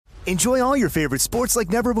Enjoy all your favorite sports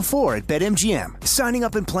like never before at BetMGM. Signing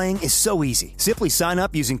up and playing is so easy. Simply sign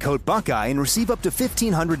up using code Buckeye and receive up to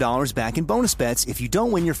 $1,500 back in bonus bets if you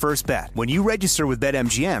don't win your first bet. When you register with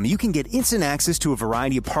BetMGM, you can get instant access to a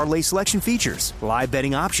variety of parlay selection features, live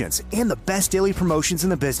betting options, and the best daily promotions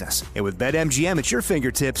in the business. And with BetMGM at your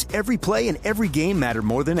fingertips, every play and every game matter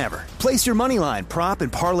more than ever. Place your moneyline, prop,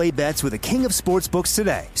 and parlay bets with the king of sportsbooks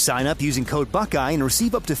today. Sign up using code Buckeye and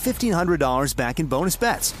receive up to $1,500 back in bonus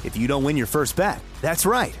bets if you don't win your first bet. That's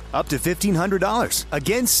right, up to $1,500.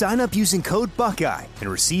 Again, sign up using code Buckeye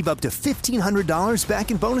and receive up to $1,500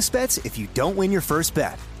 back in bonus bets if you don't win your first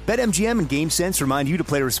bet. BetMGM and GameSense remind you to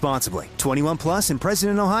play responsibly. 21 plus and present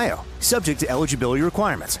in Ohio. Subject to eligibility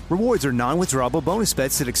requirements. Rewards are non-withdrawable bonus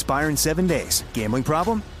bets that expire in 7 days. Gambling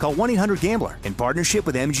problem? Call 1-800-GAMBLER in partnership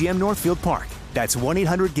with MGM Northfield Park. That's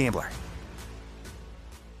 1-800-GAMBLER.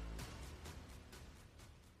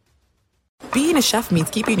 Being a chef means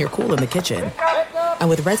keeping your cool in the kitchen. And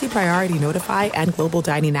with Resi Priority Notify and Global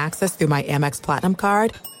Dining Access through my Amex Platinum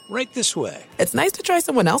card, right this way. It's nice to try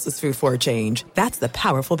someone else's food for a change. That's the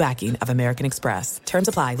powerful backing of American Express. Terms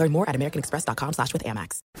apply. Learn more at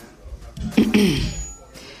americanexpress.com/withAmex.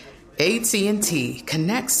 AT&T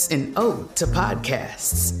connects an ode to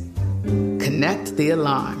podcasts. Connect the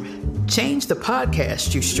alarm. Change the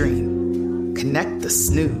podcast you stream. Connect the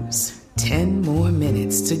snooze. 10 more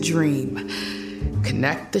minutes to dream.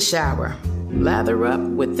 Connect the shower. Lather up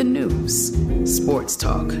with the news. Sports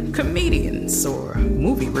talk, comedians, or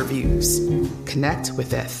movie reviews. Connect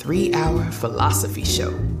with that 3-hour philosophy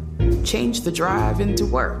show. Change the drive into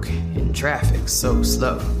work in traffic so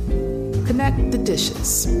slow. Connect the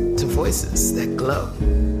dishes to voices that glow.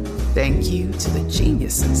 Thank you to the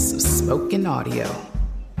geniuses of spoken audio.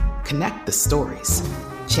 Connect the stories.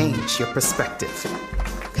 Change your perspective.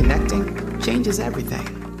 Connecting changes everything.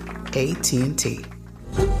 AT&T.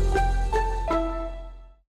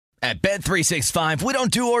 At Bet365, we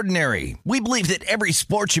don't do ordinary. We believe that every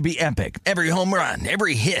sport should be epic. Every home run,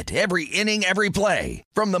 every hit, every inning, every play.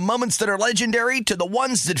 From the moments that are legendary to the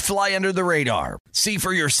ones that fly under the radar. See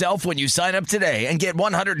for yourself when you sign up today and get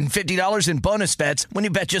 $150 in bonus bets when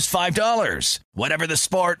you bet just $5. Whatever the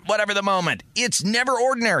sport, whatever the moment, it's never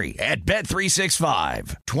ordinary at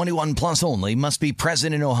Bet365. 21 plus only. Must be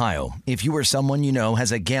present in Ohio. If you or someone you know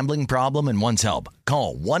has a gambling problem and wants help,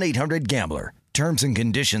 call 1-800-GAMBLER. Terms and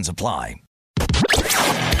conditions apply.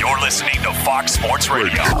 You're listening to Fox Sports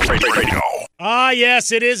Radio. Ah, yes,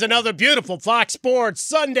 it is another beautiful Fox Sports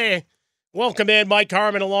Sunday. Welcome in, Mike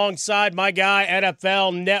Harmon, alongside my guy,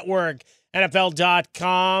 NFL Network,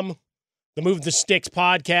 NFL.com, the Move the Sticks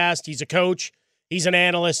podcast. He's a coach. He's an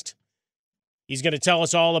analyst. He's going to tell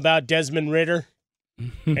us all about Desmond Ridder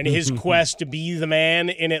and his quest to be the man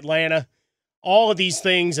in Atlanta. All of these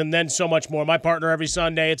things and then so much more. My partner every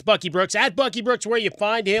Sunday, it's Bucky Brooks. At Bucky Brooks, where you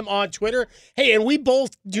find him on Twitter. Hey, and we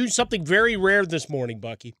both do something very rare this morning,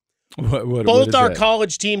 Bucky. Both our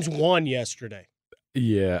college teams won yesterday.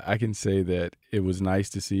 Yeah, I can say that it was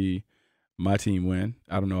nice to see my team win.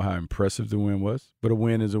 I don't know how impressive the win was, but a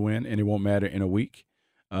win is a win, and it won't matter in a week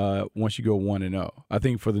once you go 1-0. I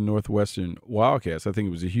think for the Northwestern Wildcats, I think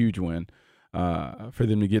it was a huge win for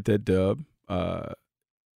them to get that dub.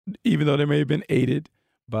 Even though they may have been aided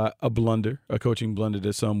by a blunder, a coaching blunder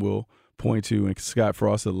that some will point to, and Scott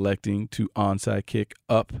Frost electing to onside kick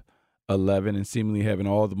up 11 and seemingly having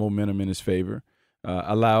all the momentum in his favor,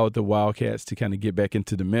 allowed the Wildcats to kind of get back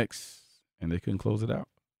into the mix, and they couldn't close it out.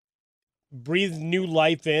 Breathed new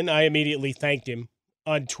life in. I immediately thanked him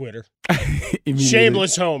on Twitter.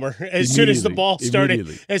 Shameless homer. As soon as the ball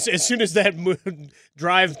started, as soon as that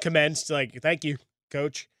drive commenced, like, thank you,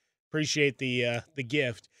 Coach. Appreciate the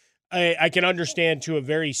gift. I can understand to a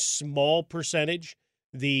very small percentage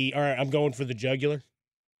all right, I'm going for the jugular.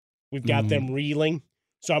 We've got them reeling,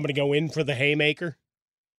 so I'm going to go in for the haymaker.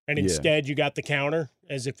 And instead you got the counter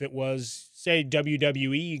as if it was, say,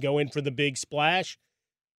 WWE. You go in for the big splash,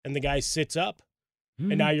 and the guy sits up.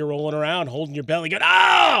 And now you're rolling around, holding your belly, going,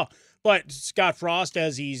 oh! But Scott Frost,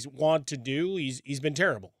 as he's wont to do, he's been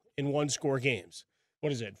terrible in one-score games.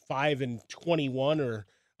 What is it, 5-21 or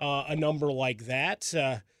a number like that,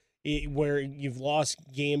 where you've lost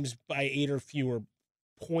games by 8 or fewer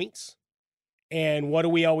points. And what do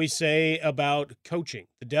we always say about coaching?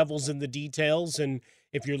 The devil's in the details, and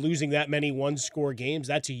if you're losing that many one-score games,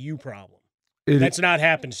 that's a you problem. That's not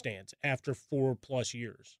happenstance after 4+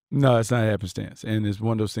 years. No, it's not happenstance. And it's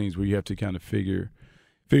one of those things where you have to kind of figure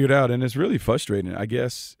it out, and it's really frustrating. I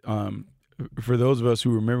guess for those of us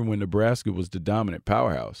who remember when Nebraska was the dominant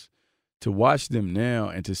powerhouse, to watch them now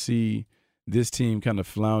and to see this team kind of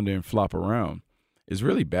flounder and flop around, is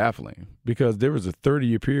really baffling because there was a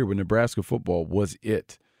 30-year period when Nebraska football was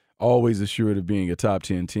it, always assured of being a top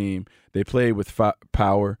 10 team. They played with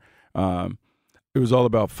power. It was all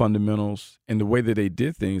about fundamentals, and the way that they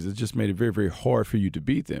did things, it just made it very, very hard for you to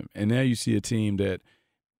beat them. And now you see a team that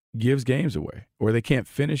gives games away, or they can't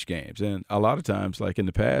finish games. And a lot of times, like in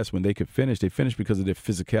the past, when they could finish, they finished because of their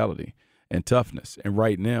physicality and toughness. And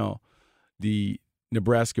right now, the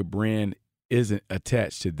Nebraska brand isn't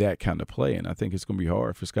attached to that kind of play. And I think it's going to be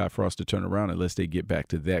hard for Scott Frost to turn around unless they get back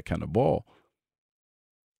to that kind of ball.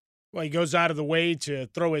 Well, he goes out of the way to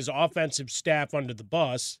throw his offensive staff under the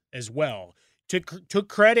bus as well. Took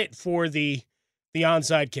credit for the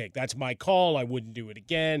onside kick. That's my call. I wouldn't do it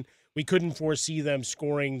again. We couldn't foresee them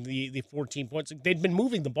scoring the 14 points. They'd been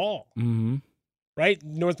moving the ball, right?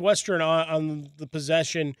 Northwestern on the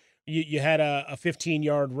possession, you had a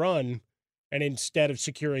 15-yard run, and instead of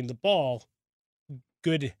securing the ball,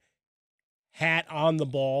 good hat on the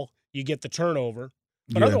ball, you get the turnover.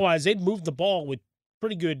 But otherwise, they'd moved the ball with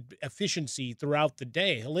pretty good efficiency throughout the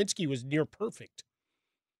day. Helinski was near perfect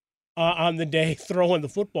on the day throwing the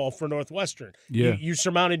football for Northwestern. Yeah. You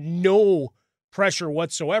surmounted no pressure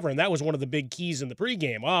whatsoever, and that was one of the big keys in the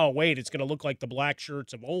pregame. Oh, wait, it's going to look like the black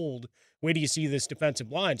shirts of old. Wait till you see this defensive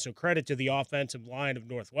line. So credit to the offensive line of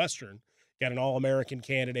Northwestern. Got an All-American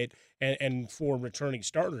candidate and 4 returning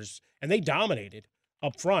starters, and they dominated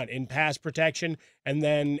up front in pass protection. And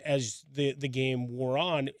then as the game wore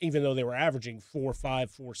on, even though they were averaging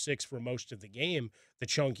 4.5, 4.6 for most of the game, the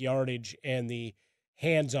chunk yardage and the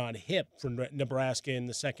hands-on hip for Nebraska in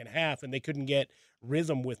the second half, and they couldn't get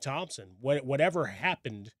rhythm with Thompson. Whatever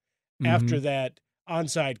happened after that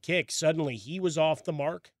onside kick, suddenly he was off the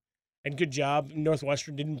mark, and good job.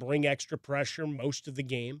 Northwestern didn't bring extra pressure most of the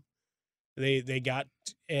game. They got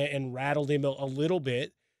and rattled him a little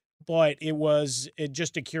bit, but it was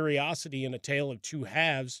just a curiosity and a tale of two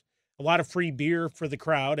halves. A lot of free beer for the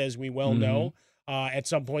crowd, as we well know. At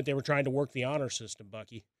some point, they were trying to work the honor system,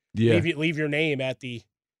 Bucky. Yeah. Leave your name at the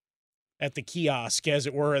kiosk, as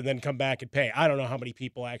it were, and then come back and pay. I don't know how many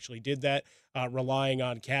people actually did that, relying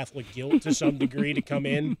on Catholic guilt to some degree to come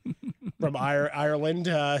in from Ireland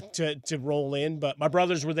to roll in. But my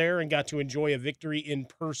brothers were there and got to enjoy a victory in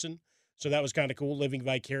person, so that was kind of cool, living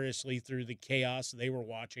vicariously through the chaos they were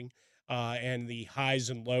watching and the highs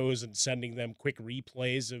and lows, and sending them quick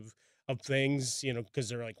replays of things, because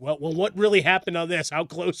they're like, well, what really happened on this? How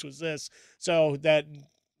close was this? So that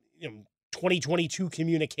 2022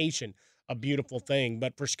 communication, a beautiful thing.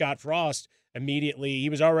 But for Scott Frost, immediately, he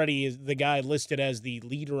was already the guy listed as the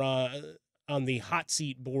leader on the hot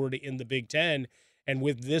seat board in the Big Ten. And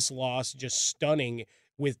with this loss, just stunning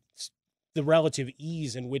with the relative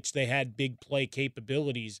ease in which they had big play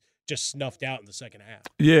capabilities, just snuffed out in the second half.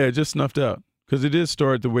 Yeah, just snuffed out, because it did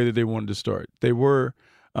start the way that they wanted to start. They were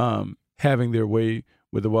having their way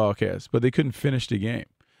with the Wildcats, but they couldn't finish the game.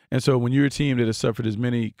 And so when you're a team that has suffered as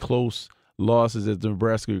many close losses as the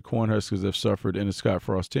Nebraska Cornhuskers have suffered in the Scott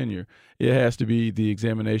Frost tenure, it has to be the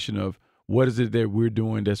examination of what is it that we're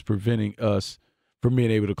doing that's preventing us from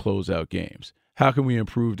being able to close out games. How can we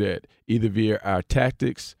improve that, either via our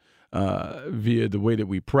tactics, via the way that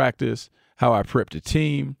we practice, how I prep the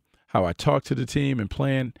team, how I talk to the team and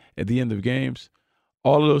plan at the end of games?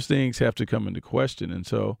 All of those things have to come into question. And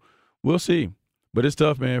so we'll see. But it's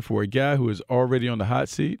tough, man, for a guy who is already on the hot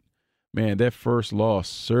seat. Man, that first loss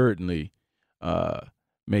certainly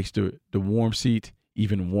makes the warm seat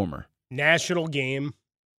even warmer. National game,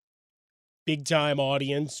 big-time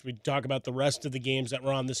audience. We talk about the rest of the games that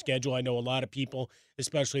were on the schedule. I know a lot of people,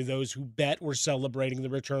 especially those who bet, were celebrating the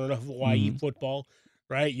return of Hawaii football,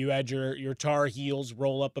 right? You had your Tar Heels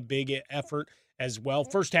roll up a big effort as well.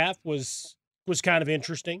 First half was kind of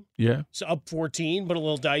interesting. Yeah. So up 14, but a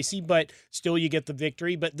little dicey, but still you get the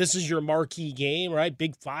victory. But this is your marquee game, right?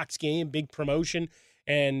 Big Fox game, big promotion,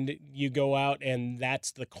 and you go out, and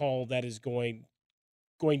that's the call that is going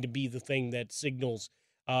to be the thing that signals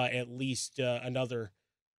at least another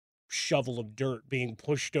shovel of dirt being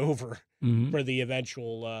pushed over for the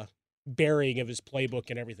eventual burying of his playbook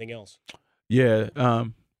and everything else. Yeah,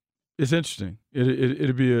 it's interesting.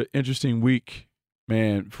 It'll be an interesting week,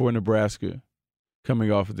 man, for Nebraska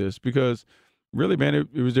coming off of this, because really, man,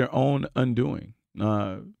 it was their own undoing.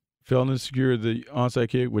 Failing to secure the onside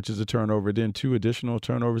kick, which is a turnover, then 2 additional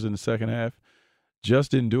turnovers in the second half.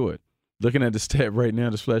 Just didn't do it. Looking at the stat right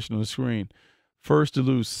now that's flashing on the screen, first to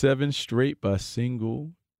lose 7 straight by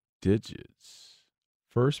single digits.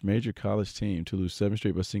 First major college team to lose 7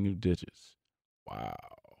 straight by single digits. Wow.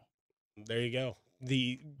 There you go.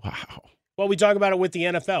 Wow. Well, we talk about it with the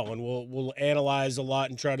NFL, and we'll analyze a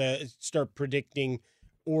lot and try to start predicting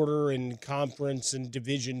order and conference and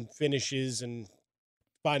division finishes and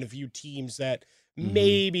find a few teams that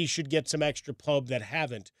maybe should get some extra pub that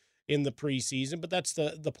haven't in the preseason. But that's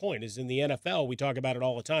the point, is in the NFL, we talk about it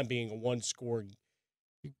all the time being a one-score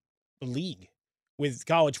league. With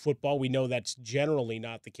college football, we know that's generally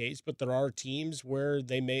not the case, but there are teams where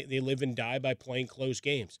they live and die by playing close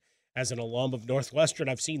games. As an alum of Northwestern,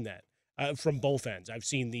 I've seen that from both ends. I've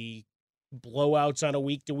seen the blowouts on a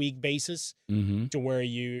week-to-week basis to where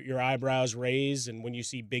your eyebrows raise, and when you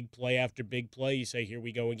see big play after big play, you say, here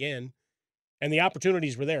we go again. And the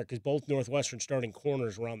opportunities were there because both Northwestern starting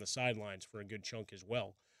corners were on the sidelines for a good chunk as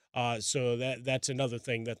well. So that's another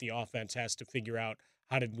thing that the offense has to figure out.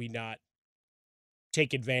 How did we not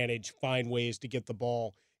take advantage, find ways to get the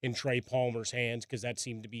ball in Trey Palmer's hands, because that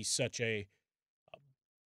seemed to be such a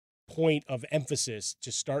point of emphasis to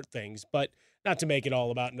start things. But not to make it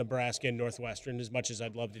all about Nebraska and Northwestern, as much as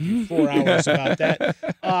I'd love to do 4 hours about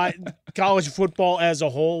that. College football as a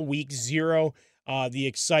whole, week 0, the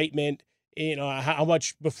excitement, how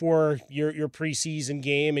much before your preseason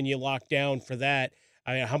game and you lock down for that,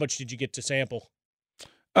 how much did you get to sample?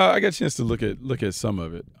 I got a chance to look at some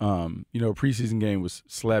of it. Preseason game was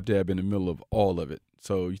slap dab in the middle of all of it.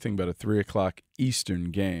 So you think about a 3:00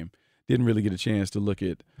 Eastern game. Didn't really get a chance to look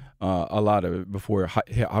at a lot of it before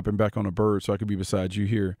hopping back on a bird so I could be beside you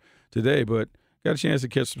here today. But got a chance to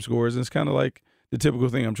catch some scores. And it's kind of like the typical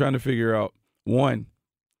thing. I'm trying to figure out, one,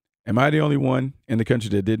 am I the only one in the country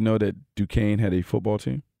that didn't know that Duquesne had a football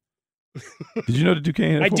team? Did you know that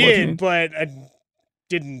Duquesne had a football team? I did, but I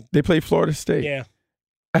didn't. They played Florida State. Yeah.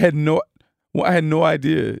 I had no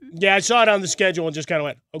idea. Yeah, I saw it on the schedule and just kind of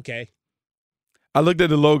went, okay. I looked at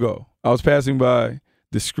the logo. I was passing by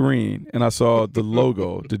the screen, and I saw the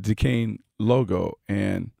logo, the Duquesne logo,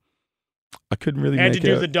 and I couldn't really make it. Had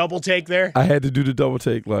to do the double take there? I had to do the double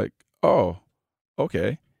take, like, oh,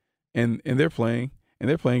 okay. And they're playing in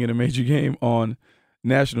a major game on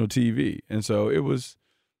national TV. And so it was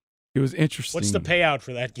interesting. What's the payout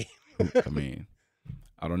for that game? I mean,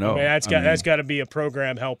 I don't know. That's got to be a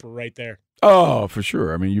program helper right there. Oh, for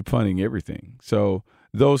sure. I mean, you're punting everything. So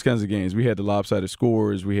those kinds of games. We had the lopsided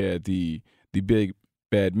scores. We had the big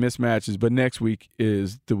bad mismatches. But next week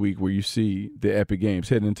is the week where you see the epic games.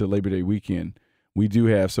 Heading into Labor Day weekend, we do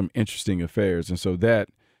have some interesting affairs. And so that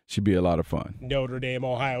should be a lot of fun. Notre Dame,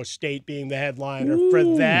 Ohio State being the headliner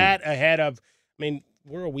for that, ahead of,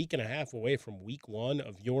 we're a week and a half away from week 1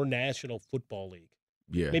 of your National Football League.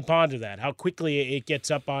 Yeah. Ponder that, how quickly it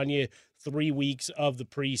gets up on you. 3 weeks of the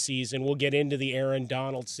preseason. We'll get into the Aaron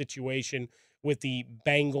Donald situation with the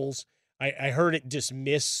Bengals. I heard it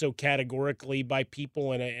dismissed so categorically by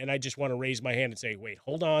people, and I just want to raise my hand and say, wait,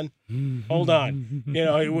 hold on.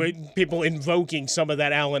 People invoking some of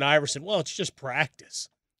that Allen Iverson. Well, it's just practice.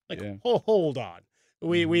 Hold on.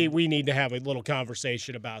 We need to have a little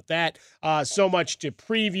conversation about that. So much to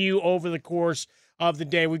preview over the course of the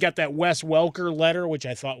day. We got that Wes Welker letter, which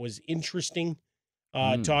I thought was interesting,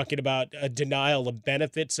 talking about a denial of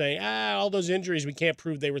benefits, saying, all those injuries, we can't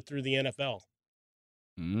prove they were through the NFL.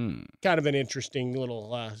 Kind of an interesting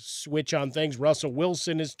little switch on things. Russell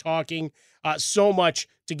Wilson is talking. So much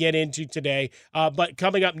to get into today. But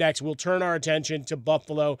coming up next, we'll turn our attention to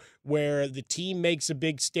Buffalo, where the team makes a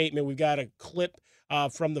big statement. We've got a clip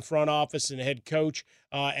from the front office and head coach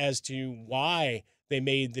as to why they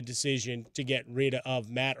made the decision to get rid of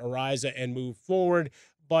Matt Araiza and move forward.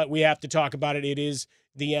 But we have to talk about it. It is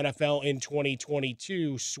the NFL in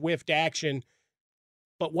 2022. Swift action.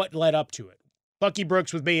 But what led up to it? Bucky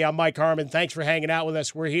Brooks with me. I'm Mike Harmon. Thanks for hanging out with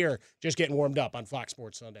us. We're here just getting warmed up on Fox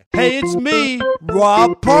Sports Sunday. Hey, it's me,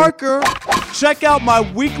 Rob Parker. Check out my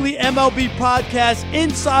weekly MLB podcast,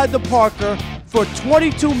 Inside the Parker, for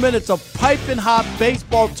 22 minutes of piping hot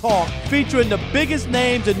baseball talk featuring the biggest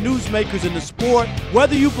names and newsmakers in the sport.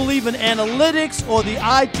 Whether you believe in analytics or the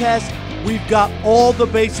eye test, we've got all the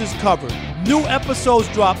bases covered. New episodes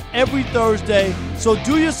drop every Thursday, so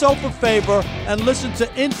do yourself a favor and listen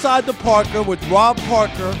to Inside the Parker with Rob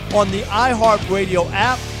Parker on the iHeartRadio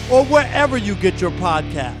app or wherever you get your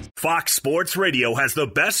podcast. Fox Sports Radio has the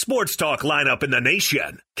best sports talk lineup in the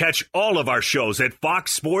nation. Catch all of our shows at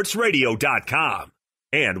foxsportsradio.com.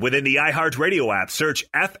 And within the iHeartRadio app, search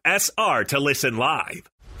FSR to listen live.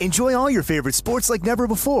 Enjoy all your favorite sports like never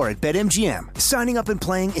before at BetMGM. Signing up and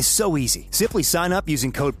playing is so easy. Simply sign up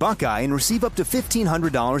using code Buckeye and receive up to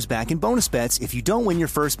 $1,500 back in bonus bets if you don't win your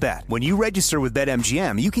first bet. When you register with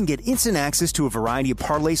BetMGM, you can get instant access to a variety of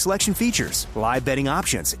parlay selection features, live betting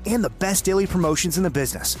options, and the best daily promotions in the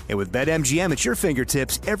business. And with BetMGM at your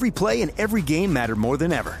fingertips, every play and every game matter more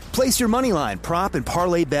than ever. Place your moneyline, prop, and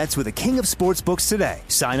parlay bets with the king of sportsbooks today.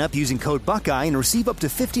 Sign up using code Buckeye and receive up to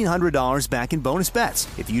 $1,500 back in bonus bets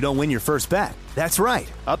if you don't win your first bet. That's right,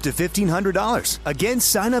 up to $1,500. Again,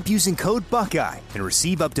 sign up using code Buckeye and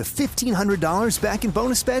receive up to $1,500 back in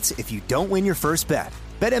bonus bets if you don't win your first bet.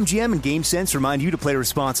 BetMGM and GameSense remind you to play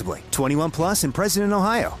responsibly. 21 plus and present in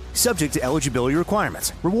Ohio. Subject to eligibility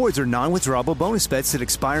requirements. Rewards are non-withdrawable bonus bets that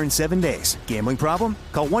expire in 7 days. Gambling problem?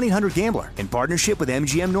 Call 1-800-GAMBLER in partnership with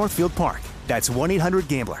MGM Northfield Park. That's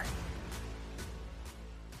 1-800-GAMBLER.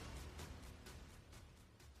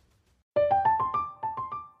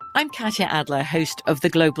 I'm Katya Adler, host of The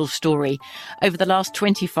Global Story. Over the last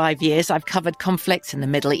 25 years, I've covered conflicts in the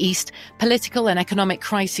Middle East, political and economic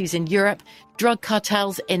crises in Europe, drug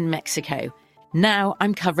cartels in Mexico. Now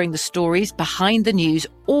I'm covering the stories behind the news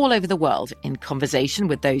all over the world in conversation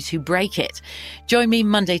with those who break it. Join me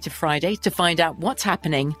Monday to Friday to find out what's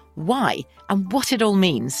happening, why, and what it all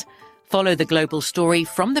means. Follow The Global Story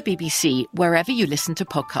from the BBC wherever you listen to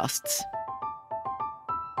podcasts.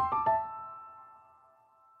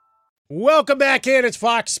 Welcome back in. It's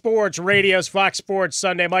Fox Sports Radio's Fox Sports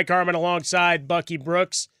Sunday. Mike Harmon alongside Bucky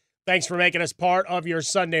Brooks. Thanks for making us part of your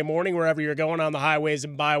Sunday morning, wherever you're going on the highways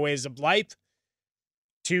and byways of life.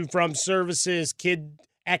 To from services, kid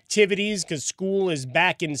activities, because school is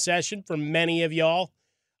back in session for many of y'all.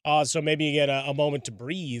 So maybe you get a moment to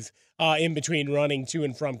breathe in between running to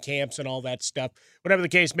and from camps and all that stuff. Whatever the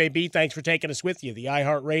case may be, thanks for taking us with you. The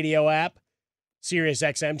iHeartRadio app, Sirius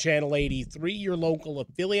XM Channel 83, your local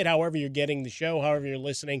affiliate, however you're getting the show, however you're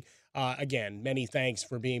listening. Again, many thanks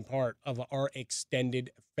for being part of our extended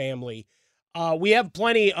family. We have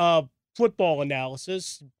plenty of football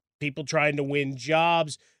analysis, people trying to win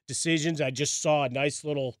jobs, decisions. I just saw a nice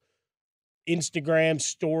little Instagram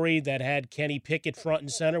story that had Kenny Pickett front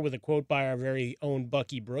and center with a quote by our very own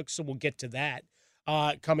Bucky Brooks, so we'll get to that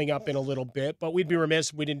coming up in a little bit. But we'd be remiss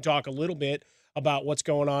if we didn't talk a little bit about what's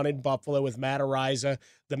going on in Buffalo with Matt Araiza,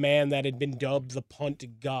 the man that had been dubbed the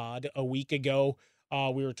punt god a week ago.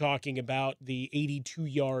 We were talking about the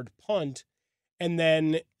 82-yard punt, and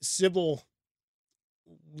then civil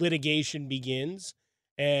litigation begins,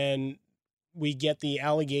 and we get the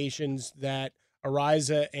allegations that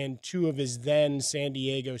Araiza and two of his then San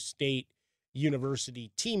Diego State University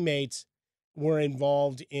teammates were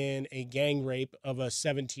involved in a gang rape of a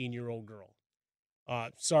 17-year-old girl.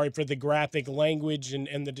 Sorry for the graphic language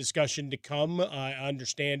and the discussion to come. I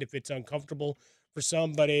understand if it's uncomfortable for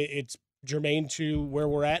some, but it's germane to where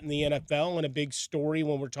we're at in the NFL and a big story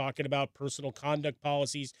when we're talking about personal conduct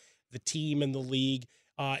policies, the team and the league,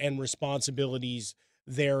 and responsibilities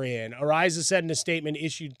therein. Araiza said in a statement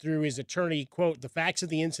issued through his attorney, quote, "The facts of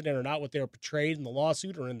the incident are not what they are portrayed in the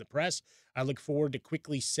lawsuit or in the press. I look forward to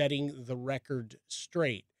quickly setting the record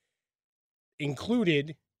straight."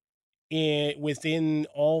 Included within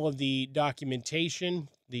all of the documentation,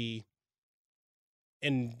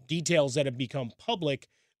 and details that have become public,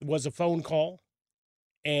 was a phone call,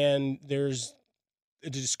 and there's a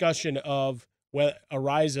discussion of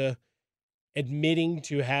Araiza admitting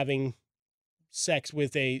to having sex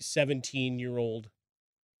with a 17-year-old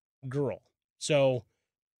girl. So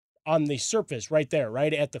on the surface, right there,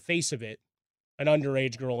 right at the face of it, an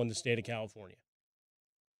underage girl in the state of California.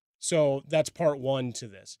 So that's part one to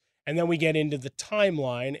this. And then we get into the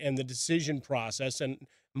timeline and the decision process, and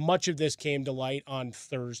much of this came to light on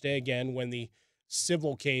Thursday, again, when the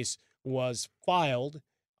civil case was filed.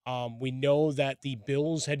 We know that the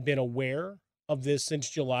Bills had been aware of this since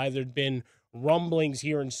July. There'd been rumblings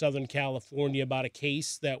here in Southern California about a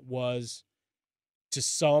case that was, to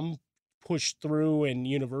some, pushed through and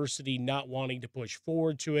university not wanting to push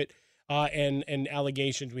forward to it, and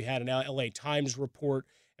allegations. We had an LA Times report,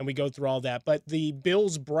 and we go through all that. But the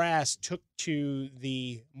Bills brass took to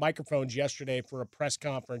the microphones yesterday for a press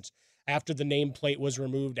conference after the nameplate was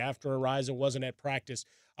removed, after Araiza wasn't at practice,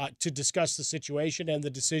 to discuss the situation and the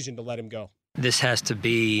decision to let him go. This has to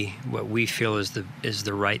be what we feel is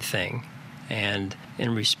the right thing. And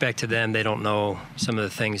in respect to them, they don't know some of the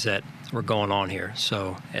things that were going on here.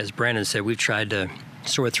 So as Brandon said, we've tried to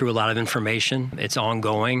sort through a lot of information. It's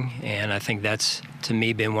ongoing, and I think that's, to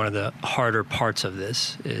me, been one of the harder parts of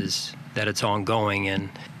this, is that it's ongoing and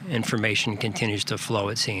information continues to flow,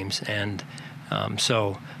 it seems. And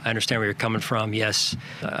So I understand where you're coming from. Yes,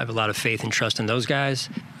 I have a lot of faith and trust in those guys,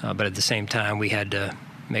 but at the same time, we had to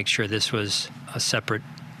make sure this was a separate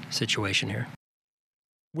situation here.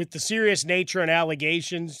 With the serious nature and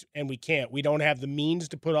allegations, and we don't have the means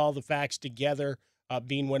to put all the facts together.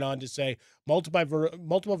 Bean went on to say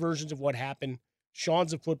multiple versions of what happened.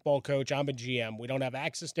 Sean's a football coach. I'm a GM. We don't have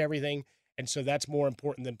access to everything, and so that's more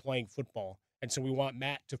important than playing football. And so we want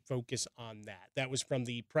Matt to focus on that. That was from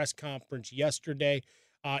the press conference yesterday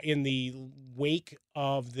in the wake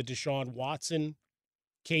of the Deshaun Watson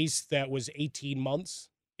case that was 18 months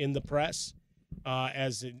in the press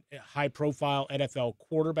as a high-profile NFL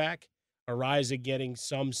quarterback. Araiza getting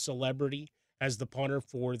some celebrity as the punter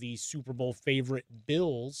for the Super Bowl favorite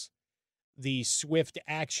Bills. The swift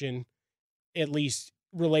action, at least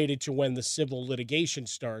related to when the civil litigation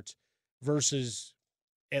starts, versus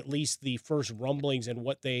at least the first rumblings and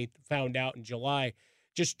what they found out in July.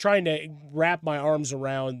 Just trying to wrap my arms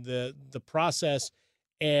around the process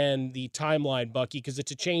and the timeline, Bucky, because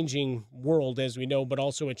it's a changing world, as we know, but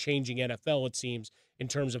also a changing NFL, it seems, in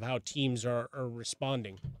terms of how teams are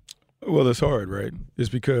responding. Well, it's hard, right? It's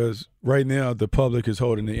because right now the public is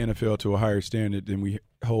holding the NFL to a higher standard than we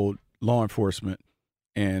hold law enforcement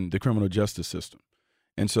and the criminal justice system.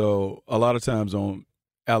 And so a lot of times on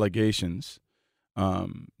allegations,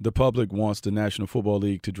 the public wants the National Football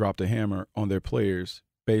League to drop the hammer on their players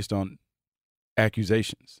based on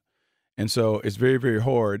accusations. And so it's very, very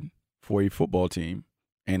hard for a football team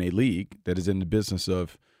and a league that is in the business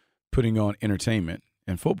of putting on entertainment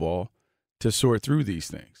and football to sort through these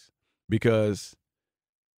things, because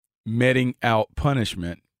meting out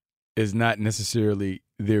punishment is not necessarily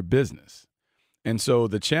their business. And so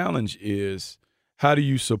the challenge is, how do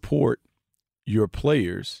you support your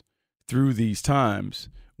players through these times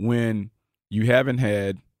when you haven't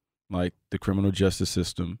had, like, the criminal justice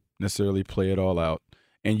system necessarily play it all out,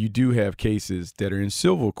 and you do have cases that are in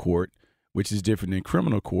civil court, which is different than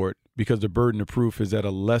criminal court because the burden of proof is at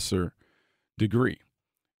a lesser degree.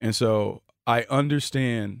 And so I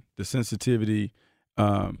understand the sensitivity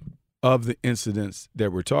of the incidents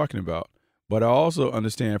that we're talking about, but I also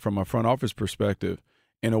understand from a front office perspective,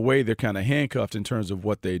 in a way, they're kind of handcuffed in terms of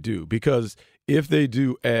what they do. Because if they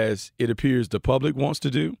do as it appears the public wants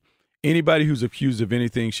to do, anybody who's accused of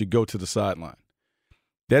anything should go to the sideline.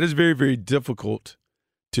 That is very, very difficult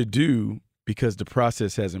to do because the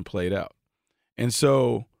process hasn't played out. And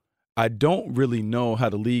so I don't really know how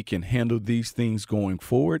the league can handle these things going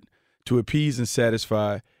forward to appease and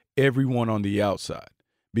satisfy everyone on the outside.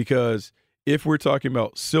 Because if we're talking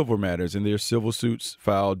about civil matters, and there's civil suits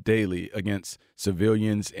filed daily against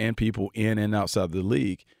civilians and people in and outside the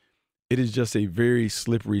league, it is just a very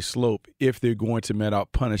slippery slope if they're going to met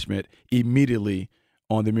out punishment immediately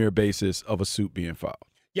on the mere basis of a suit being filed.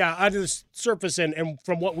 Yeah, on the surface and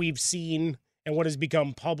from what we've seen and what has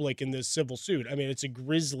become public in this civil suit, I mean, it's a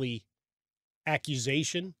grisly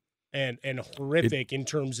accusation and horrific in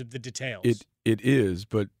terms of the details. It is,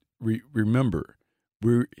 but remember,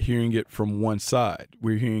 we're hearing it from one side.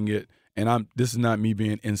 We're hearing it, and this is not me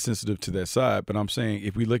being insensitive to that side, but I'm saying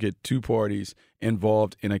if we look at two parties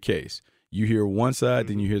involved in a case, you hear one side,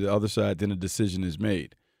 then you hear the other side, then a decision is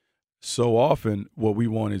made. So often what we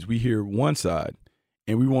want is we hear one side,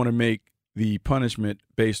 and we want to make the punishment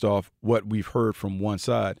based off what we've heard from one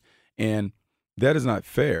side, and that is not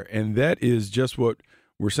fair, and that is just what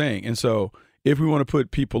we're saying. And so if we want to put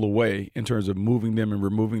people away in terms of moving them and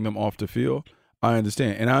removing them off the field, I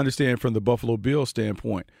understand. And I understand from the Buffalo Bills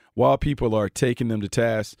standpoint, while people are taking them to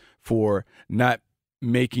task for not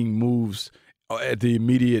making moves at the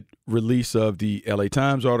immediate release of the LA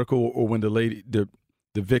Times article or when the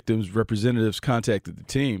victim's representatives contacted the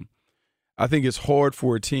team, I think it's hard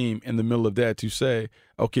for a team in the middle of that to say,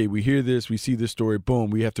 okay, we hear this, we see this story, boom,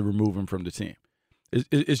 we have to remove him from the team.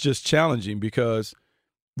 It's just challenging because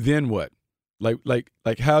then what? Like,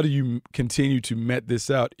 how do you continue to met this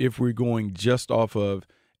out if we're going just off of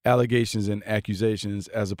allegations and accusations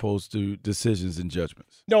as opposed to decisions and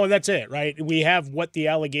judgments? No, that's it, right? We have what the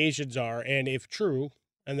allegations are, and if true,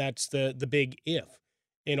 and that's the big if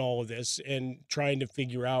in all of this, and trying to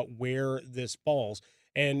figure out where this falls.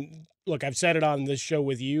 And look, I've said it on this show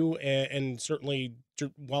with you, and certainly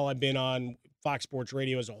while I've been on Fox Sports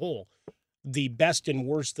Radio as a whole, the best and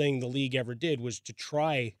worst thing the league ever did was to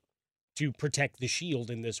try to protect the shield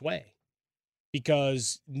in this way,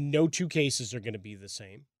 because no two cases are going to be the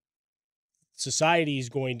same. Society is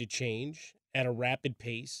going to change at a rapid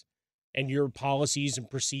pace, and your policies and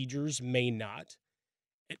procedures may not.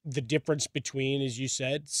 The difference between, as you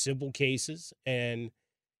said, civil cases and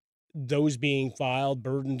those being filed,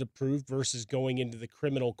 burdened of proof, versus going into the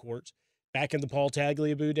criminal courts back in the Paul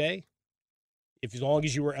Tagliabue day, as long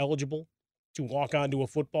as you were eligible to walk onto a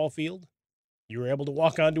football field, you were able to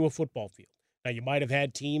walk onto a football field. Now, you might have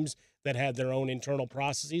had teams that had their own internal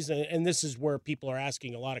processes, and this is where people are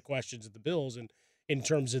asking a lot of questions of the Bills and in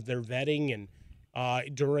terms of their vetting.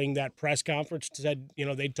 And during that press conference, said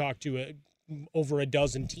they'd talked to over a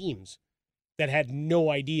dozen teams that had no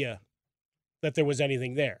idea that there was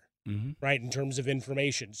anything there, right, in terms of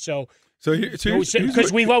information.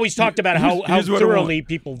 Because we've always talked about how thoroughly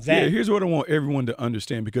people vet. Yeah, here's what I want everyone to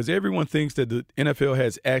understand, because everyone thinks that the NFL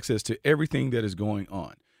has access to everything that is going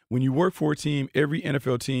on. When you work for a team, every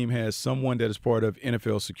NFL team has someone that is part of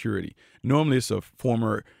NFL security. Normally, it's a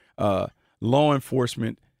former law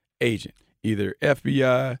enforcement agent, either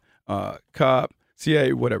FBI, cop,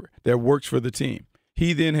 CIA, whatever, that works for the team.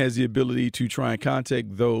 He then has the ability to try and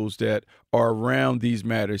contact those that are around these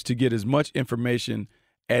matters to get as much information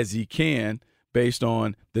as he can based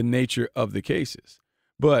on the nature of the cases.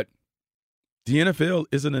 But the NFL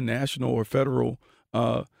isn't a national or federal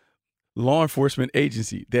law enforcement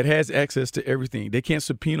agency that has access to everything. They can't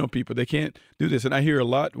subpoena people. They can't do this. And I hear a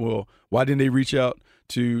lot, well, why didn't they reach out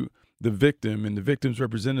to the victim and the victim's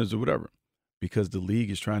representatives or whatever? Because the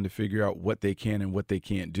league is trying to figure out what they can and what they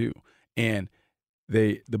can't do. And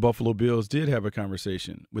the Buffalo Bills did have a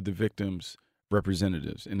conversation with the victim's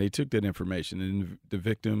representatives, and they took that information. And the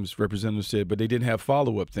victim's representatives said, but they didn't have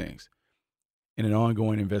follow-up things in an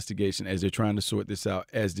ongoing investigation as they're trying to sort this out,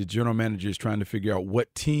 as the general manager is trying to figure out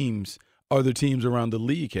what teams other teams around the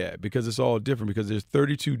league had, because it's all different, because there's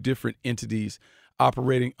 32 different entities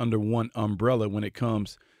operating under one umbrella when it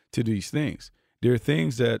comes to these things. There are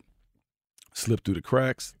things that slip through the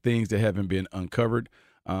cracks, things that haven't been uncovered,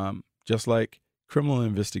 just like criminal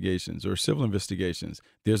investigations or civil investigations.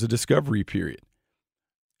 There's a discovery period.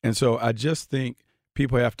 And so I just think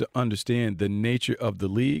people have to understand the nature of the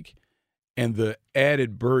league and the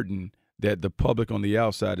added burden that the public on the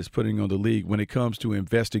outside is putting on the league when it comes to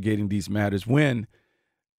investigating these matters, when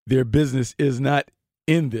their business is not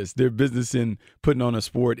in this. Their business in putting on a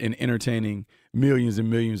sport and entertaining millions and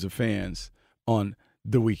millions of fans on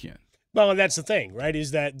the weekend. Well, and that's the thing, right,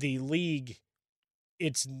 is that the league,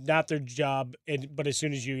 it's not their job, but as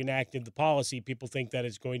soon as you enacted the policy, people think that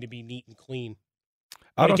it's going to be neat and clean.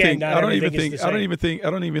 I don't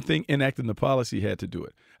even think enacting the policy had to do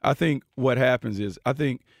it. I think what happens is, I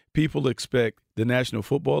think people expect the National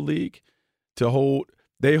Football League to hold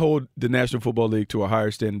the National Football League to a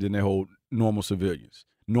higher standard than they hold normal civilians,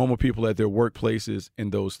 normal people at their workplaces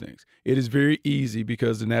and those things. It is very easy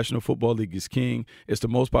because the National Football League is king. It's the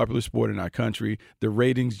most popular sport in our country. The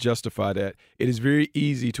ratings justify that. It is very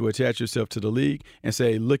easy to attach yourself to the league and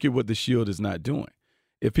say, look at what the Shield is not doing.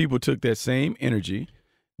 If people took that same energy,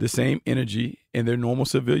 the same energy in their normal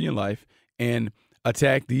civilian life, and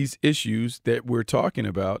attack these issues that we're talking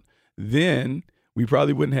about, then we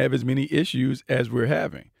probably wouldn't have as many issues as we're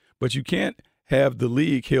having. But you can't have the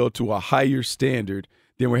league held to a higher standard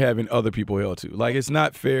than we're having other people held to. Like, it's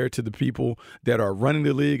not fair to the people that are running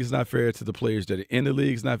the league. It's not fair to the players that are in the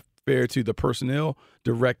league. It's not fair to the personnel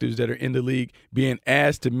directors that are in the league being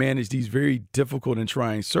asked to manage these very difficult and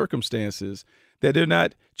trying circumstances that they're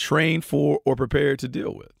not trained for or prepared to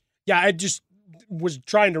deal with. Yeah, I just was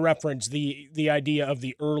trying to reference the idea of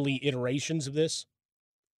the early iterations of this.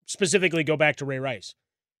 Specifically, go back to Ray Rice.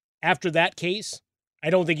 After that case, I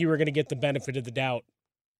don't think you were going to get the benefit of the doubt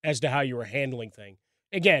as to how you were handling things.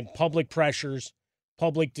 Again, public pressures,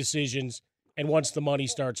 public decisions, and once the money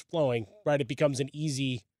starts flowing, right, it becomes an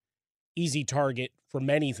easy target for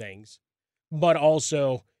many things. But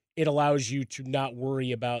also, it allows you to not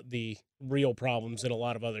worry about the real problems in a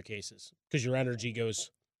lot of other cases because your energy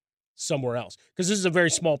goes somewhere else. Because this is a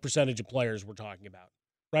very small percentage of players we're talking about,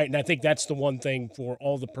 right? And I think that's the one thing for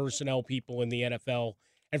all the personnel people in the NFL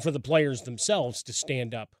and for the players themselves to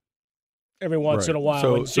stand up every once in a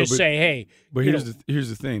while and say, hey. But here's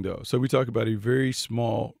the thing, though. So we talk about a very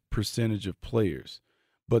small percentage of players,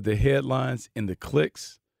 but the headlines and the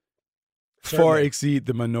clicks far exceed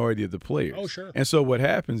the minority of the players. Oh, sure. And so what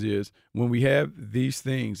happens is when we have these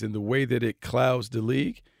things and the way that it clouds the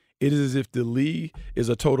league, it is as if the league is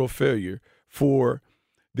a total failure for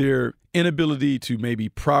their inability to maybe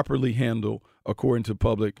properly handle, according to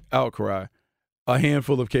public outcry, a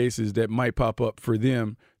handful of cases that might pop up for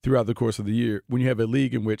them throughout the course of the year when you have a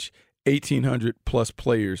league in which 1,800 plus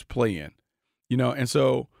players play in. And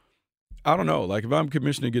so I don't know. Like, if I'm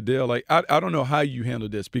Commissioner Goodell, like, I don't know how you handle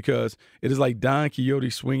this, because it is like Don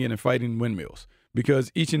Quixote swinging and fighting windmills,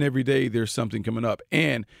 because each and every day there's something coming up.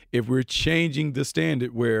 And if we're changing the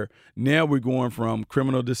standard where now we're going from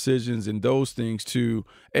criminal decisions and those things to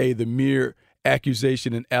the mere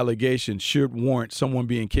accusation and allegation should warrant someone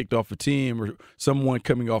being kicked off a team or someone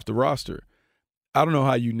coming off the roster. I don't know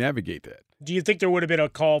how you navigate that. Do you think there would have been a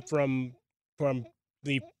call from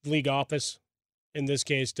the league office, in this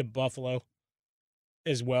case, to Buffalo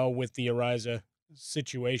as well with the Araiza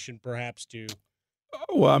situation, perhaps to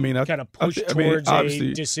kind of push towards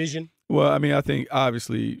a decision? Well, I think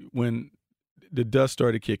obviously when the dust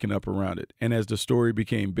started kicking up around it and as the story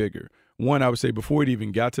became bigger, one, I would say before it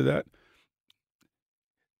even got to that,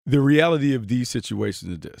 the reality of these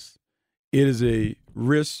situations is this. It is a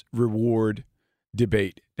risk-reward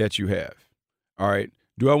debate that you have. All right.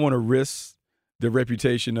 Do I want to risk the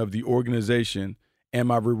reputation of the organization and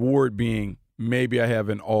my reward being maybe I have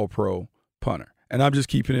an all-pro punter? And I'm just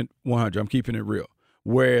keeping it 100. I'm keeping it real.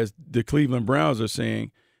 Whereas the Cleveland Browns are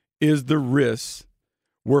saying, is the risk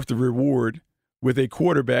worth the reward with a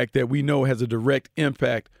quarterback that we know has a direct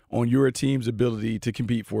impact on your team's ability to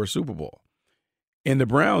compete for a Super Bowl? In the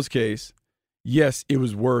Browns' case, yes, it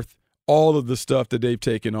was worth all of the stuff that they've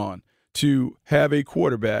taken on to have a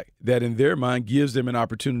quarterback that in their mind gives them an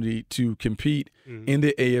opportunity to compete in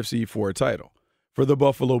the AFC for a title. For the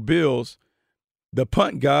Buffalo Bills, the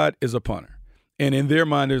punt god is a punter. And in their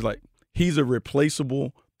mind, there's like, he's a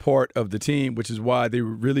replaceable part of the team, which is why they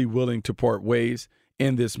were really willing to part ways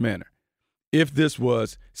in this manner. If this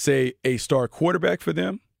was, say, a star quarterback for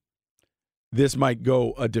them, this might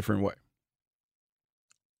go a different way.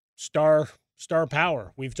 Star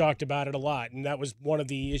power. We've talked about it a lot, and that was one of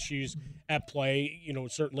the issues at play,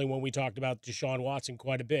 certainly when we talked about Deshaun Watson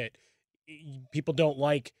quite a bit. People don't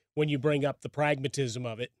like when you bring up the pragmatism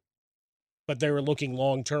of it, but they were looking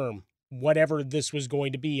long-term, whatever this was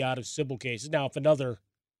going to be out of civil cases. Now, if another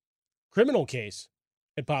criminal case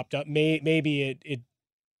had popped up, maybe it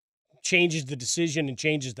changes the decision and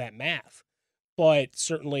changes that math. But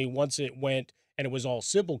certainly once it went and it was all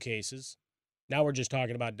civil cases, now we're just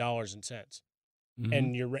talking about dollars and cents. Mm-hmm.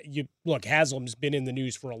 And you look, Haslam's been in the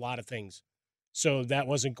news for a lot of things. So that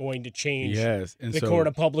wasn't going to change court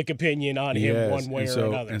of public opinion on him one way or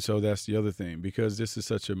another. And so that's the other thing, because this is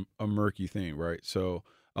such a murky thing, right? So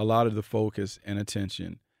a lot of the focus and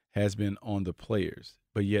attention has been on the players,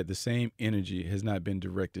 but yet the same energy has not been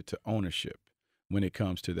directed to ownership when it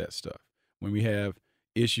comes to that stuff. When we have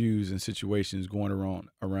issues and situations going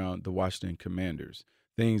around the Washington Commanders,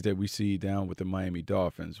 things that we see down with the Miami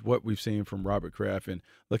Dolphins, what we've seen from Robert Kraft, and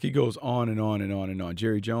look, he goes on and on and on and on.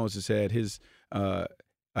 Jerry Jones has had his a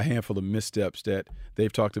handful of missteps that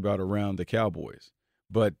they've talked about around the Cowboys,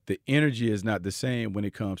 but the energy is not the same when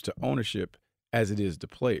it comes to ownership as it is the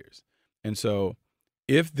players. And so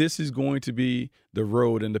if this is going to be the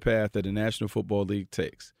road and the path that the National Football League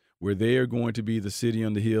takes, where they are going to be the city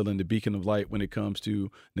on the hill and the beacon of light when it comes to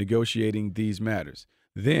negotiating these matters,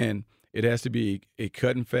 then it has to be a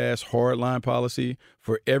cut and fast, hard line policy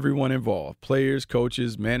for everyone involved, players,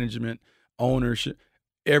 coaches, management, ownership,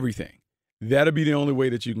 everything. That'll be the only way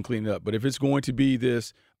that you can clean it up. But if it's going to be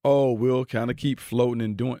this, we'll kind of keep floating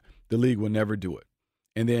and doing, the league will never do it.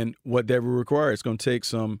 And then what that will require, it's going to take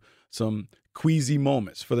some queasy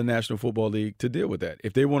moments for the National Football League to deal with that.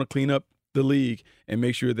 If they want to clean up the league and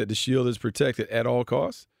make sure that the shield is protected at all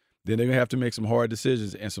costs, then they're going to have to make some hard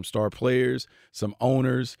decisions, and some star players, some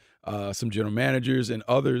owners, some general managers, and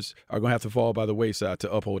others are going to have to fall by the wayside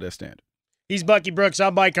to uphold that standard. He's Bucky Brooks.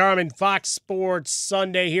 I'm Mike Harmon. Fox Sports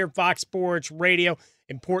Sunday here, Fox Sports Radio.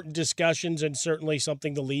 Important discussions, and certainly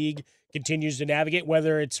something the league continues to navigate,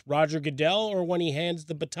 whether it's Roger Goodell or when he hands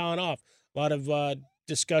the baton off. A lot of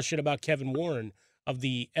discussion about Kevin Warren of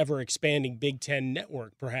the ever-expanding Big Ten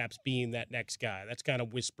Network perhaps being that next guy. That's kind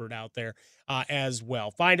of whispered out there as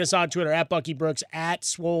well. Find us on Twitter, at Bucky Brooks, at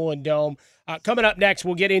Swollen Dome. Coming up next,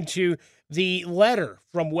 we'll get into the letter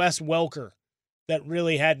from Wes Welker that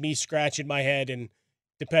really had me scratching my head, and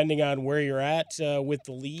depending on where you're at with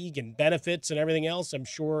the league and benefits and everything else, I'm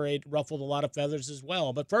sure it ruffled a lot of feathers as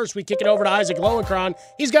well. But first, we kick it over to Isaac Lowenkron.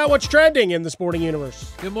 He's got what's trending in the sporting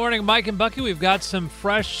universe. Good morning, Mike and Bucky. We've got some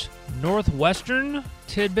fresh Northwestern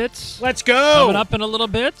tidbits. Let's go! Coming up in a little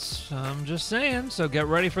bit. I'm just saying, so get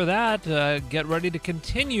ready for that. Get ready to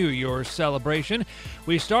continue your celebration.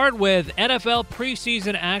 We start with NFL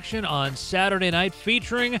preseason action on Saturday night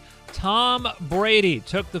featuring Tom Brady.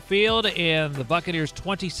 Took the field in the Buccaneers'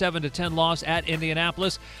 27-10 loss at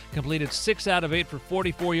Indianapolis. Completed 6 out of 8 for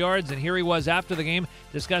 44 yards, and here he was after the game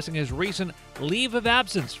discussing his recent leave of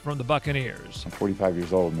absence from the Buccaneers. I'm 45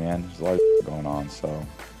 years old, man. There's a lot of going on, so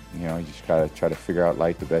you just gotta try to figure out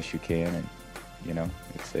life the best you can, and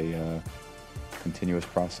it's continuous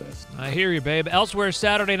process. I hear you, babe. Elsewhere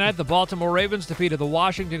Saturday night, the Baltimore Ravens defeated the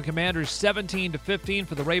Washington Commanders 17-15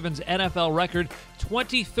 for the Ravens' NFL record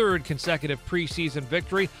 23rd consecutive preseason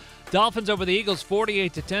victory. Dolphins over the Eagles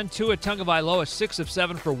 48-10. Tua Tagovailoa 6 of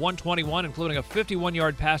 7 for 121, including a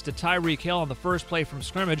 51-yard pass to Tyreek Hill on the first play from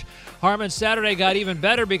scrimmage. Harmon's Saturday got even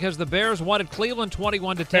better because the Bears won at Cleveland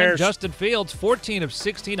 21-10. Justin Fields 14 of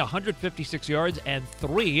 16, 156 yards and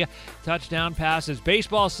 3 touchdown passes.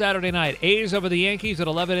 Baseball Saturday night. A's over the Yankees at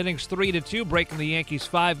 11 innings 3-2, breaking the Yankees'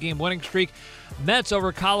 5-game winning streak. Mets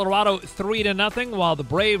over Colorado 3-0, while the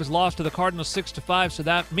Braves lost to the Cardinals 6-5, so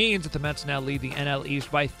that means that the Mets now lead the NL East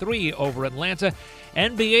by 3 over Atlanta.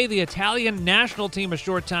 NBA, the Italian national team a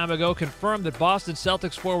short time ago confirmed that Boston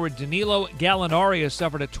Celtics forward Danilo Gallinari has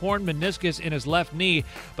suffered a torn meniscus in his left knee,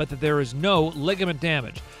 but that there is no ligament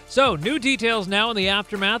damage. So, new details now in the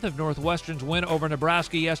aftermath of Northwestern's win over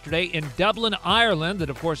Nebraska yesterday in Dublin, Ireland, that,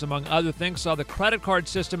 of course, among other things, saw the credit card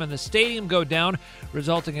system in the stadium go down,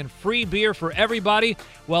 resulting in free beer for everybody.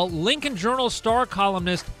 Well, Lincoln Journal star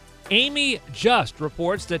columnist Amy Just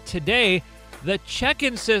reports that today the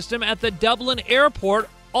check-in system at the Dublin airport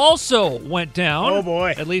also went down. Oh,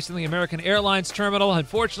 boy. At least in the American Airlines terminal.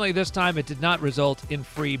 Unfortunately, this time it did not result in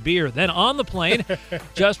free beer. Then on the plane,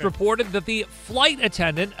 Just reported that the flight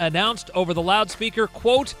attendant announced over the loudspeaker,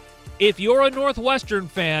 quote, "If you're a Northwestern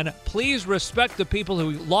fan, please respect the people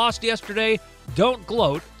who lost yesterday. Don't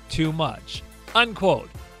gloat too much,"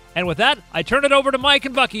 unquote. And with that, I turn it over to Mike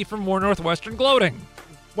and Bucky for more Northwestern gloating.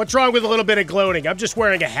 What's wrong with a little bit of gloating? I'm just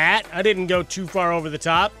wearing a hat. I didn't go too far over the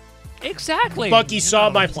top. Exactly. Bucky saw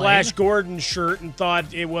my Flash Gordon shirt and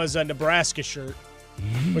thought it was a Nebraska shirt,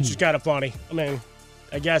 which is kind of funny. I mean,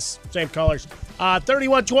 I guess same colors.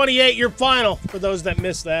 31-28, your final, for those that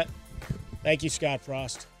missed that. Thank you, Scott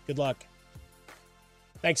Frost. Good luck.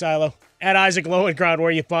 Thanks, Ilo. At Isaac Lowenkron, where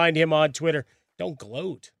you find him on Twitter. Don't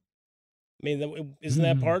gloat. I mean, isn't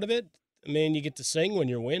that part of it? I mean, you get to sing when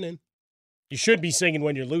you're winning. You should be singing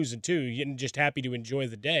when you're losing, too. You're just happy to enjoy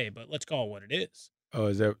the day, but let's call it what it is. Oh,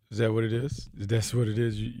 is that what it is? That's what it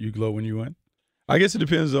is? You glow when you win? I guess it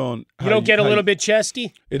depends on how you don't get a little bit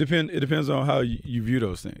chesty? It depends on how you view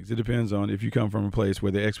those things. It depends on if you come from a place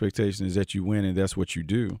where the expectation is that you win and that's what you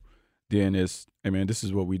do, then this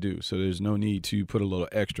is what we do. So there's no need to put a little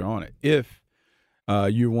extra on it. If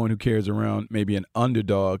you're one who carries around maybe an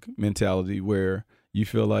underdog mentality where you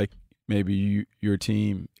feel like maybe your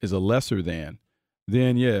team is a lesser than,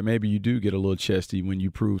 then, yeah, maybe you do get a little chesty when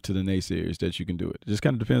you prove to the naysayers that you can do it. It just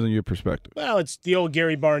kind of depends on your perspective. Well, it's the old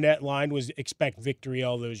Gary Barnett line was expect victory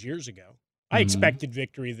all those years ago. I expected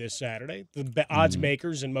victory this Saturday. The odds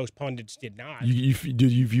makers and most pundits did not.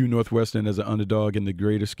 Did you view Northwestern as an underdog in the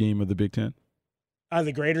greater scheme of the Big Ten?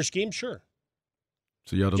 The greater scheme, sure.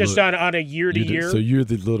 So y'all just on a year-to-year. So you're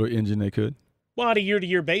the little engine they could? Well, on a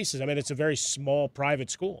year-to-year basis. I mean, it's a very small private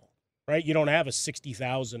school, right? You don't have a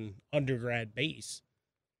 60,000 undergrad base.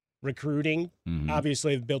 Recruiting,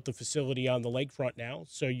 obviously, they've built the facility on the lakefront now,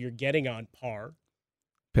 so you're getting on par.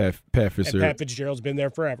 Pat Fitzgerald. And Pat Fitzgerald's been there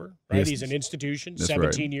forever, right? He's an institution,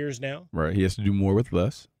 17 years now. Right. He has to do more with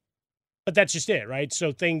less. But that's just it, right?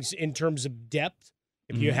 So things in terms of depth,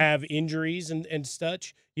 if you have injuries and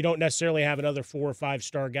such, you don't necessarily have another 4 or 5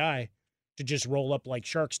 star guy to just roll up like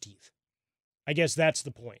shark's teeth. I guess that's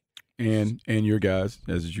the point. And your guys,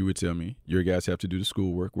 as you would tell me, your guys have to do the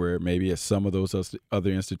schoolwork where maybe at some of those other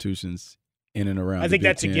institutions in and around. I think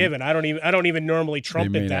that's a given. I don't even normally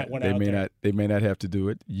trumpet that one out there. They may not have to do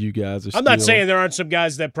it. You guys are. I'm not saying there aren't some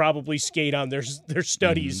guys that probably skate on their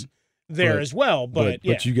studies there as well, but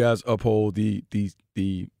you guys uphold the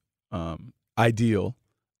ideal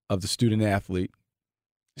of the student athlete.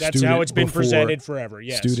 That's how it's been presented forever.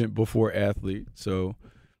 Yes, student before athlete. So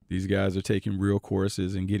these guys are taking real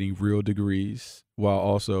courses and getting real degrees while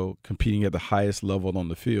also competing at the highest level on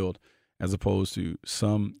the field, as opposed to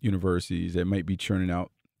some universities that might be churning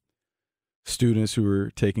out students who are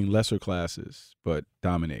taking lesser classes but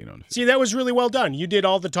dominating on the field. See, that was really well done. You did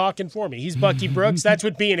all the talking for me. He's Bucky Brooks. That's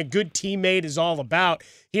what being a good teammate is all about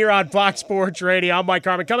here on Fox Sports Radio. I'm Mike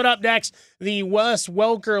Harmon. Coming up next, the Wes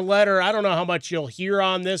Welker letter. I don't know how much you'll hear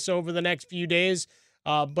on this over the next few days,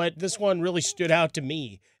 but this one really stood out to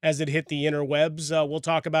me as it hit the interwebs. We'll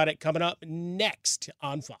talk about it coming up next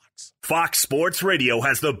on Fox. Fox Sports Radio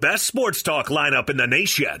has the best sports talk lineup in the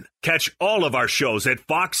nation. Catch all of our shows at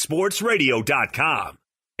foxsportsradio.com.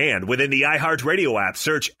 And within the iHeartRadio app,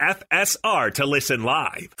 search FSR to listen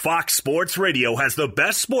live. Fox Sports Radio has the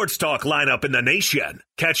best sports talk lineup in the nation.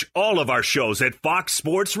 Catch all of our shows at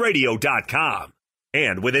foxsportsradio.com.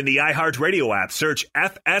 And within the iHeartRadio app, search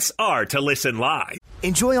FSR to listen live.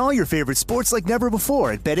 Enjoy all your favorite sports like never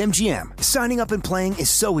before at BetMGM. Signing up and playing is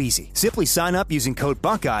so easy. Simply sign up using code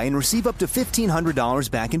Buckeye and receive up to $1,500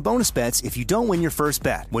 back in bonus bets if you don't win your first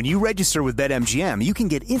bet. When you register with BetMGM, you can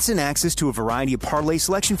get instant access to a variety of parlay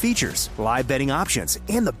selection features, live betting options,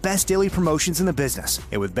 and the best daily promotions in the business.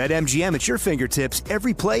 And with BetMGM at your fingertips,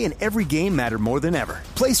 every play and every game matter more than ever.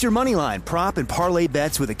 Place your moneyline, prop, and parlay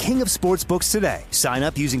bets with the king of sportsbooks today. Sign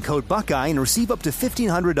up using code Buckeye and receive up to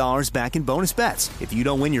 $1,500 back in bonus bets if you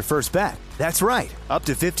don't win your first bet. That's right, up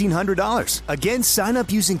to $1,500. Again, sign up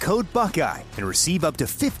using code Buckeye and receive up to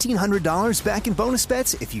 $1,500 back in bonus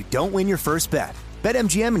bets if you don't win your first bet.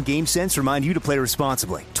 BetMGM and GameSense remind you to play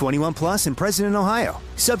responsibly. 21 plus and present in Ohio.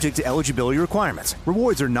 Subject to eligibility requirements.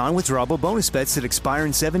 Rewards are non-withdrawable bonus bets that expire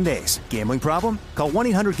in 7 days. Gambling problem? Call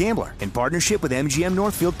 1-800-GAMBLER in partnership with MGM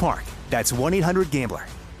Northfield Park. That's 1-800-GAMBLER.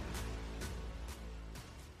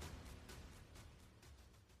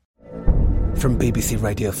 From BBC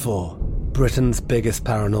Radio 4, Britain's biggest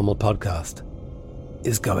paranormal podcast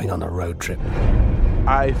is going on a road trip.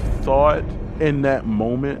 I thought in that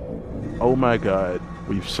moment, oh my God,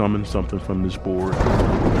 we've summoned something from this board.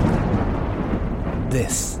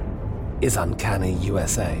 This is Uncanny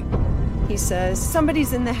USA. He says,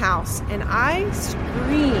 somebody's in the house, and I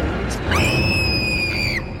screamed.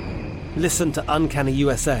 Listen to Uncanny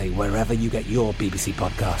USA wherever you get your BBC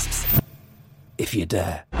podcasts, if you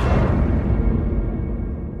dare.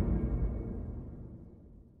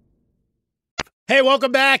 Hey,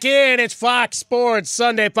 welcome back in. It's Fox Sports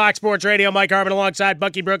Sunday, Fox Sports Radio. Mike Harmon alongside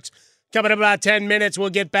Bucky Brooks. Coming up about 10 minutes, we'll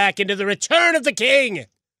get back into the return of the king.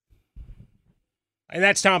 And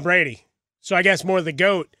that's Tom Brady. So I guess more the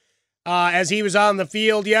GOAT. As he was on the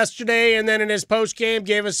field yesterday and then in his postgame,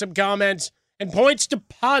 gave us some comments and points to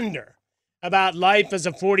ponder about life as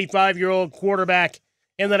a 45-year-old quarterback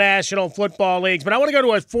in the National Football League. But I want to go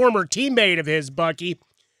to a former teammate of his, Bucky,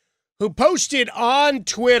 who posted on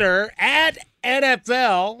Twitter at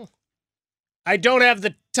NFL, I don't have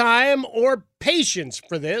the time or patience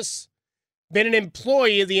for this. Been an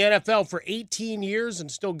employee of the NFL for 18 years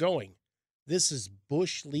and still going. This is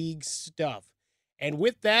Bush League stuff. And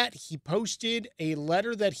with that, he posted a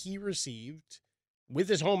letter that he received with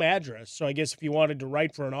his home address. So I guess if you wanted to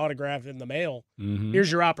write for an autograph in the mail,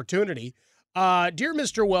 here's your opportunity. Dear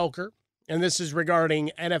Mr. Welker, and this is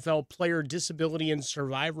regarding NFL Player Disability and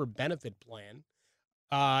Survivor Benefit Plan,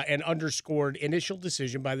 and underscored initial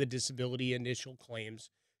decision by the Disability Initial Claims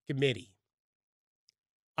Committee.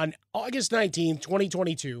 On August 19,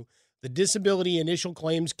 2022, the Disability Initial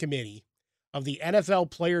Claims Committee of the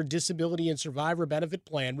NFL Player Disability and Survivor Benefit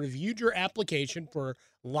Plan reviewed your application for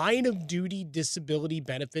line of duty disability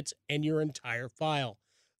benefits and your entire file.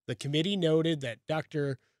 The committee noted that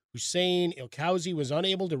Dr. Hussein Ilkauzi was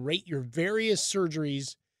unable to rate your various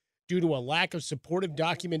surgeries due to a lack of supportive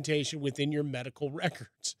documentation within your medical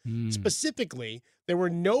records. Specifically, there were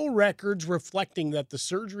no records reflecting that the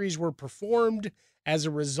surgeries were performed as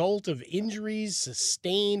a result of injuries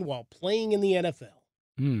sustained while playing in the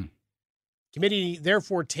NFL. Committee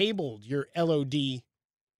therefore tabled your LOD.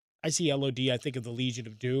 I see LOD, I think of the Legion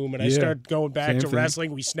of Doom, and I start going back to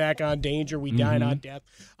wrestling. We snack on danger, we dine on death.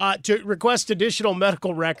 To request additional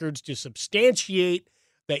medical records to substantiate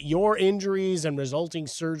that your injuries and resulting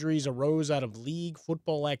surgeries arose out of league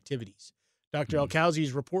football activities. Dr.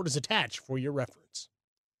 Elkauzi's report is attached for your reference.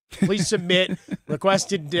 Please submit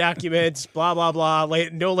requested documents, blah, blah, blah,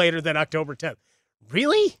 no later than October 10th.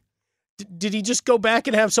 Really? Did he just go back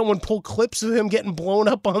and have someone pull clips of him getting blown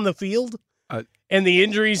up on the field? And the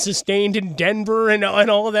injuries sustained in Denver and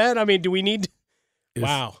all of that? I mean, do we need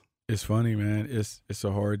wow. It's funny, man. It's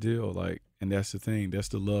a hard deal. And that's the thing. That's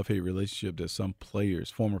the love-hate relationship that some players,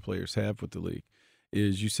 former players, have with the league,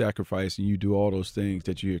 is you sacrifice and you do all those things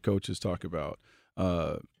that you hear coaches talk about.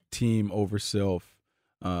 Team over self.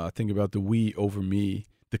 Think about the we over me,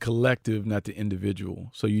 the collective, not the individual.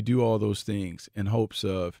 So you do all those things in hopes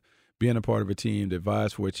of being a part of a team that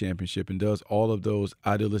vies for a championship and does all of those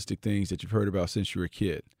idealistic things that you've heard about since you were a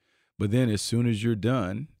kid. But then as soon as you're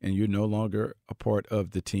done and you're no longer a part of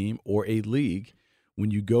the team or a league, when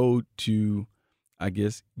you go to, I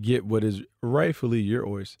guess, get what is rightfully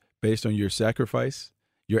yours based on your sacrifice,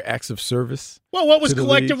 your acts of service. Well, what was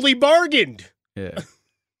collectively bargained? Yeah.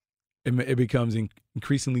 It becomes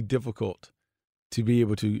increasingly difficult to be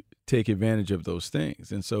able to take advantage of those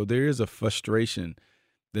things. And so there is a frustration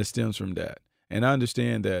that stems from that. And I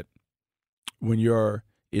understand that when you're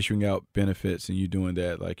issuing out benefits and you're doing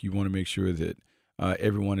that, you want to make sure that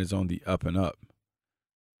everyone is on the up and up.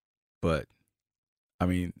 But, I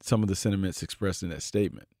mean, some of the sentiments expressed in that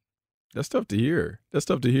statement That's tough to hear. That's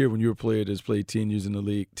tough to hear when you're a player that's played 10 years in the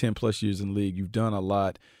league, 10-plus years in the league. You've done a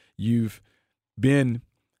lot. You've been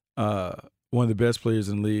one of the best players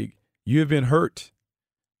in the league. You have been hurt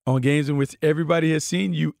on games in which everybody has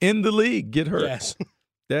seen you in the league get hurt. Yes.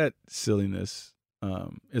 That silliness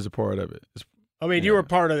is a part of it. You were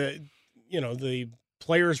part of the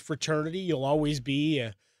players' fraternity. You'll always be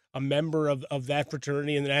a member of that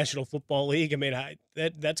fraternity in the National Football League. I mean,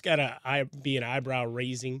 that's got to be an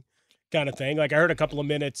eyebrow-raising kind of thing. Like I heard a couple of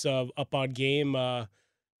minutes of Up on Game,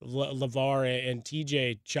 LeVar and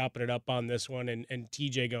TJ chopping it up on this one, and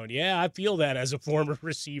TJ going, yeah, I feel that as a former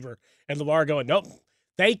receiver. And LeVar going, nope,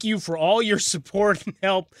 thank you for all your support and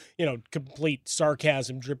help. Complete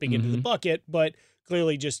sarcasm dripping into the bucket, but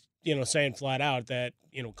clearly just, saying flat out that,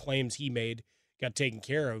 claims he made got taken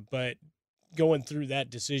care of. But going through that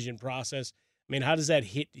decision process, I mean, how does that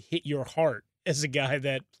hit your heart as a guy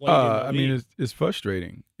that played in the league? It's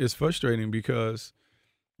frustrating. It's frustrating because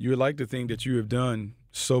you would like to think that you have done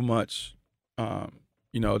so much, the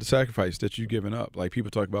sacrifice that you've given up. Like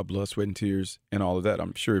people talk about blood, sweat, and tears and all of that.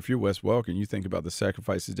 I'm sure if you're Wes Welker, you think about the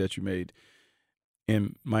sacrifices that you made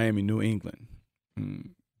in Miami, New England,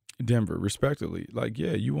 Denver, respectively. Like,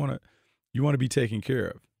 yeah, you want to be taken care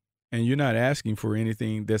of. And you're not asking for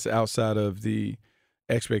anything that's outside of the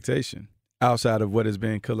expectation, outside of what has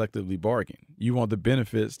been collectively bargained. You want the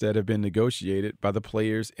benefits that have been negotiated by the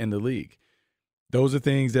players in the league. Those are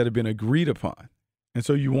things that have been agreed upon. And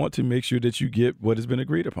so you want to make sure that you get what has been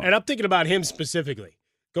agreed upon. And I'm thinking about him specifically.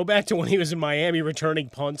 Go back to when he was in Miami returning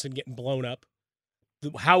punts and getting blown up.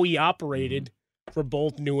 How he operated for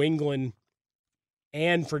both New England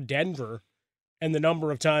and for Denver, and the number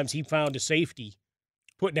of times he found a safety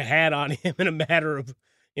putting a hat on him in a matter of,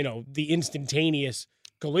 the instantaneous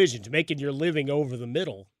collisions, making your living over the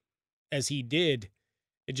middle as he did.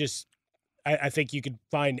 It just, I think you could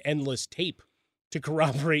find endless tape to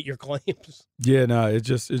corroborate your claims. Yeah, no, it's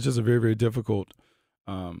just a very, very difficult.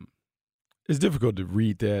 It's difficult to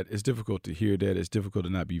read that. It's difficult to hear that. It's difficult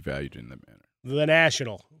to not be valued in that manner. The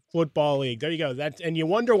National Football League. There you go. And you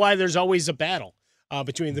wonder why there's always a battle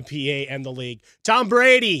between the PA and the league. Tom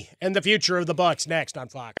Brady and the future of the Bucs next on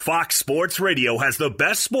Fox. Fox Sports Radio has the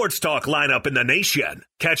best sports talk lineup in the nation.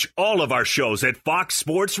 Catch all of our shows at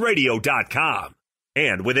foxsportsradio.com.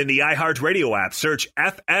 And within the iHeartRadio app, search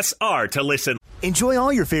FSR to listen. Enjoy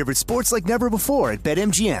all your favorite sports like never before at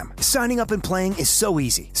BetMGM. Signing up and playing is so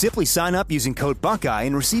easy. Simply sign up using code Buckeye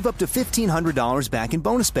and receive up to $1,500 back in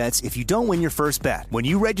bonus bets if you don't win your first bet. When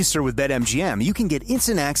you register with BetMGM, you can get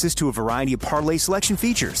instant access to a variety of parlay selection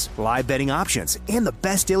features, live betting options, and the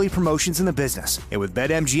best daily promotions in the business. And with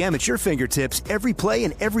BetMGM at your fingertips, every play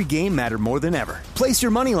and every game matter more than ever. Place your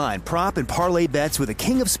moneyline, prop, and parlay bets with the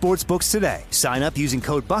king of sportsbooks today. Sign up using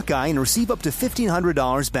code Buckeye and receive up to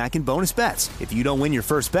 $1,500 back in bonus bets if you don't win your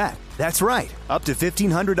first bet. That's right, up to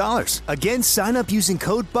 $1,500. Again, sign up using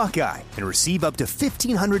code Buckeye and receive up to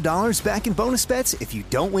 $1,500 back in bonus bets if you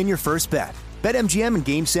don't win your first bet. BetMGM and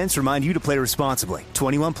GameSense remind you to play responsibly.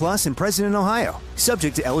 21 plus and present in Ohio.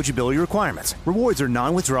 Subject to eligibility requirements. Rewards are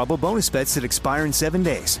non-withdrawable bonus bets that expire in 7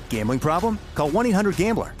 days. Gambling problem? Call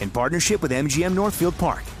 1-800-GAMBLER in partnership with MGM Northfield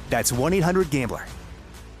Park. That's 1-800-GAMBLER.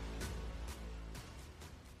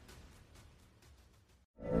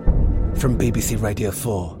 From BBC Radio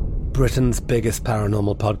 4, Britain's biggest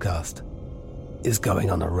paranormal podcast is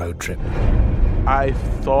going on a road trip. I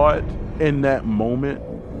thought in that moment,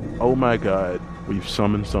 oh my God, we've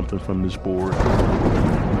summoned something from this board.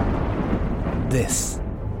 This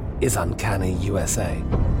is Uncanny USA.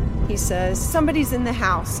 He says, somebody's in the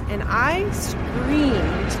house, and I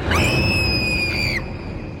screamed.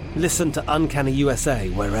 Listen to Uncanny USA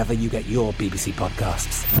wherever you get your BBC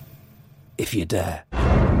podcasts, if you dare.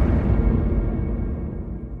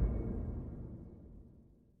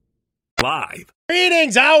 Live.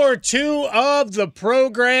 Greetings. Hour 2 of the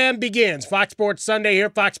program begins. Fox Sports Sunday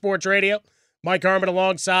here, Fox Sports Radio. Mike Harmon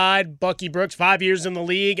alongside Bucky Brooks, 5 years in the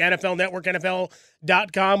league, NFL Network,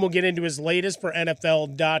 NFL.com. We'll get into his latest for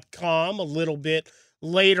NFL.com a little bit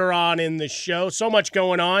later on in the show. So much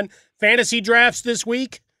going on. Fantasy drafts this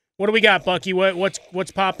week. What do we got, Bucky?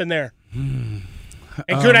 What's popping there?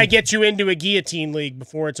 And could I get you into a guillotine league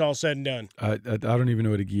before it's all said and done? I don't even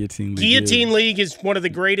know what a guillotine league is. Guillotine league is one of the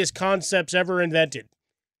greatest concepts ever invented.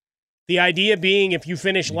 The idea being if you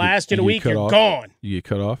finish last in a week, you're gone. You get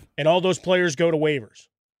cut off? And all those players go to waivers.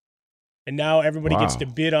 And now everybody gets to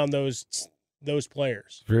bid on those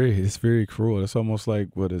players. It's very cruel. It's almost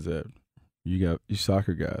like, what is that? You got you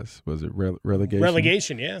soccer guys. Was it relegation?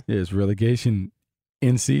 Relegation, yeah. Yeah, it's relegation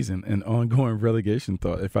in season and ongoing relegation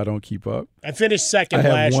thought if I don't keep up. I finished second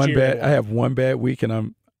last year. I have one bad week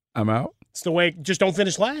and I'm out. It's the way. Just don't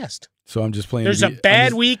finish last. So I'm just playing. There's a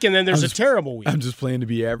bad week, and then there's a terrible week. I'm just playing to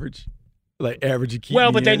be average, like average. You keep.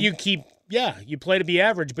 Well, but then you keep. Yeah, you play to be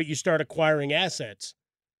average, but you start acquiring assets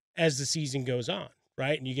as the season goes on,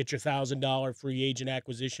 right? And you get your $1,000 free agent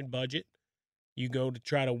acquisition budget. You go to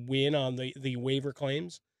try to win on the waiver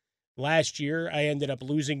claims. Last year, I ended up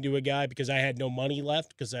losing to a guy because I had no money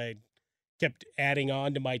left because I kept adding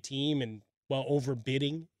on to my team and, well,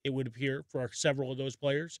 overbidding, it would appear, for several of those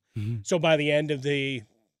players. Mm-hmm. So by the end of the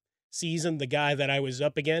season, the guy that I was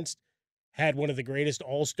up against had one of the greatest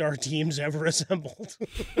all-star teams ever assembled.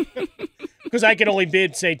 Because I could only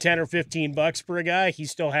bid, say, $10 or $15 for a guy. He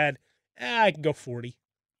still had, I can go 40.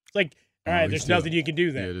 It's like, all right, there's nothing you can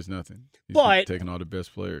do there. Yeah, there's nothing. He's but taking all the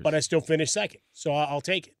best players. But I still finished second, so I'll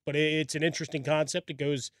take it. But it's an interesting concept. It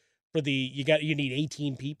goes for you need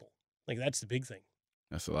 18 people. Like, that's the big thing.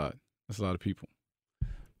 That's a lot. That's a lot of people.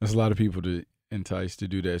 That's a lot of people to entice to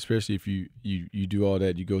do that, especially if you do all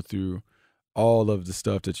that. You go through all of the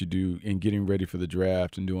stuff that you do in getting ready for the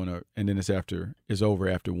draft and and then it's over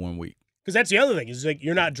after 1 week. Because that's the other thing is like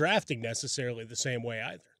you're not drafting necessarily the same way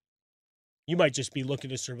either. You might just be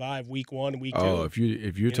looking to survive week 1, week 2. Oh, if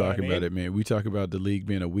you're talking about it, man, we talk about the league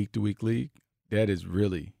being a week-to-week league. That is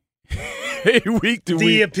really a week-to-week.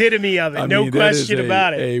 The epitome of it, no question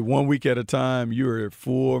about it. 1 week at a time. You're at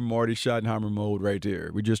full Marty Schottenheimer mode right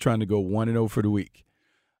there. We're just trying to go 1-0 for the week.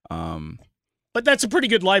 But that's a pretty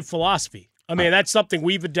good life philosophy. I mean, that's something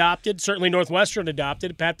we've adopted. Certainly Northwestern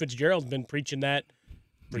adopted. Pat Fitzgerald's been preaching that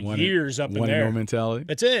for years up in there. 1-0 mentality.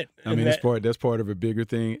 That's it. I mean, that's part of a bigger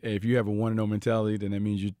thing. If you have a 1-0 mentality, then that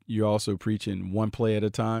means you're also preaching one play at a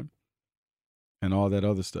time and all that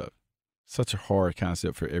other stuff. Such a hard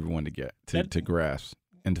concept for everyone to get, to grasp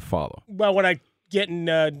and to follow. Well, when I get in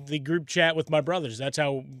the group chat with my brothers, that's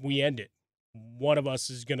how we end it. One of us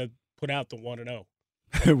is going to put out the 1-0.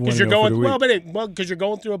 Because you're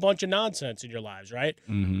going through a bunch of nonsense in your lives, right?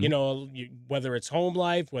 Mm-hmm. You know, whether it's home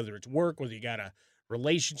life, whether it's work, whether you got a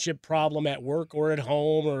relationship problem at work or at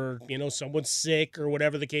home, or someone's sick or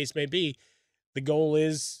whatever the case may be. The goal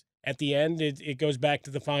is at the end it goes back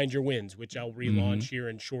to the find your wins, which I'll relaunch here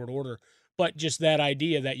in short order. But just that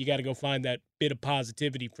idea that you got to go find that bit of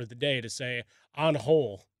positivity for the day to say, on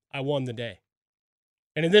whole, I won the day.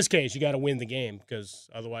 And in this case, you got to win the game because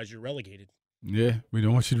otherwise you're relegated. Yeah, we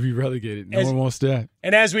don't want you to be relegated. No one wants that.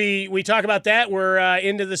 And as we talk about that, we're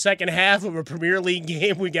into the second half of a Premier League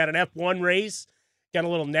game. We got an F1 race. Got a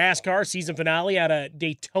little NASCAR season finale out of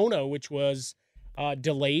Daytona, which was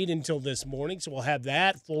delayed until this morning. So we'll have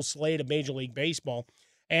that full slate of Major League Baseball.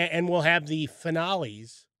 And we'll have the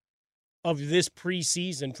finales of this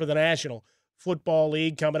preseason for the National Football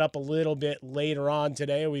League coming up a little bit later on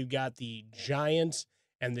today. We've got the Giants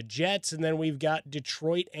and the Jets, and then we've got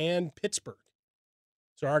Detroit and Pittsburgh.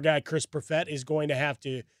 So our guy Chris Perfett is going to have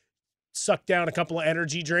to suck down a couple of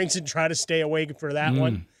energy drinks and try to stay awake for that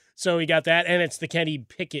one. So we got that, and it's the Kenny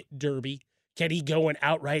Pickett Derby. Can he go and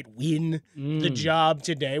outright win the job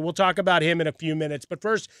today? We'll talk about him in a few minutes. But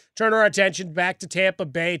first, turn our attention back to Tampa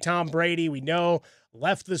Bay. Tom Brady, we know,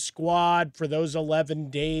 left the squad for those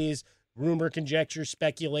 11 days. Rumor, conjecture,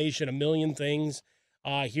 speculation, a million things.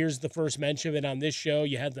 Here's the first mention of it on this show.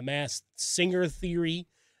 You had the Masked Singer theory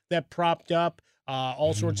that propped up.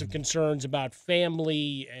 All sorts of concerns about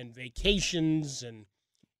family and vacations and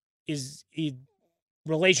is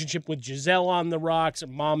relationship with Giselle on the rocks,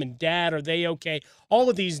 and mom and dad, are they okay? All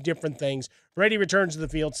of these different things. Brady returns to the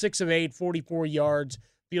field, 6 of 8, 44 yards,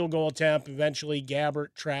 field goal attempt, eventually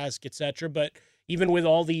Gabbert, Trask, etc. But even with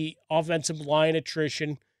all the offensive line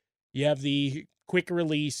attrition, you have the quick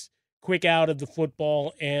release, quick out of the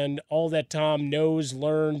football, and all that Tom knows,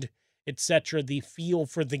 learned, etc. The feel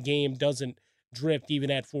for the game doesn't drift even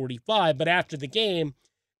at 45. But after the game,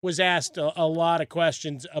 was asked a lot of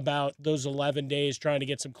questions about those 11 days, trying to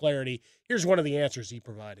get some clarity. Here's one of the answers he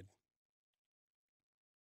provided.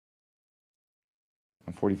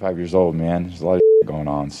 I'm 45 years old, man. There's a lot of going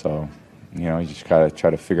on. So, you just got to try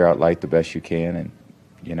to figure out life the best you can. And,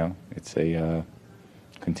 it's a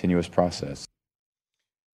continuous process.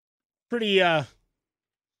 Pretty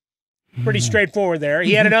straightforward there.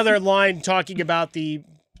 He had another line talking about the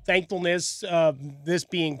thankfulness of this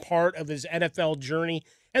being part of his NFL journey.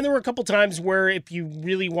 And there were a couple times where if you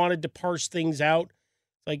really wanted to parse things out,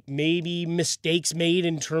 like maybe mistakes made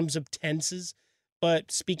in terms of tenses,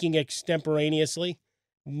 but speaking extemporaneously,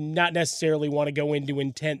 not necessarily want to go into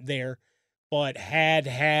intent there, but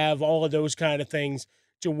have all of those kind of things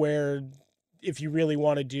to where if you really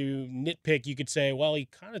wanted to nitpick, you could say, well, he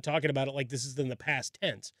kind of talking about it like this is in the past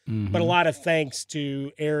tense. Mm-hmm. But a lot of thanks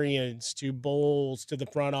to Arians, to Bowles, to the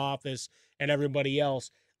front office, and everybody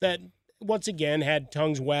else that once again had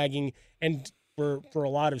tongues wagging, and for a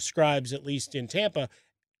lot of scribes, at least in Tampa,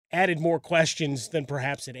 added more questions than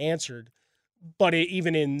perhaps it answered. But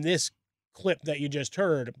even in this clip that you just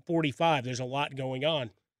heard, 45, there's a lot going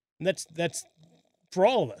on. And that's for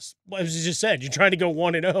all of us. As you just said, you're trying to go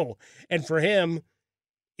 1-0. And for him,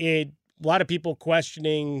 a lot of people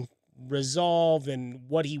questioning resolve and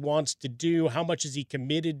what he wants to do. How much is he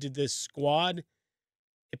committed to this squad?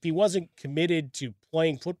 If he wasn't committed to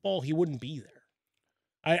playing football, he wouldn't be there.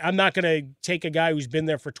 I'm not going to take a guy who's been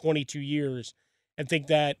there for 22 years and think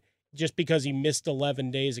that just because he missed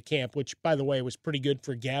 11 days of camp, which, by the way, was pretty good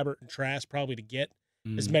for Gabbert and Trask probably to get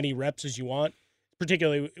as many reps as you want,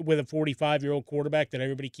 particularly with a 45-year-old quarterback that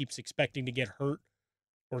everybody keeps expecting to get hurt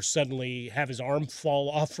or suddenly have his arm fall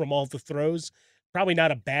off from all the throws. Probably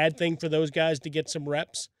not a bad thing for those guys to get some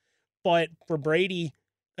reps. But for Brady,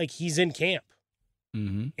 like, he's in camp.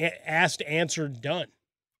 Asked, answered, done.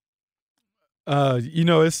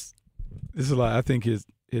 It's a lot. I think his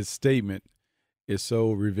statement is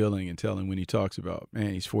so revealing and telling when he talks about,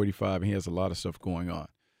 man, he's 45 and he has a lot of stuff going on.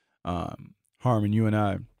 Harmon, you and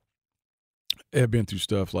I have been through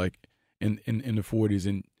stuff like in the 40s,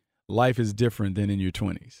 and life is different than in your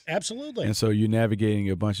 20s. Absolutely. And so you're navigating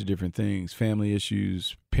a bunch of different things, family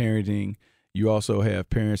issues, parenting. You also have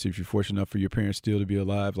parents, if you're fortunate enough for your parents still to be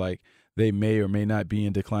alive, like they may or may not be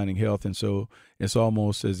in declining health. And so it's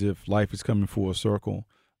almost as if life is coming full circle.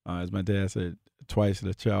 As my dad said, twice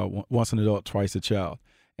a child, once an adult, twice a child.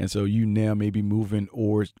 And so you now may be moving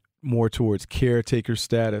more towards caretaker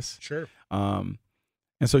status. Sure. And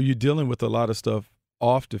so you're dealing with a lot of stuff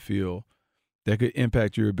off the field that could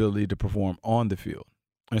impact your ability to perform on the field.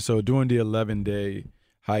 And so during the 11-day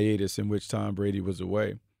hiatus in which Tom Brady was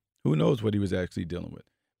away, who knows what he was actually dealing with?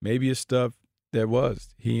 Maybe it's stuff that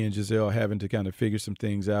was he and Gisele having to kind of figure some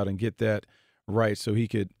things out and get that right so he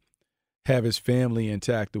could have his family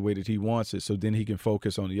intact the way that he wants it, so then he can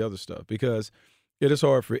focus on the other stuff. Because it is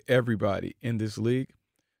hard for everybody in this league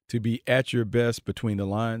to be at your best between the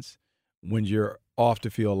lines when your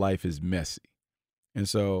off-the-field life is messy. And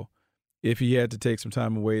so if he had to take some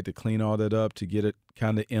time away to clean all that up, to get it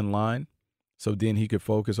kind of in line, so then he could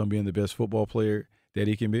focus on being the best football player that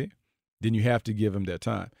he can be, then you have to give him that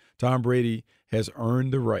time. Tom Brady has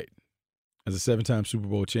earned the right, as a 7-time Super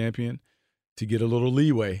Bowl champion, to get a little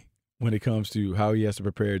leeway when it comes to how he has to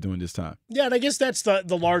prepare during this time. Yeah, and I guess that's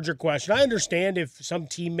the larger question. I understand if some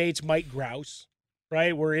teammates might grouse,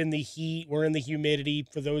 right? We're in the heat, we're in the humidity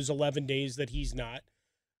for those 11 days that he's not.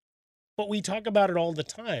 But we talk about it all the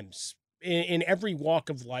time. In every walk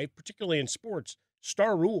of life, particularly in sports,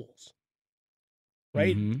 star rules,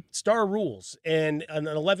 right? Star rules. And an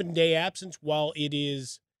 11-day absence, while it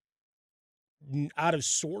is out of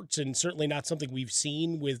sorts and certainly not something we've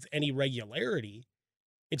seen with any regularity,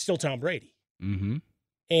 it's still Tom Brady.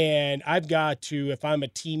 And I've got to, if I'm a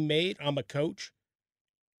teammate, I'm a coach,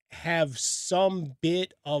 have some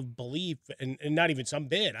bit of belief, and not even some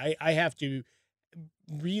bit. I have to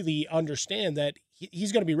really understand that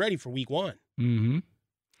he's going to be ready for week 1.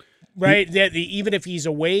 Right? That even if he's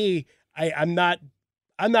away, I'm not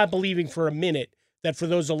believing for a minute that for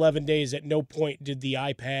those 11 days at no point did the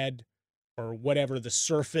iPad or whatever, the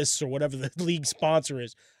Surface or whatever the league sponsor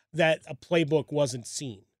is, that a playbook wasn't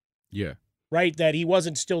seen. Yeah. Right? That he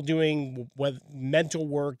wasn't still doing mental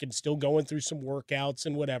work and still going through some workouts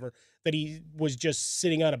and whatever, that he was just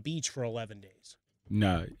sitting on a beach for 11 days.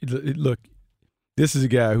 No, look, this is a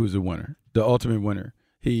guy who's a winner, the ultimate winner.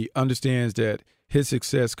 He understands that his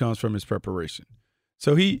success comes from his preparation.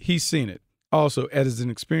 So he's seen it. Also, as an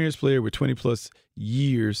experienced player with 20-plus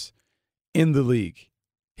years in the league,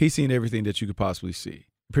 he's seen everything that you could possibly see,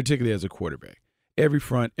 particularly as a quarterback. Every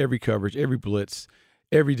front, every coverage, every blitz,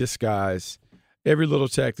 every disguise, every little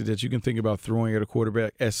tactic that you can think about throwing at a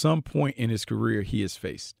quarterback, at some point in his career, he has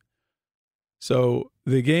faced. So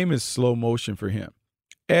the game is slow motion for him.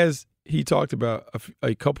 As he talked about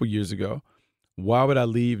a couple years ago, why would I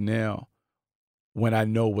leave now when I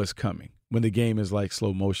know what's coming, when the game is like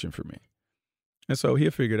slow motion for me? And so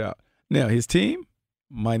he'll figure it out. Now, his team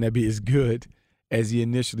might not be as good as he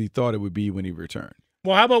initially thought it would be when he returned.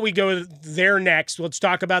 Well, how about we go there next? Let's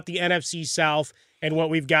talk about the NFC South and what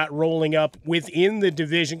we've got rolling up within the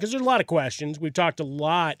division, because there's a lot of questions. We've talked a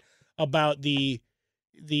lot about the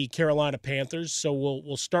Carolina Panthers, so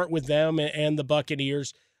we'll start with them and the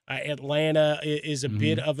Buccaneers. Atlanta is a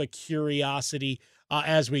bit of a curiosity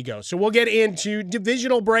as we go. So we'll get into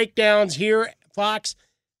divisional breakdowns here, Fox.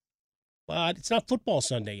 It's not Football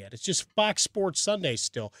Sunday yet. It's just Fox Sports Sunday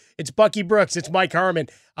still. It's Bucky Brooks. It's Mike Harmon,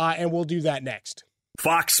 and we'll do that next.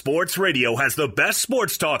 Fox Sports Radio has the best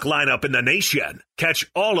sports talk lineup in the nation. Catch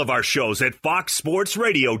all of our shows at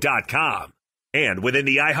foxsportsradio.com. And within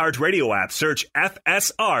the iHeartRadio app, search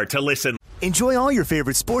FSR to listen. Enjoy all your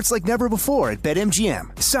favorite sports like never before at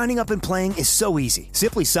BetMGM. Signing up and playing is so easy.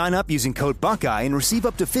 Simply sign up using code Buckeye and receive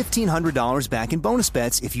up to $1,500 back in bonus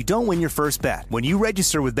bets if you don't win your first bet. When you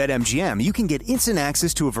register with BetMGM, you can get instant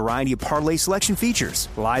access to a variety of parlay selection features,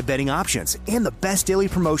 live betting options, and the best daily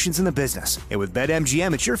promotions in the business. And with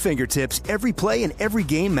BetMGM at your fingertips, every play and every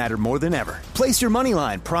game matter more than ever. Place your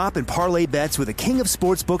moneyline, prop, and parlay bets with the king of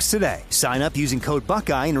sportsbooks today. Sign up using code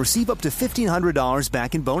Buckeye and receive up to $1,500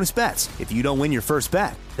 back in bonus bets if you don't win your first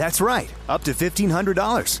bet. That's right, up to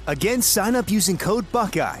 $1,500. Again, sign up using code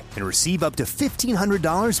Buckeye and receive up to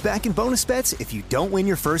 $1,500 back in bonus bets if you don't win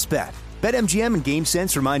your first bet. BetMGM and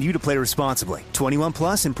GameSense remind you to play responsibly. 21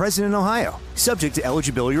 plus and present in Ohio. Subject to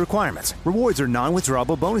eligibility requirements. Rewards are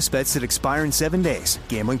non-withdrawable bonus bets that expire in 7 days.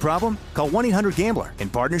 Gambling problem? Call 1-800-GAMBLER in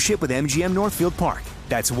partnership with MGM Northfield Park.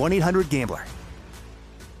 That's 1-800-GAMBLER.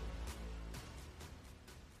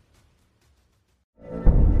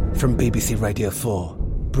 From BBC Radio 4,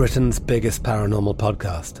 Britain's biggest paranormal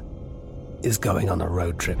podcast is going on a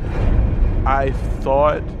road trip. I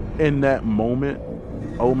thought in that moment,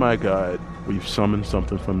 oh my God, we've summoned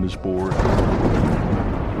something from this board.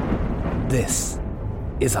 This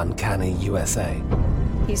is Uncanny USA.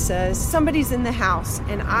 He says, somebody's in the house,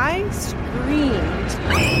 and I screamed.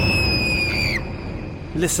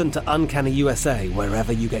 Listen to Uncanny USA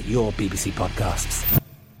wherever you get your BBC podcasts,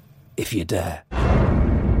 if you dare.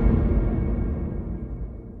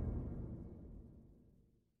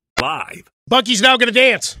 Live. Bucky's now going to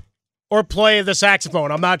dance or play the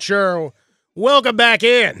saxophone. I'm not sure. Welcome back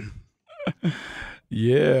in.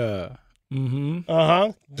 Yeah.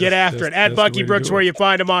 Mm-hmm. Get after it. At Bucky Brooks, where you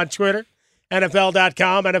find him on Twitter.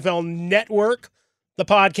 NFL.com, NFL Network. The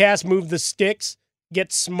podcast, Move the Sticks.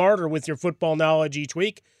 Get smarter with your football knowledge each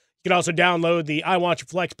week. You can also download the I Want You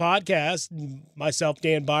Flex podcast. Myself,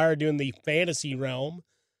 Dan Byer, doing the fantasy realm.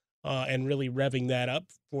 And really revving that up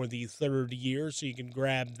for the third year. So you can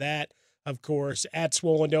grab that, of course, at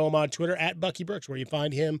Swollen Dome on Twitter, at Bucky Brooks, where you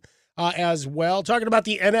find him as well. Talking about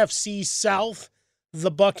the NFC South,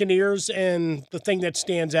 the Buccaneers, and the thing that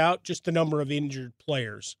stands out, just the number of injured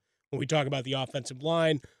players. When we talk about the offensive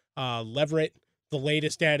line, Leverett, the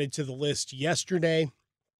latest added to the list yesterday.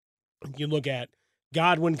 You look at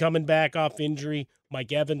Godwin coming back off injury.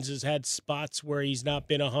 Mike Evans has had spots where he's not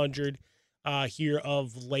been 100. Here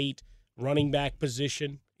of late, running back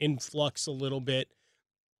position in flux a little bit.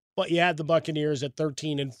 But you had the Buccaneers at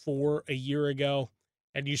 13-4 a year ago,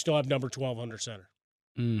 and you still have number 12 under center.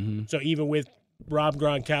 Mm-hmm. So even with Rob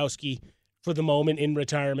Gronkowski for the moment in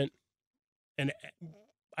retirement, and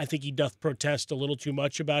I think he doth protest a little too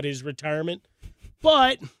much about his retirement,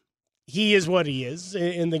 but he is what he is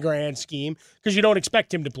in the grand scheme, because you don't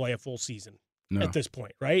expect him to play a full season at this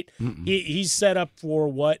point, right? He's set up for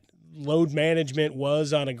what load management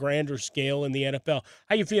was on a grander scale in the NFL.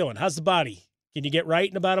 How you feeling? How's the body? Can you get right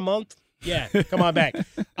in about a month? Yeah, come on back.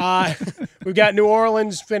 We've got New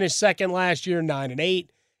Orleans finished second last year, 9-8.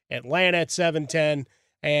 Atlanta at 7-10,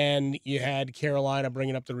 and you had Carolina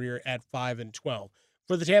bringing up the rear at 5-12.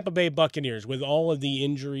 For the Tampa Bay Buccaneers, with all of the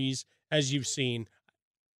injuries, as you've seen,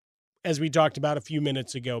 as we talked about a few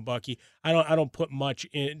minutes ago, Bucky, I don't put much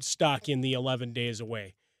stock in the 11 days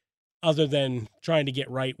away, other than trying to get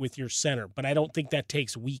right with your center. But I don't think that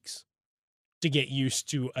takes weeks to get used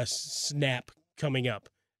to a snap coming up.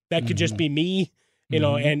 That could just be me,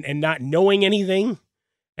 know, and not knowing anything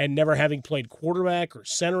and never having played quarterback or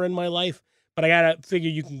center in my life. But I got to figure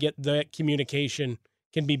you can get the communication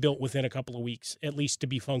can be built within a couple of weeks, at least to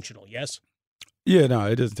be functional, yes? Yeah, no,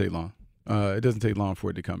 it doesn't take long. It doesn't take long for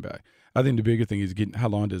it to come back. I think the bigger thing is getting how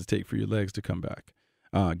long does it take for your legs to come back?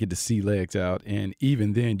 Get the sea legs out, and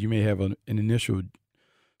even then you may have an initial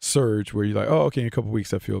surge where you're like, oh, okay, in a couple of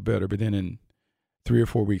weeks I feel better, but then in 3 or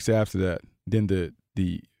 4 weeks after that, then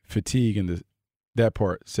the fatigue and that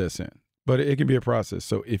part sets in. But it can be a process.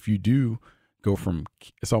 So if you do go from,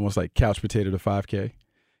 it's almost like couch potato to 5K,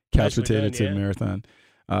 couch potato to marathon,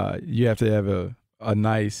 you have to have a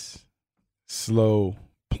nice, slow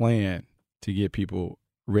plan to get people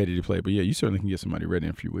ready to play. But yeah, you certainly can get somebody ready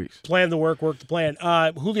in a few weeks. Plan the work the plan.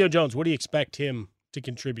 Julio Jones, what do you expect him to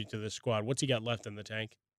contribute to this squad? What's he got left in the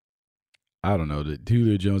tank? I don't know. The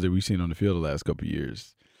Julio Jones that we've seen on the field the last couple of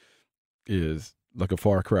years is like a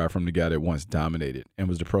far cry from the guy that once dominated and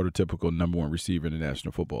was the prototypical number one receiver in the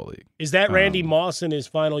National Football League. Is that Randy Moss in his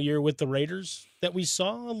final year with the Raiders that we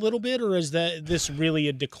saw a little bit, or is this really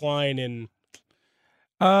a decline in?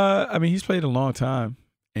 I mean, he's played a long time,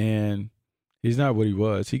 and He's not what he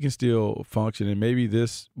was. He can still function, and maybe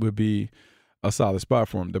this would be a solid spot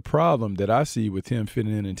for him. The problem that I see with him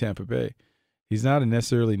fitting in Tampa Bay, he's not a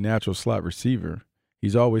necessarily natural slot receiver.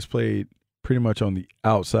 He's always played pretty much on the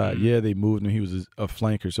outside. Yeah, they moved him. He was a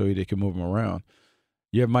flanker, so they could move him around.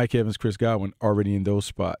 You have Mike Evans, Chris Godwin already in those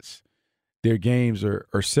spots. Their games are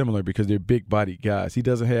similar because they're big-bodied guys. He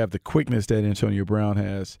doesn't have the quickness that Antonio Brown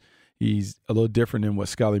has. He's a little different than what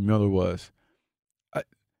Scotty Miller was.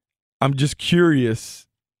 I'm just curious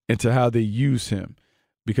into how they use him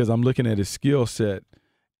because I'm looking at his skill set,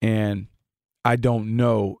 and I don't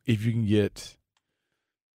know if you can get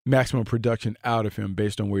maximum production out of him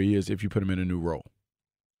based on where he is if you put him in a new role.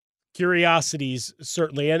 Curiosities,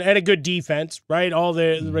 certainly, and a good defense, right? All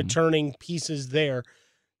the returning pieces there.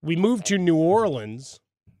 We moved to New Orleans,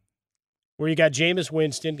 where you got Jameis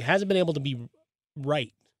Winston. Hasn't been able to be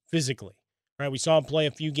right physically. Right? We saw him play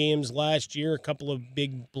a few games last year, a couple of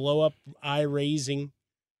big blow-up, eye-raising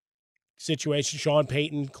situations. Sean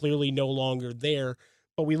Payton clearly no longer there.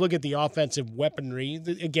 But we look at the offensive weaponry.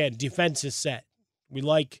 Again, defense is set. We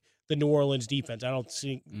like the New Orleans defense. I don't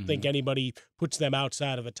think anybody puts them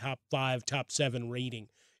outside of a top 5, top 7 rating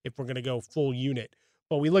if we're going to go full unit.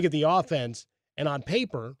 But we look at the offense, and on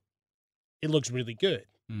paper, it looks really good.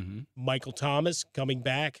 Michael Thomas coming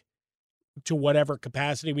back to whatever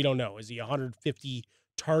capacity, we don't know. Is he a 150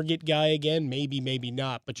 target guy again? Maybe, maybe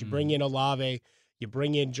not. But you bring in Olave, you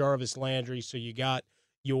bring in Jarvis Landry, so you got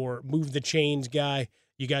your move the chains guy,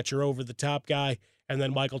 you got your over-the-top guy, and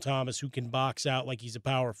then Michael Thomas, who can box out like he's a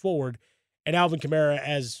power forward. And Alvin Kamara,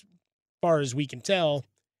 as far as we can tell,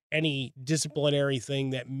 any disciplinary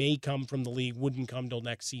thing that may come from the league wouldn't come till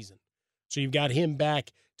next season. So you've got him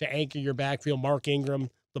back to anchor your backfield. Mark Ingram,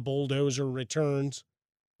 the bulldozer, returns.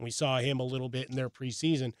 We saw him a little bit in their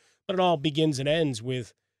preseason. But it all begins and ends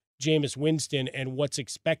with Jameis Winston and what's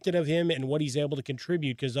expected of him and what he's able to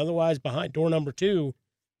contribute. Because otherwise, behind door number 2,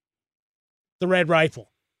 the Red Rifle.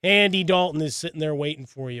 Andy Dalton is sitting there waiting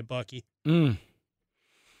for you, Bucky.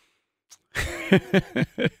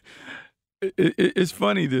 It's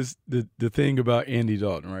funny, the thing about Andy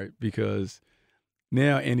Dalton, right? Because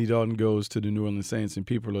now Andy Dalton goes to the New Orleans Saints, and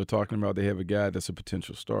people are talking about they have a guy that's a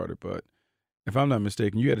potential starter. But if I'm not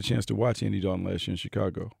mistaken, you had a chance to watch Andy Dalton last year in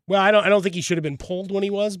Chicago. Well, I don't think he should have been pulled when he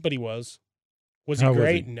was, but he was. Was he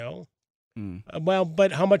great? No. Well,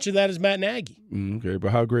 but how much of that is Matt Nagy? Okay, but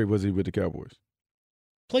how great was he with the Cowboys?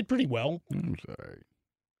 Played pretty well. I'm sorry.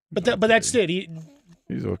 But that's it.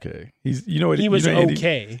 He's okay. He was Andy,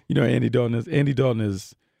 okay. You know Andy Dalton is? Andy Dalton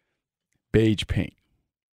is beige paint.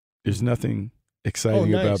 There's nothing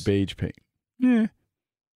exciting about beige paint. Yeah.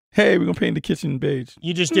 Hey, we're going to paint the kitchen beige.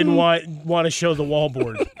 You just didn't want to show the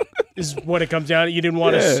wallboard is what it comes down to. You didn't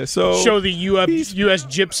want to show the U.S.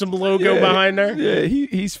 Gypsum logo behind there? Yeah,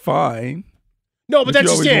 he's fine. No, but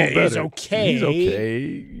that's just it. He's okay. He's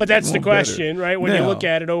okay. But that's the question, right? When you look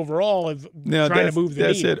at it overall, trying to move the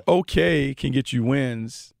needle. That said, okay can get you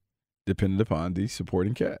wins depending upon the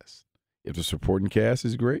supporting cast. If the supporting cast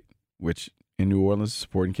is great, which in New Orleans, the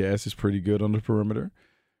supporting cast is pretty good on the perimeter,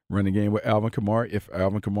 run the game with Alvin Kamara. If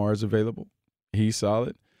Alvin Kamara is available, he's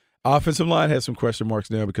solid. Offensive line has some question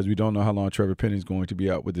marks now because we don't know how long Trevor Penning is going to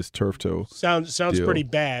be out with this turf toe. Sounds pretty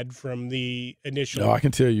bad from the initial. No, I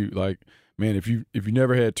can tell you, man, if you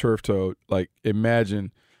never had turf toe,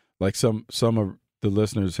 imagine some of the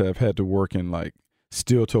listeners have had to work in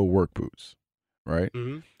steel toe work boots, right?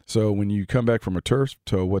 Mm-hmm. So when you come back from a turf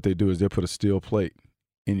toe, what they do is they put a steel plate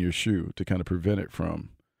in your shoe to kind of prevent it from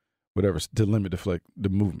to limit the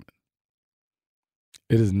movement.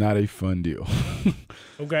 It is not a fun deal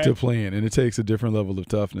to play in, and it takes a different level of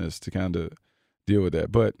toughness to kind of deal with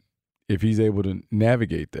that. But if he's able to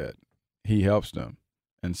navigate that, he helps them.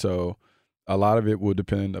 And so a lot of it will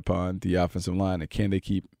depend upon the offensive line and can they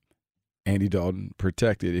keep Andy Dalton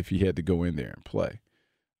protected if he had to go in there and play.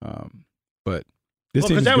 But this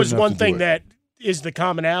because that was one thing that is the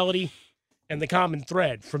commonality and the common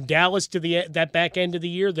thread from Dallas to that back end of the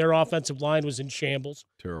year. Their offensive line was in shambles.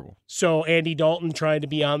 Terrible. So Andy Dalton trying to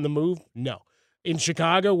be on the move? No. In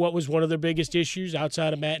Chicago, what was one of their biggest issues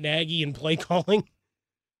outside of Matt Nagy and play calling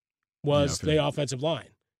was the offensive line.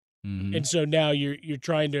 Mm-hmm. And so now you're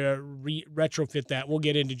trying to retrofit that. We'll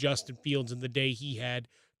get into Justin Fields and the day he had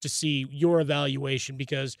to see your evaluation,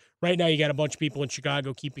 because right now you got a bunch of people in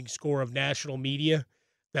Chicago keeping score of national media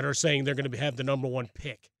that are saying they're going to have the number 1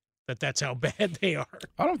 pick, that's how bad they are.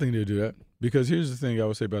 I don't think they'll do that, because here's the thing I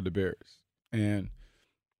would say about the Bears, and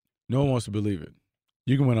no one wants to believe it.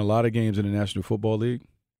 You can win a lot of games in the National Football League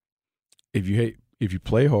if you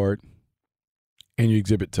play hard and you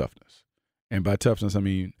exhibit toughness. And by toughness, I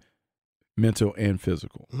mean mental and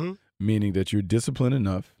physical. Mm-hmm. meaning that you're disciplined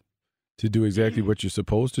enough to do exactly what you're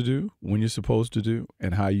supposed to do, when you're supposed to do,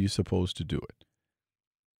 and how you're supposed to do it.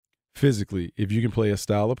 Physically, if you can play a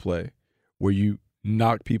style of play where you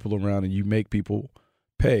knock people around and you make people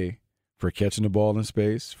pay for catching the ball in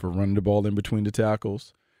space, for running the ball in between the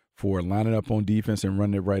tackles, for lining up on defense and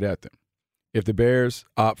running it right at them. If the Bears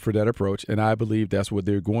opt for that approach, and I believe that's what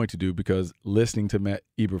they're going to do because listening to Matt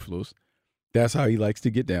Eberflus, that's how he likes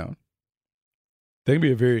to get down, they can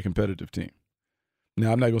be a very competitive team.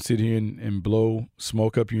 Now, I'm not going to sit here and blow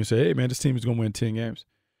smoke up you and say, hey, man, this team is going to win 10 games.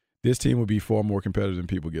 This team will be far more competitive than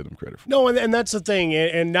people give them credit for. No, and that's the thing.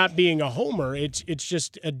 And not being a homer, it's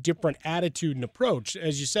just a different attitude and approach,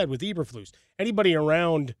 as you said, with Eberflus. Anybody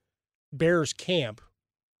around Bears camp,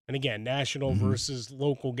 and again, national versus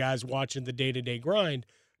local guys watching the day-to-day grind,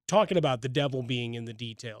 talking about the devil being in the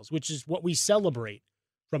details, which is what we celebrate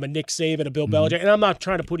from a Nick Saban, a Bill Belichick. And I'm not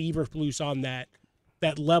trying to put Eberflus on that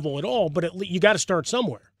level at all, but you got to start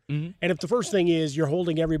somewhere. And if the first thing is you're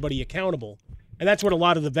holding everybody accountable, and that's what a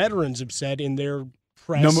lot of the veterans have said in their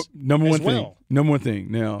press Number one well.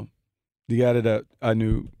 thing. Now, the guy that I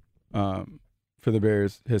knew for the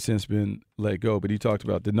Bears has since been let go, but he talked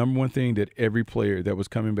about the number one thing that every player that was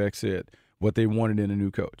coming back said what they wanted in a new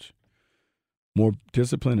coach. More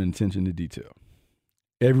discipline and attention to detail.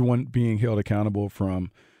 Everyone being held accountable from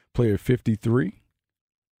player 53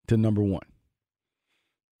 to number 1.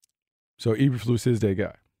 So Eberflus is that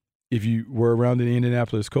guy. If you were around the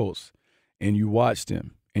Indianapolis Colts and you watched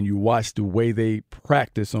them and you watched the way they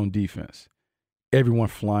practice on defense, everyone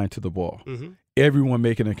flying to the ball, everyone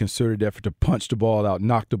making a concerted effort to punch the ball out,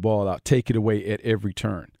 knock the ball out, take it away at every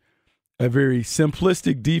turn. A very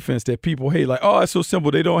simplistic defense that people hate, like, oh, it's so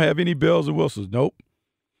simple. They don't have any bells and whistles. Nope.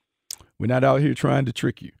 We're not out here trying to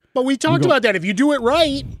trick you. But we talked about that. If you do it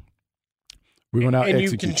right, we're going to and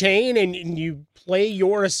execute. You contain and you play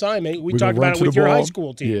your assignment. We talked about it with your high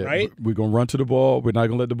school team, right? We're going to run to the ball. We're not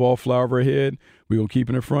going to let the ball fly over our head. We're going to keep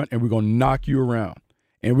it in front, and we're going to knock you around.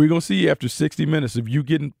 And we're going to see after 60 minutes, if you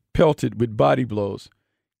getting pelted with body blows,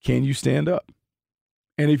 can you stand up?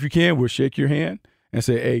 And if you can, we'll shake your hand and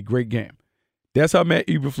say, hey, great game. That's how Matt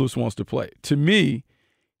Eberflus wants to play. To me,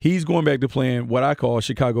 he's going back to playing what I call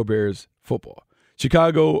Chicago Bears football.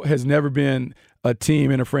 Chicago has never been a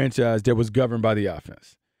team and a franchise that was governed by the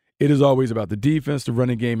offense. It is always about the defense, the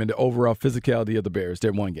running game, and the overall physicality of the Bears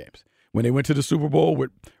that won games. When they went to the Super Bowl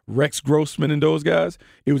with Rex Grossman and those guys,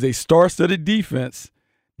 it was a star-studded defense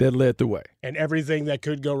that led the way. And everything that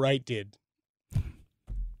could go right did.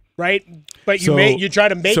 Right? But you try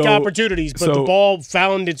to make opportunities, but the ball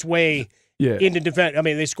found its way into defense. I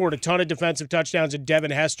mean, they scored a ton of defensive touchdowns, and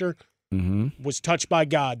Devin Hester was touched by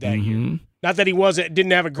God that year. Not that he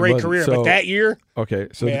didn't have a great career, but that year. Okay,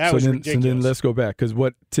 so then let's go back, because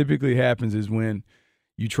what typically happens is when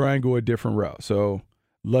you try and go a different route. So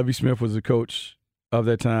Lovie Smith was the coach of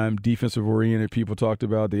that time, defensive oriented. People talked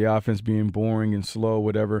about the offense being boring and slow,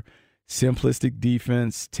 whatever. Simplistic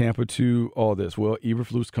defense, Tampa 2, all this. Well,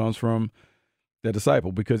 Eberflus comes from that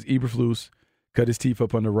disciple because Eberflus cut his teeth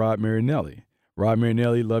up under Rod Marinelli. Rod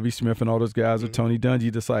Marinelli, Lovie Smith, and all those guys are Tony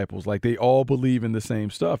Dungy disciples. Like, they all believe in the same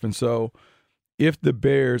stuff. And so if the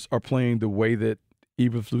Bears are playing the way that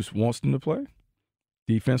Eberflus wants them to play,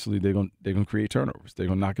 defensively, they're gonna create turnovers. They're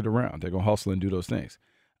going to knock it around. They're going to hustle and do those things.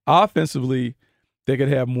 Offensively, they could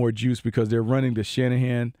have more juice because they're running the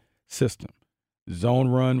Shanahan system. Zone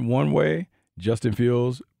run one way, Justin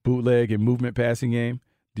Fields, bootleg and movement passing game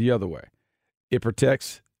the other way. It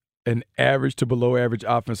protects an average to below average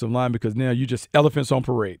offensive line because now you just elephants on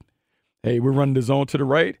parade. Hey, we're running the zone to the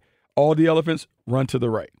right. All the elephants run to the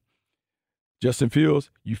right. Justin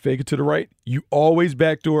Fields, you fake it to the right. You always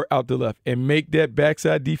backdoor out the left and make that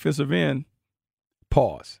backside defensive end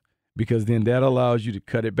pause because then that allows you to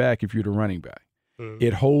cut it back if you're the running back.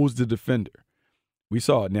 It holds the defender. We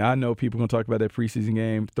saw it. Now, I know people are going to talk about that preseason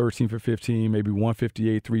game, 13 for 15, maybe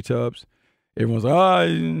 158, 3 tubs. Everyone's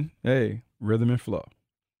like, hey, rhythm and flow.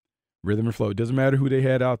 Rhythm and flow. It doesn't matter who they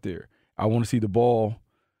had out there. I want to see the ball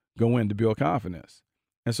go in to build confidence.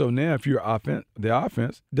 And so now if you're the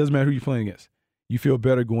offense, it doesn't matter who you're playing against. You feel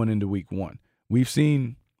better going into week 1. We've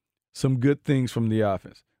seen some good things from the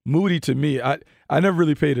offense. Moody, to me, I never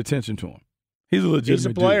really paid attention to him. He's a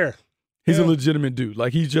legitimate player. Dude. He's a legitimate dude.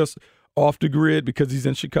 Like, he's just off the grid because he's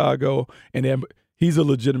in Chicago, and he's a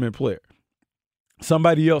legitimate player.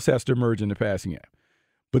 Somebody else has to emerge in the passing game.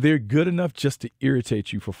 But they're good enough just to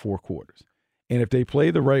irritate you for 4 quarters. And if they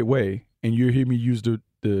play the right way, and you hear me use the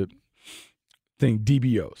thing,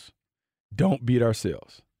 DBOs, don't beat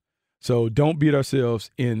ourselves. So don't beat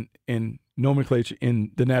ourselves in nomenclature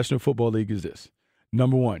in the National Football League is this.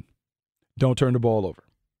 Number 1, don't turn the ball over.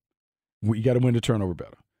 We got to win the turnover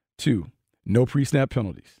battle. 2, no pre-snap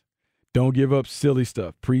penalties. Don't give up silly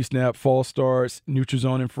stuff. Pre-snap, false starts, neutral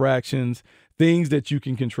zone infractions, things that you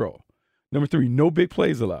can control. Number 3, no big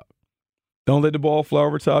plays allowed. Don't let the ball fly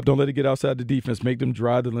over top. Don't let it get outside the defense. Make them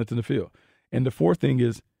drive the length of the field. And the 4th thing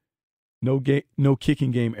is no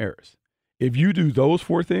kicking game errors. If you do those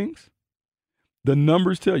 4 things, the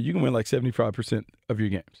numbers tell you can win like 75% of your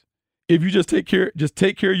games. If you just take care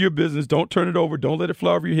of your business, don't turn it over, don't let it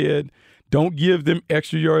fly over your head, don't give them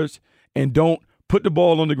extra yards, and don't put the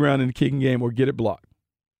ball on the ground in the kicking game or get it blocked.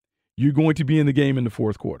 You're going to be in the game in the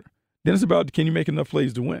 4th quarter. Then it's about, can you make enough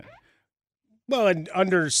plays to win? Well, and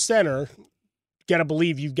under center, got to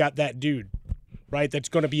believe you've got that dude, right, that's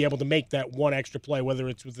going to be able to make that one extra play, whether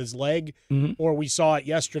it's with his leg or we saw it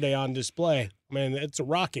yesterday on display. I mean, it's a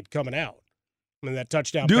rocket coming out. I mean, that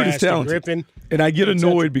touchdown dude pass is talented. to Griffin. And I get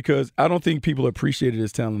annoyed because I don't think people appreciated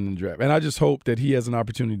his talent in the draft. And I just hope that he has an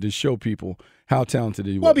opportunity to show people how talented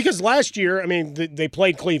he was. Well, because last year, I mean, they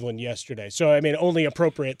played Cleveland yesterday. So, I mean, only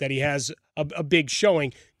appropriate that he has a big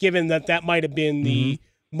showing, given that might have been the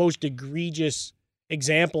most egregious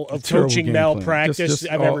example of coaching malpractice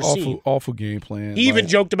I've ever seen. Awful game plan. He even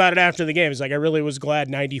joked about it after the game. He's like, I really was glad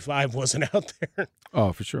 95 wasn't out there.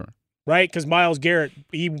 Oh, for sure. Right? Because Myles Garrett,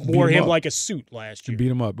 he wore him like a suit last year. Beat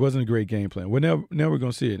him up. It wasn't a great game plan. Well, now we're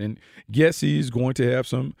going to see it. And Getsy's going to have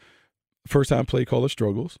some first-time play caller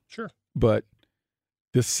struggles. Sure. But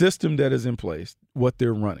the system that is in place, what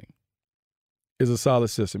they're running, is a solid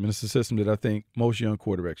system. And it's a system that I think most young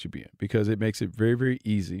quarterbacks should be in because it makes it very, very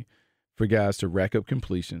easy for guys to rack up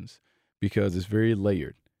completions because it's very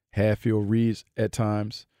layered. Half-field reads at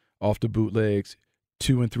times, off the bootlegs,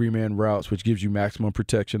 2- and 3-man routes, which gives you maximum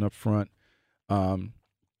protection up front.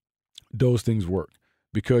 Those things work.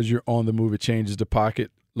 Because you're on the move, it changes the pocket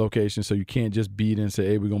location, so you can't just beat and say,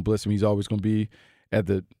 hey, we're going to blitz him. He's always going to be at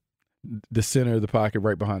the center of the pocket,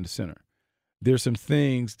 right behind the center. There's some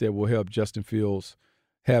things that will help Justin Fields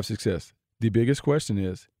have success. The biggest question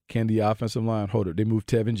is, can the offensive line hold it? They moved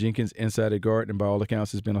Tevin Jenkins inside at guard, and by all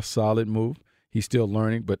accounts, it's been a solid move. He's still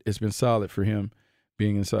learning, but it's been solid for him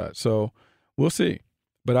being inside. So we'll see.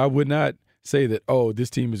 But I would not say that,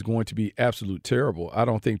 this team is going to be absolute terrible. I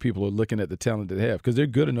don't think people are looking at the talent that they have because they're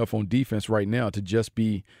good enough on defense right now to just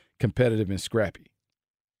be competitive and scrappy.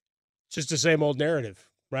 It's just the same old narrative,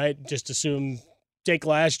 right? Just take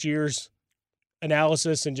last year's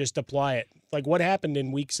analysis and just apply it. Like what happened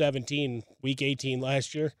in Week 17, Week 18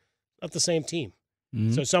 last year? Not the same team.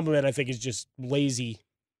 Mm-hmm. So some of it I think is just laziness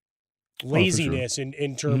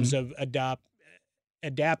in terms of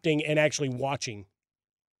adapting and actually watching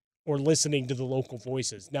or listening to the local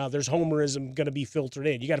voices. Now, there's homerism going to be filtered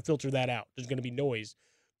in. You got to filter that out. There's going to be noise.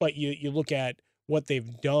 But you look at what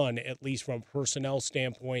they've done, at least from a personnel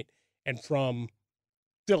standpoint and from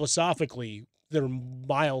philosophically, they're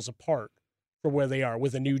miles apart from where they are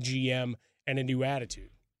with a new GM and a new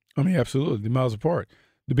attitude. I mean, absolutely. They're miles apart.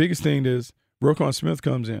 The biggest thing is Roquan Smith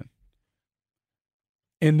comes in.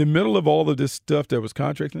 In the middle of all of this stuff that was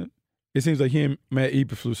contracted, it seems like he and Matt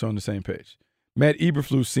Eberflus are on the same page. Matt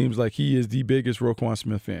Eberflus seems like he is the biggest Roquan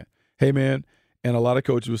Smith fan. Hey, man, and a lot of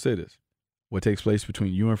coaches will say this, what takes place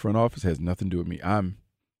between you and front office has nothing to do with me.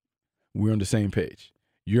 We're on the same page.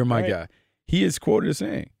 You're my guy. He is quoted as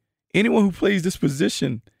saying, anyone who plays this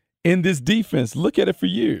position in this defense, look at it for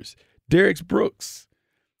years. Derek Brooks,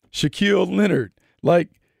 Shaquille Leonard,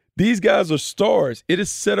 these guys are stars. It is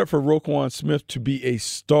set up for Roquan Smith to be a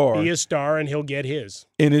star. Be a star, and he'll get his.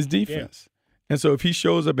 In his defense. Yeah. And so if he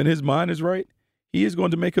shows up and his mind is right, he is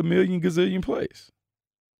going to make a million gazillion plays.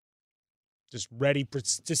 Just ready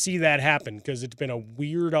to see that happen because it's been a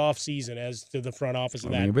weird offseason as to the front office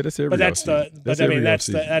of that. But that's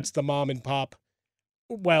that's the mom and pop.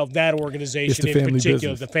 Well, that organization in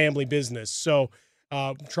particular, the family business. So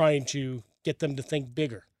trying to get them to think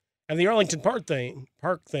bigger. And the Arlington Park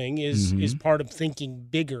thing is part of thinking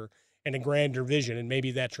bigger and a grander vision, and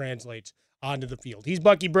maybe that translates onto the field. He's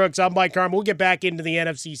Bucky Brooks. I'm Mike Harmon. We'll get back into the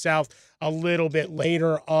NFC South a little bit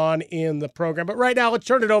later on in the program. But right now, let's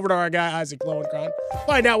turn it over to our guy, Isaac Lowenkron.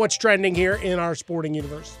 Find out what's trending here in our sporting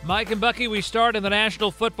universe. Mike and Bucky, we start in the National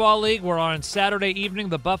Football League, where on Saturday evening,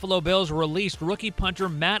 the Buffalo Bills released rookie punter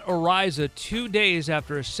Matt Araiza 2 days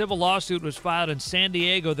after a civil lawsuit was filed in San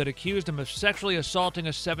Diego that accused him of sexually assaulting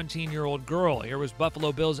a 17-year-old girl. Here was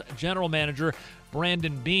Buffalo Bills general manager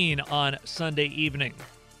Brandon Beane on Sunday evening.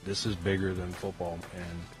 This is bigger than football,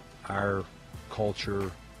 and our culture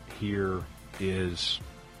here is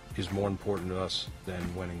more important to us than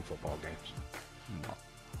winning football games.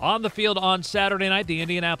 On the field on Saturday night, the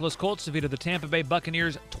Indianapolis Colts defeated the Tampa Bay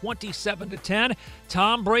Buccaneers 27-10.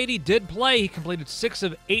 Tom Brady did play. He completed 6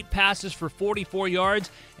 of 8 passes for 44 yards.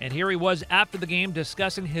 And here he was after the game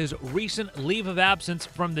discussing his recent leave of absence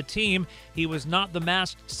from the team. He was not the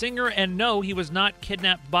masked singer, and no, he was not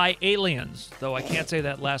kidnapped by aliens. Though I can't say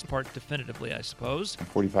that last part definitively, I suppose. I'm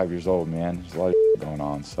 45 years old, man. There's a lot of going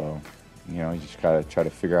on. So, you just got to try to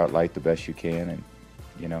figure out life the best you can. And,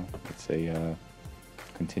 it's a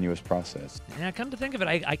continuous process. Yeah, come to think of it,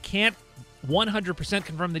 I can't 100%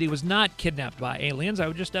 confirm that he was not kidnapped by aliens. I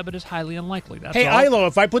would just dub it as highly unlikely. That's all. Hey, Ilo,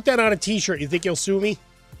 if I put that on a T-shirt, you think you'll sue me?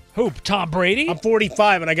 Who, Tom Brady? I'm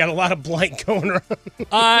 45 and I got a lot of blank going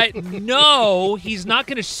around. No, he's not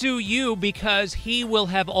going to sue you because he will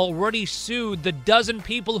have already sued the dozen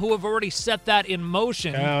people who have already set that in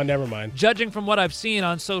motion. Oh, never mind. Judging from what I've seen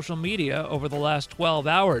on social media over the last 12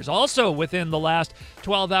 hours. Also within the last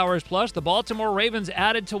 12 hours plus, the Baltimore Ravens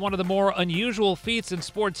added to one of the more unusual feats in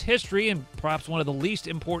sports history and perhaps one of the least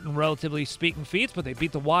important, relatively speaking, feats, but they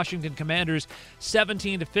beat the Washington Commanders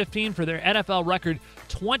 17-15 for their NFL record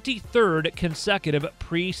 23rd consecutive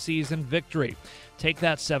preseason victory. Take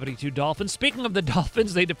that, 72 Dolphins. Speaking of the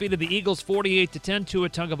Dolphins, they defeated the Eagles 48-10. Tua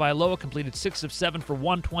Tagovailoa completed 6 of 7 for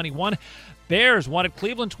 121. Bears won at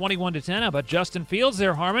Cleveland 21-10. How about Justin Fields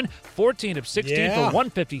there, Harmon? 14 of 16 for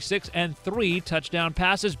 156 and 3 touchdown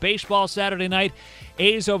passes. Baseball Saturday night.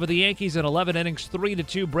 A's over the Yankees in 11 innings,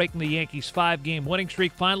 3-2, breaking the Yankees' 5-game winning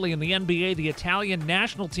streak. Finally, in the NBA, the Italian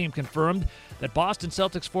national team confirmed that Boston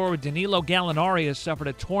Celtics forward Danilo Gallinari has suffered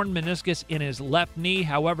a torn meniscus in his left knee.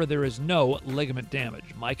 However, there is no ligament damage.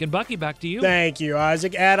 Mike and Bucky, back to you. Thank you,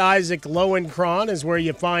 Isaac. At Isaac Lowenkron is where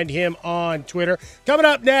you find him on Twitter. Coming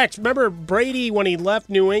up next, remember Brady when he left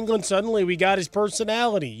New England? Suddenly we got his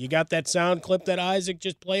personality. You got that sound clip that Isaac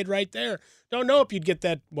just played right there. Don't know if you'd get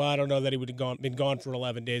that. Well, I don't know that he would have been gone for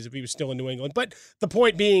 11 days if he was still in New England. But the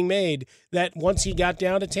point being made that once he got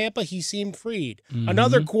down to Tampa, he seemed freed. Mm-hmm.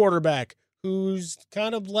 Another quarterback who's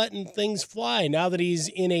kind of letting things fly now that he's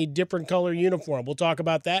in a different color uniform. We'll talk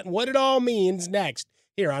about that and what it all means next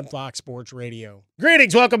here on Fox Sports Radio.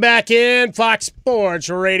 Greetings. Welcome back in Fox Sports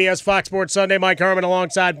Radio's Fox Sports Sunday. Mike Harmon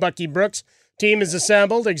alongside Bucky Brooks. Team is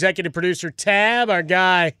assembled. Executive producer Tab, our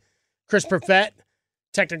guy Chris Perfett,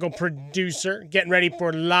 technical producer, getting ready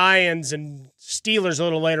for Lions and Steelers a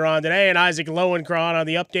little later on today, and Isaac Lowenkron on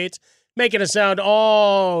the updates, making us sound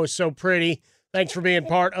oh so pretty. Thanks for being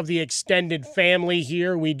part of the extended family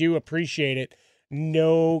here. We do appreciate it.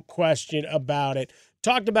 No question about it.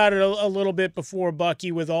 Talked about it a little bit before,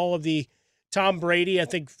 Bucky, with all of the Tom Brady. I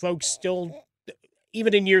think folks still,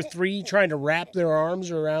 even in year 3, trying to wrap their arms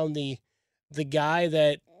around the guy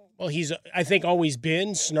that, well, he's, I think, always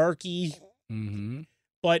been snarky,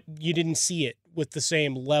 but you didn't see it with the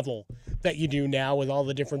same level that you do now with all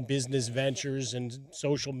the different business ventures and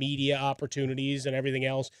social media opportunities and everything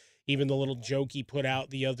else. Even the little joke he put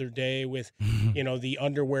out the other day with, the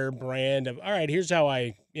underwear brand of, all right, here's how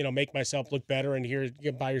I, make myself look better, and here,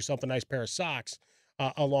 you can buy yourself a nice pair of socks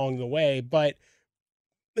along the way. But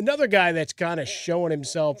another guy that's kind of showing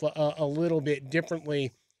himself a little bit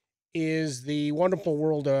differently is the wonderful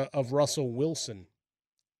world of Russell Wilson.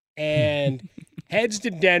 And heads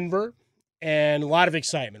to Denver, and a lot of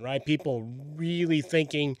excitement, right? People really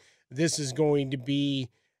thinking this is going to be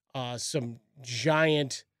some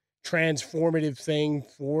giant transformative thing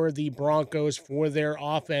for the Broncos, for their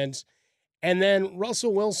offense. And then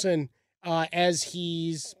Russell Wilson, as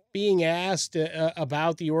he's being asked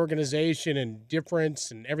about the organization and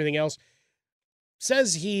difference and everything else,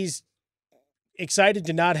 says he's excited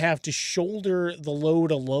to not have to shoulder the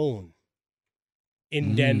load alone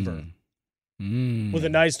in Denver. With a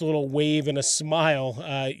nice little wave and a smile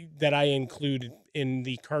that I included in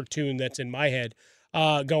the cartoon that's in my head,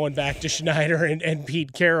 going back to Schneider and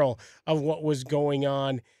Pete Carroll of what was going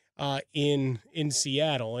on in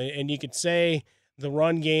Seattle. And you could say the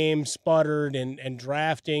run game sputtered and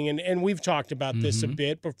drafting, and we've talked about this a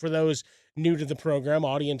bit, but for those new to the program,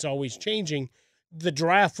 audience always changing, the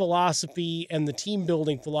draft philosophy and the team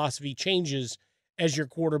building philosophy changes as your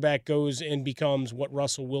quarterback goes and becomes what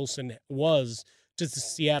Russell Wilson was to the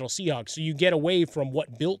Seattle Seahawks. So you get away from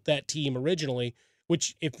what built that team originally,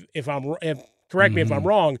 which correct me if I'm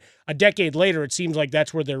wrong, a decade later, it seems like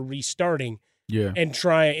that's where they're restarting. Yeah. And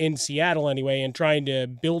in Seattle anyway, and trying to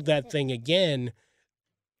build that thing again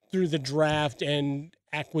through the draft and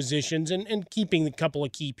acquisitions and keeping a couple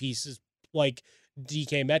of key pieces like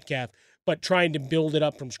DK Metcalf, but trying to build it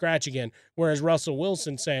up from scratch again. Whereas Russell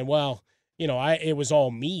Wilson saying, well, it was all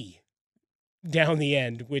me down the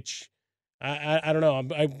end, which I don't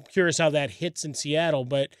know. I'm curious how that hits in Seattle,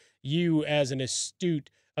 but you as an astute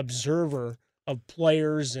observer of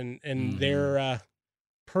players and their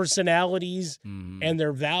personalities and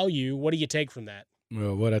their value. What do you take from that?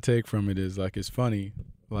 Well, what I take from it is, like, it's funny,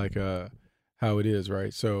 like how it is,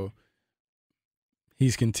 right? So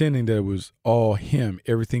he's contending that it was all him.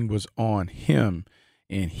 Everything was on him,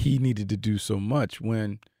 and he needed to do so much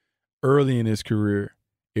when early in his career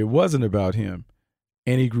it wasn't about him,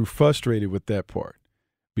 and he grew frustrated with that part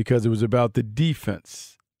because it was about the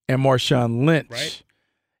defense and Marshawn Lynch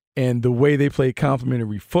and the way they played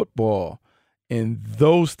complementary football and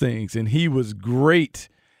those things. And he was great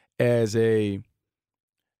as a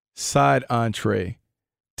side entree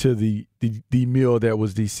to the meal that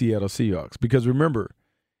was the Seattle Seahawks. Because remember,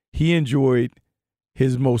 he enjoyed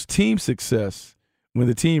his most team success when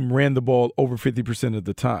the team ran the ball over 50% of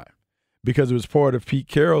the time, because it was part of Pete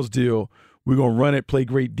Carroll's deal. We're going to run it, play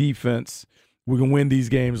great defense. We're going to win these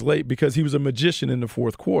games late, because he was a magician in the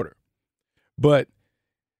fourth quarter. But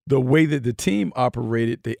the way that the team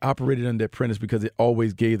operated, they operated under that premise because it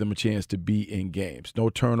always gave them a chance to be in games. No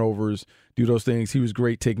turnovers, do those things. He was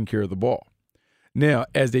great taking care of the ball. Now,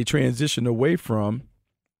 as they transitioned away from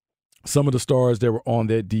some of the stars that were on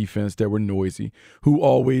that defense that were noisy, who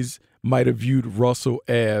always might have viewed Russell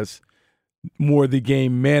as more the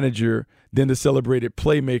game manager than the celebrated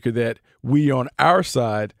playmaker that we on our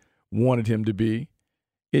side wanted him to be,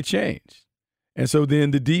 it changed. And so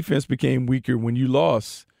then the defense became weaker when you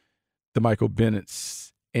lost the Michael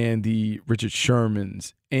Bennett's and the Richard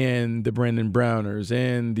Shermans and the Brandon Browners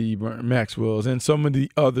and the Maxwells and some of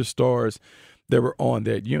the other stars that were on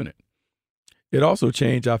that unit. It also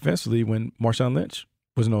changed offensively when Marshawn Lynch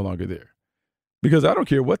was no longer there. Because I don't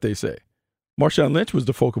care what they say, Marshawn Lynch was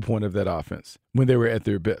the focal point of that offense when they were at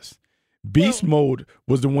their best. Beast mode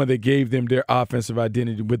was the one that gave them their offensive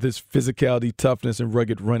identity with its physicality, toughness, and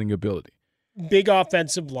rugged running ability. Big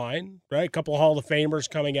offensive line, right? A couple of Hall of Famers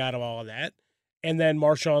coming out of all of that. And then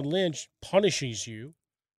Marshawn Lynch punishes you.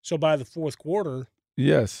 So by the fourth quarter,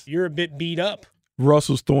 yes, you're a bit beat up.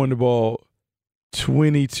 Russell's throwing the ball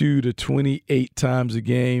 22 to 28 times a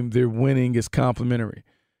game. Their winning is complimentary.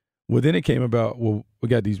 Well, then it came about, well, we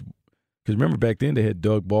got these, because remember back then they had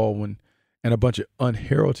Doug Baldwin and a bunch of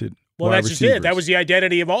unheralded wide that's receivers. just it. That was the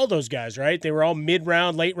identity of all those guys, right? They were all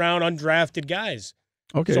mid-round, late-round, undrafted guys.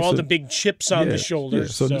 Okay, so all the big chips on the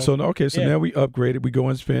shoulders. Yeah. So now we upgraded. We go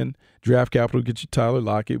and spend draft capital, get you Tyler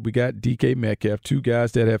Lockett. We got DK Metcalf, two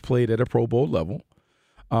guys that have played at a Pro Bowl level.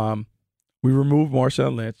 We removed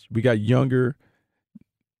Marshawn Lynch. We got younger,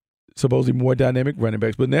 supposedly more dynamic running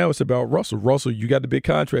backs. But now it's about Russell. Russell, you got the big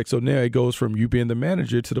contract. So now it goes from you being the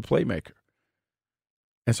manager to the playmaker.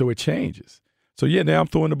 And so it changes. So, yeah, now I'm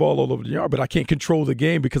throwing the ball all over the yard, but I can't control the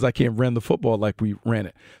game because I can't run the football like we ran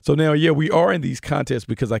it. So now, yeah, we are in these contests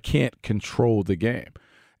because I can't control the game.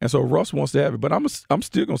 And so Russ wants to have it. But I'm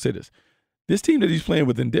still going to say this. This team that he's playing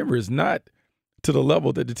with in Denver is not to the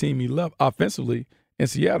level that the team he left offensively in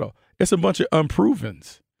Seattle. It's a bunch of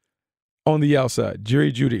unprovens on the outside.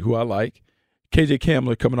 Jerry Jeudy, who I like. KJ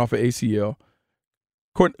Kamler coming off of ACL.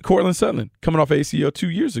 Cortland Sutton coming off of ACL 2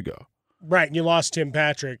 years ago. Right, and you lost Tim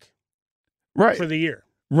Patrick. Right. For the year.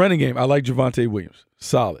 Running game, I like Javonte Williams.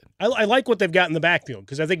 Solid. I like what they've got in the backfield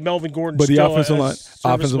because I think Melvin Gordon. But the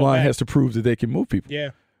offensive line has to prove that they can move people. Yeah.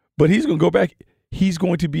 But he's going to go back. He's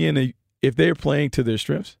going to be if they're playing to their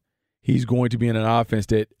strengths, he's going to be in an offense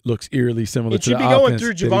that looks eerily similar to the offense. It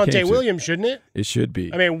should be going through Javonte Williams, shouldn't it? It should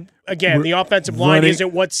be. I mean, again, the offensive line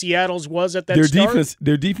isn't what Seattle's was at that start.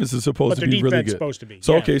 Their defense is supposed to be really good. Supposed to be.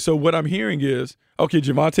 So, okay, so what I'm hearing is,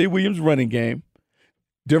 Javonte Williams running game,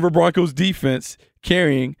 Denver Broncos defense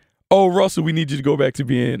carrying, Russell, we need you to go back to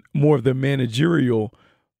being more of the managerial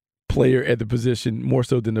player at the position more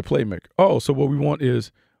so than the playmaker. So what we want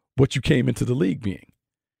is what you came into the league being.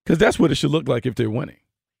 Because that's what it should look like if they're winning.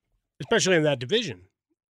 Especially in that division.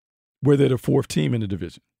 Where they're the fourth team in the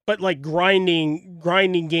division. But like grinding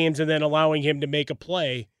games and then allowing him to make a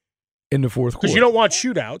play. In the fourth quarter. Because you don't want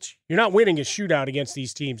shootouts. You're not winning a shootout against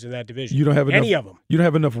these teams in that division. You don't have any of them. You don't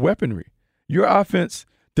have enough weaponry. Your offense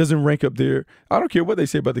doesn't rank up there. I don't care what they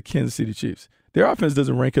say about the Kansas City Chiefs. Their offense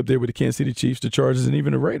doesn't rank up there with the Kansas City Chiefs, the Chargers, and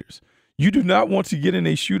even the Raiders. You do not want to get in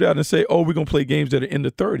a shootout and say, we're going to play games that are in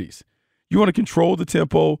the 30s. You want to control the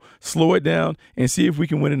tempo, slow it down, and see if we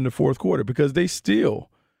can win in the fourth quarter because they still,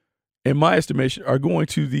 in my estimation, are going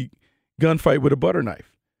to the gunfight with a butter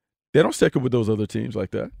knife. They don't stick up with those other teams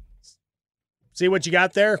like that. See what you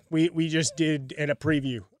got there? We just did in a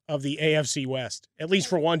preview of the AFC West, at least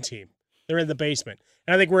for one team. They're in the basement.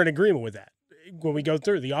 And I think we're in agreement with that. When we go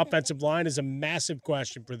through, the offensive line is a massive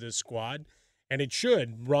question for this squad, and it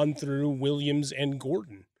should run through Williams and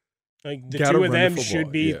Gordon. Like the two of them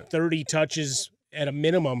should be 30 touches at a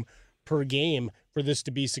minimum per game for this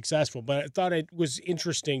to be successful. But I thought it was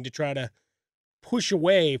interesting to try to push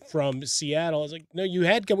away from Seattle. I was like, no, you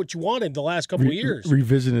had what you wanted the last couple of years.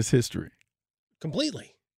 Revisionist history.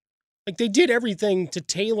 Completely. Like, they did everything to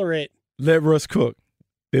tailor it. Let Russ cook.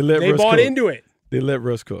 They bought into it. They let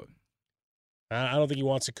Russ cook. I don't think he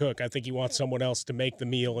wants to cook. I think he wants someone else to make the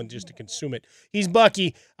meal and just to consume it. He's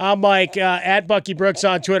Bucky. I'm Mike, at Bucky Brooks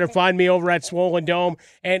on Twitter. Find me over at Swollen Dome.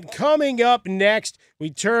 And coming up next, we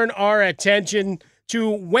turn our attention to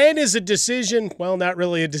when is a decision? Well, not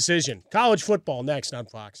really a decision. College football next on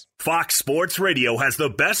Fox. Fox Sports Radio has the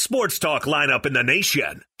best sports talk lineup in the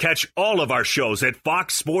nation. Catch all of our shows at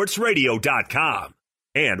foxsportsradio.com.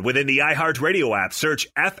 And within the iHeartRadio app, search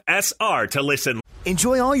FSR to listen.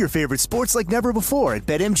 Enjoy all your favorite sports like never before at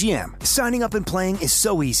BetMGM. Signing up and playing is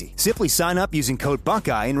so easy. Simply sign up using code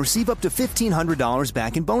Buckeye and receive up to $1,500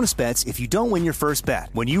 back in bonus bets if you don't win your first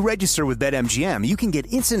bet. When you register with BetMGM, you can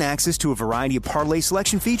get instant access to a variety of parlay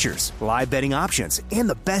selection features, live betting options, and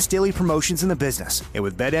the best daily promotions in the business. And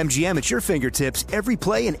with BetMGM at your fingertips, every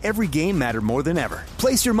play and every game matter more than ever.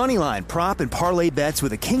 Place your moneyline, prop, and parlay bets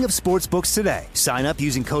with the king of sportsbooks today. Sign up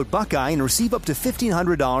using code Buckeye and receive up to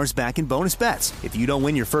 $1,500 back in bonus bets if you don't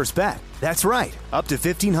win your first bet. That's right, up to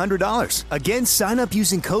 $1,500. Again, sign up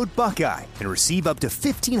using code Buckeye and receive up to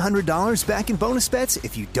 $1,500 back in bonus bets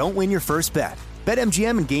if you don't win your first bet.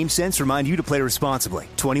 BetMGM and GameSense remind you to play responsibly.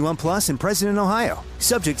 21 plus and present in Ohio.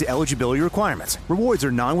 Subject to eligibility requirements. Rewards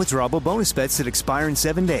are non-withdrawable bonus bets that expire in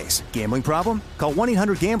 7 days. Gambling problem? Call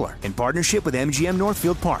 1-800-GAMBLER in partnership with MGM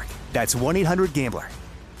Northfield Park. That's 1-800-GAMBLER.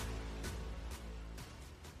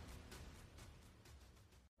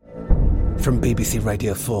 From BBC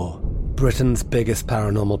Radio 4, Britain's biggest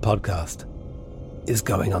paranormal podcast is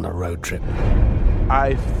going on a road trip.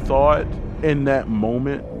 I thought in that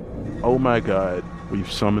moment, oh my God,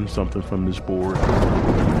 we've summoned something from this board.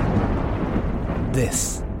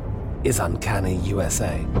 This is Uncanny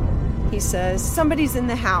USA. He says, somebody's in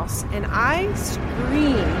the house, and I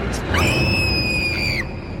screamed.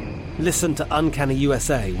 Listen to Uncanny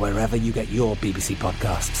USA wherever you get your BBC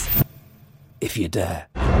podcasts, if you dare.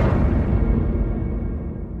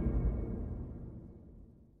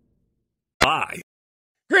 Bye.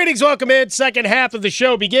 Greetings, welcome in. Second half of the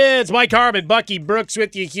show begins. Mike Harmon, Bucky Brooks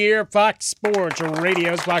with you here. Fox Sports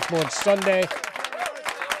Radio, Fox Sports Sunday.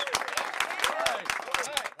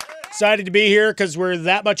 Excited to be here because we're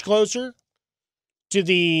that much closer to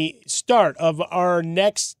the start of our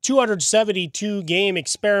next 272-game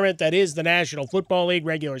experiment that is the National Football League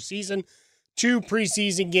regular season. 2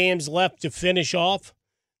 preseason games left to finish off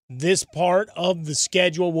this part of the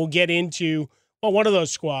schedule. We'll get into one of those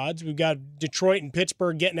squads. We've got Detroit and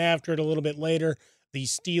Pittsburgh getting after it a little bit later. The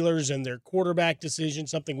Steelers and their quarterback decision,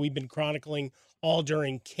 something we've been chronicling all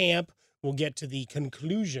during camp. We'll get to the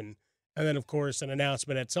conclusion. And then, of course, an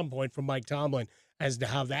announcement at some point from Mike Tomlin as to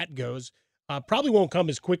how that goes. Probably won't come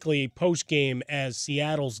as quickly post-game as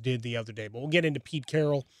Seattle's did the other day. But we'll get into Pete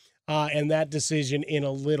Carroll and that decision in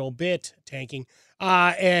a little bit, tanking.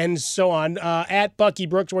 And so on. At Bucky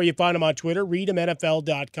Brooks, where you find him on Twitter. Read him,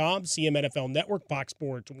 NFL.com. See him, NFL Network, Fox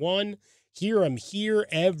Sports 1. Hear him here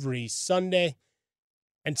every Sunday.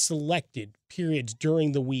 And selected periods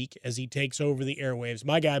during the week as he takes over the airwaves.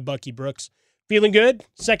 My guy, Bucky Brooks. Feeling good?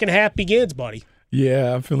 Second half begins, buddy.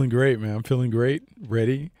 Yeah, I'm feeling great, man. I'm feeling great.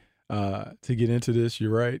 Ready to get into this.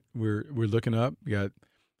 You're right. We're looking up. We got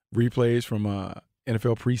replays from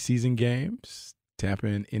NFL preseason games. Tampa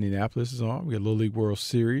and Indianapolis is on. We got Little League World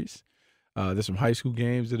Series. There's some high school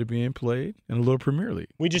games that are being played and a little Premier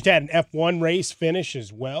League. We just had an F1 race finish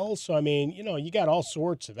as well. So, I mean, you got all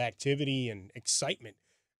sorts of activity and excitement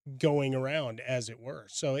going around, as it were.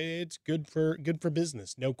 So it's good for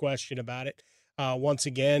business. No question about it. Once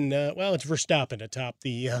again, it's Verstappen atop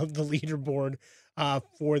the leaderboard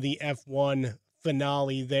for the F1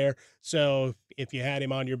 finale there. So if you had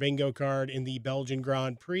him on your bingo card in the Belgian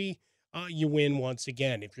Grand Prix, you win once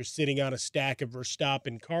again. If you're sitting on a stack of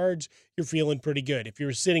Verstappen cards, you're feeling pretty good. If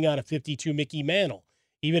you're sitting on a 52 Mickey Mantle,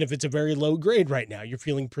 even if it's a very low grade right now, you're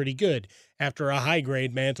feeling pretty good. After a high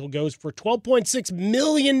grade mantle goes for $12.6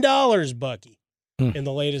 million, Bucky, in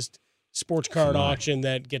the latest sports card auction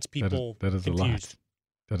that gets people confused. A lot.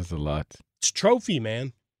 That is a lot. It's trophy,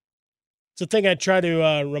 man. It's a thing I try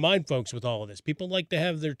to remind folks with all of this. People like to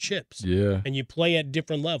have their chips. Yeah. And you play at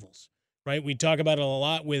different levels, right? We talk about it a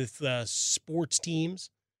lot with sports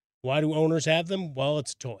teams. Why do owners have them? Well,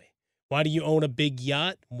 it's a toy. Why do you own a big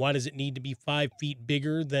yacht? Why does it need to be 5 feet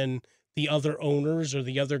bigger than the other owners or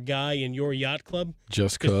the other guy in your yacht club?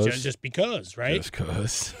 Just because, right? Just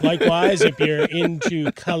because. Likewise, if you're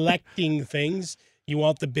into collecting things, You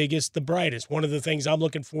want the biggest, the brightest. One of the things I'm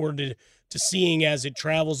looking forward to seeing as it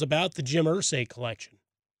travels about the Jim Irsay collection.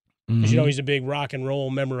 Because, he's a big rock and roll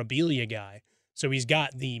memorabilia guy. So he's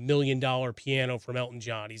got the $1 million piano from Elton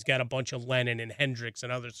John. He's got a bunch of Lennon and Hendrix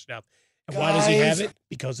and other stuff. And why does he have it?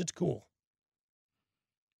 Because it's cool.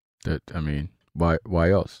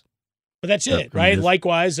 Why else? But that's it, right?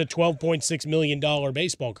 Likewise, a $12.6 million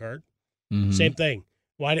baseball card. Mm-hmm. Same thing.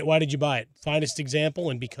 Why did you buy it? Finest example,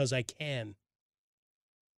 and because I can.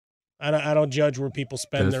 I don't judge where people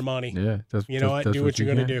spend their money. Yeah. Do what you're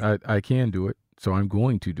going to do. I can do it, so I'm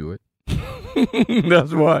going to do it.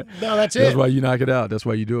 That's why. No, that's it. That's why you knock it out. That's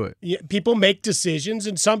why you do it. Yeah, people make decisions,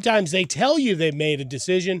 and sometimes they tell you they've made a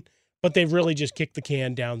decision, but they've really just kicked the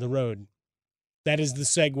can down the road. That is the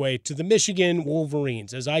segue to the Michigan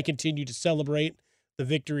Wolverines as I continue to celebrate the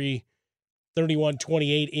victory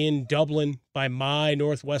 31-28 in Dublin by my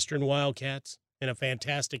Northwestern Wildcats in a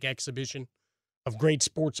fantastic exhibition of great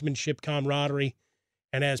sportsmanship, camaraderie,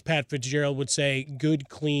 and as Pat Fitzgerald would say, good,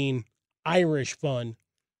 clean, Irish fun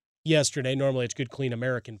yesterday. Normally it's good, clean,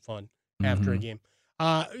 American fun after a game.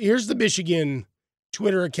 Here's the Michigan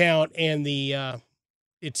Twitter account, and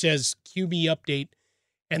it says QB update,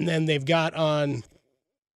 and then they've got on,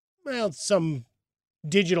 some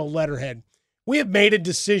digital letterhead. We have made a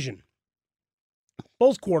decision.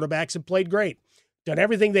 Both quarterbacks have played great, done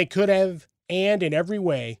everything they could have, and in every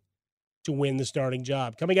way to win the starting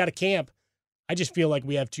job. Coming out of camp, I just feel like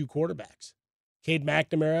we have two quarterbacks, Cade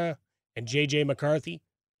McNamara and J.J. McCarthy,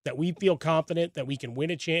 that we feel confident that we can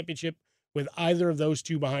win a championship with either of those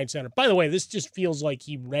two behind center. By the way, this just feels like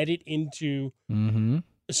he read it into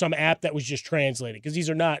some app that was just translated, because these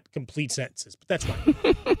are not complete sentences, but that's fine.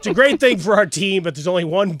 It's a great thing for our team, but there's only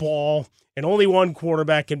one ball, and only one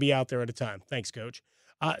quarterback can be out there at a time. Thanks, Coach.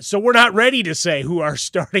 So we're not ready to say who our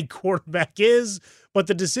starting quarterback is, but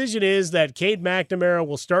the decision is that Cade McNamara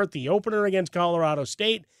will start the opener against Colorado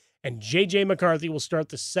State, and J.J. McCarthy will start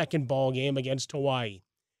the second ball game against Hawaii.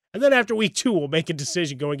 And then after week 2, we'll make a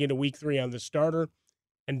decision going into week 3 on the starter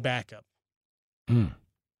and backup.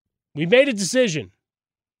 We made a decision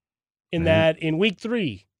in that in week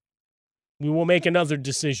 3, we will make another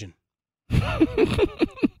decision.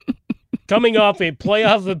 Coming off a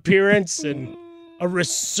playoff appearance and a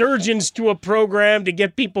resurgence to a program to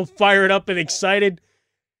get people fired up and excited,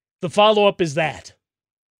 the follow-up is that.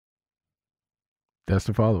 That's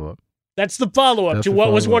the follow-up. That's the follow-up to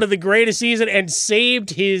what was one of the greatest seasons and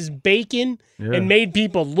saved his bacon and made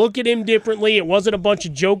people look at him differently. It wasn't a bunch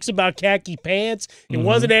of jokes about khaki pants. It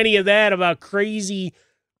wasn't any of that about crazy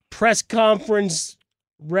press conference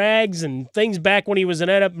rags and things back when he was in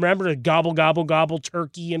NFL. Remember the gobble, gobble, gobble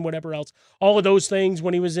turkey and whatever else. All of those things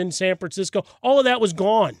when he was in San Francisco. All of that was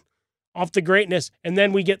gone off the greatness. And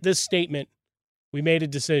then we get this statement. We made a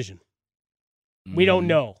decision. We don't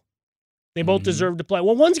know. They both deserve to play.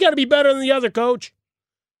 Well, one's got to be better than the other, Coach.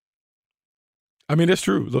 I mean, that's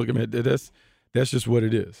true. Look, I mean, that's just what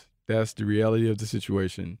it is. That's the reality of the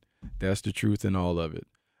situation. That's the truth in all of it.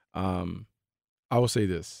 I will say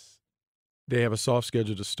this. They have a soft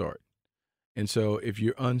schedule to start. And so if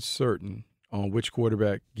you're uncertain on which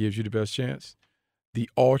quarterback gives you the best chance, the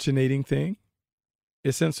alternating thing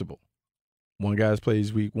is sensible. One guy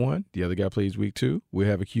plays week 1, the other guy plays week 2. We'll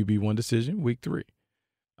have a QB1 decision week 3.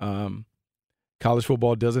 College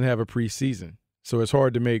football doesn't have a preseason, so it's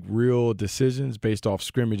hard to make real decisions based off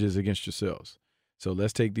scrimmages against yourselves. So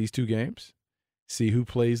let's take these 2 games, see who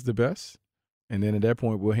plays the best, and then at that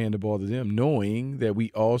point we'll hand the ball to them, knowing that we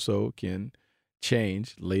also can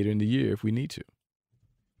change later in the year if we need to.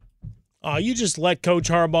 You just let Coach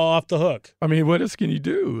Harbaugh off the hook. I mean, what else can you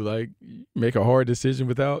do? Like, make a hard decision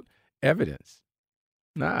without evidence?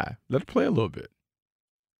 Nah, let it play a little bit.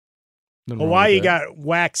 Hawaii got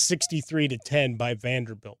whacked 63-10 by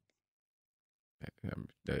Vanderbilt.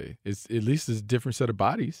 It's at least it's a different set of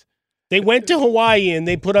bodies. They went to Hawaii and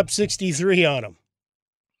they put up 63 on them.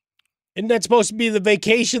 Isn't that supposed to be the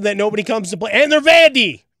vacation that nobody comes to play? And they're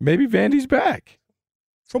Vandy. Maybe Vandy's back.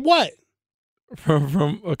 From what?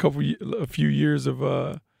 From a few years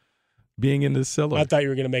of being in the cellar. I thought you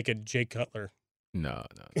were going to make a Jay Cutler. No.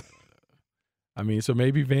 I mean, so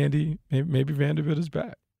maybe Vanderbilt is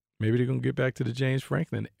back. Maybe they're going to get back to the James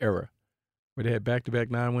Franklin era where they had back-to-back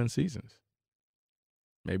 9-win seasons.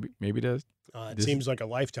 Maybe that's... It seems like a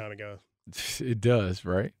lifetime ago. It does,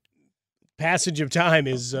 right? Passage of time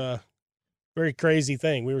is a very crazy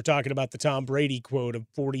thing. We were talking about the Tom Brady quote of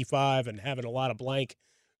 45 and having a lot of blank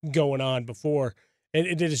going on before. And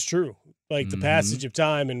it is true. Like the passage of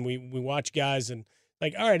time, and we watch guys and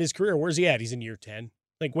like, all right, his career, where's he at? He's in year 10.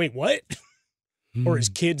 Like, wait, what? Or his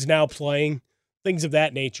kid's now playing. Things of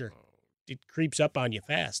that nature. creeps up on you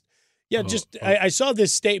fast. Yeah, I saw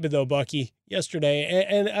this statement, though, Bucky, yesterday,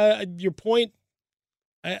 and your point,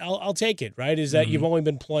 I'll take it, right, is that you've only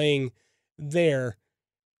been playing there.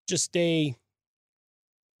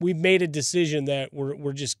 We've made a decision that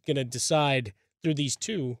we're just going to decide through these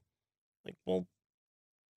two. Like, well,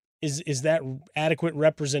 is that adequate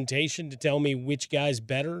representation to tell me which guy's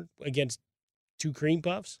better against two cream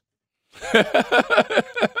puffs?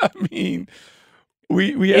 I mean,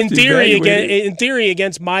 we have in theory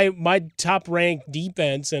against my top ranked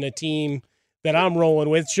defense and a team that I'm rolling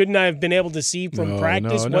with, shouldn't I have been able to see from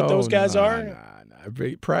practice what those guys are?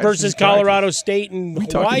 Versus Colorado State and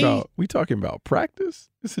Hawaii. We talking about practice?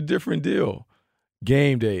 It's a different deal.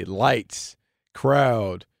 Game day, lights,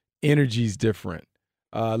 crowd, energy's different.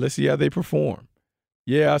 Let's see how they perform.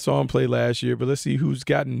 Yeah, I saw them play last year, but let's see who's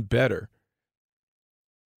gotten better.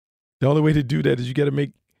 The only way to do that is you got to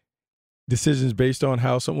make decisions based on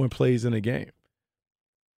how someone plays in a game.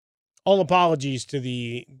 All apologies to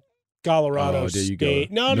the Colorado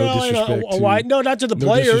State. No, Hawaii. No, not to the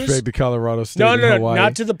players. No disrespect to Colorado State. No, Hawaii.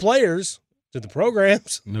 not to the players. To the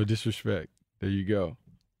programs. No disrespect. There you go.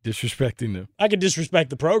 Disrespecting them. I can disrespect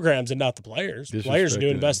the programs and not the players. The players are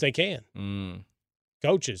doing the best they can.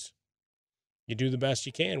 Coaches, you do the best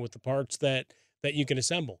you can with the parts that you can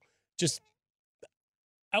assemble. Just,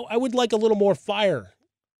 I would like a little more fire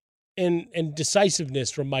and decisiveness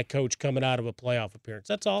from my coach coming out of a playoff appearance.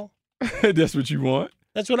 That's all. That's what you want?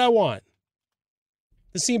 That's what I want.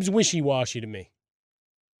 This seems wishy-washy to me.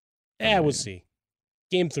 We'll see.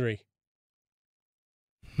 Game 3.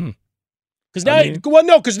 Because now,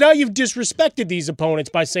 you've disrespected these opponents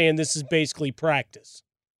by saying this is basically practice.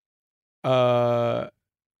 Have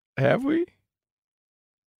we?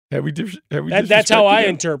 That's how I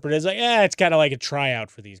interpret it. It's like, it's kind of like a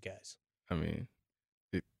tryout for these guys. I mean,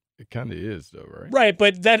 it kind of is, though, right? Right,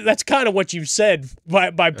 but that's kind of what you've said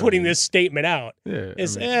by putting this statement out. Yeah,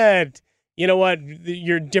 it's you know what?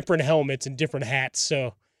 You're different helmets and different hats,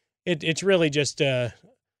 so it's really just a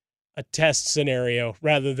test scenario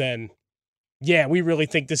rather than, we really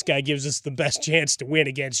think this guy gives us the best chance to win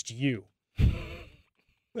against you.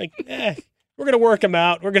 Like, we're going to work him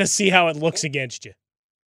out. We're going to see how it looks against you.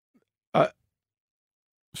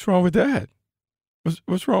 What's wrong with that?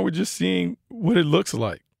 What's wrong with just seeing what it looks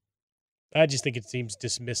like? I just think it seems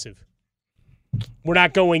dismissive. We're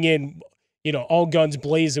not going in, all guns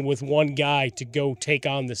blazing with one guy to go take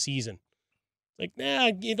on the season. Like,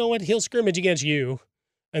 you know what? He'll scrimmage against you,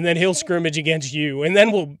 and then he'll scrimmage against you, and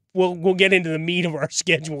then we'll get into the meat of our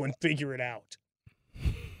schedule and figure it out.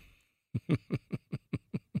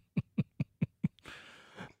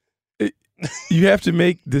 You have to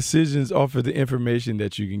make decisions off of the information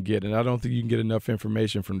that you can get, and I don't think you can get enough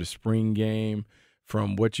information from the spring game,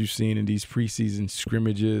 from what you've seen in these preseason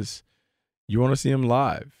scrimmages. You want to see them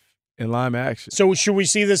live, in live action. So should we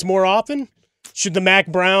see this more often? Should the Mac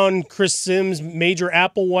Brown, Chris Sims, Major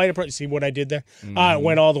Applewhite approach? See what I did there? It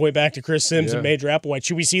went all the way back to Chris Sims and Major Applewhite.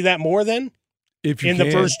 Should we see that more then? The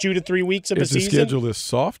first 2 to 3 weeks of a season? If the schedule is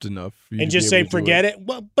soft enough. And just say, forget it?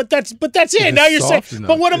 Well, but that's it. Now you're saying,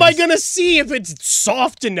 but what am I going to see if it's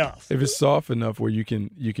soft enough? If it's soft enough where you can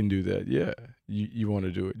do that, you want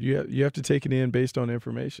to do it. You have to take it in based on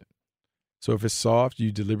information. So if it's soft,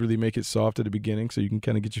 you deliberately make it soft at the beginning so you can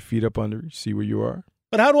kind of get your feet up under, see where you are.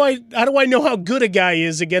 But how do I know how good a guy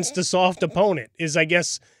is against a soft opponent? Is, I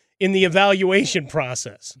guess, in the evaluation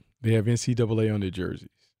process. They have NCAA on their jerseys.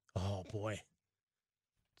 Oh, boy.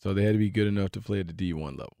 So they had to be good enough to play at the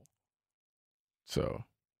D1 level. So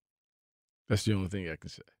that's the only thing I can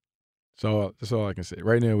say. So that's all I can say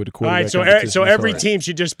right now with the quarterback. All right, so every team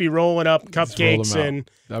should just be rolling up cupcakes and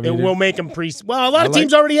we'll make them Well, a lot of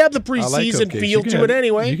teams already have the preseason feel to it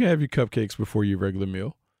anyway. You can have your cupcakes before your regular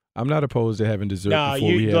meal. I'm not opposed to having dessert before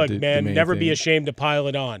we have the main never thing. Be ashamed to pile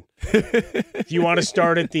it on. If you want to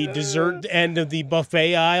start at the dessert end of the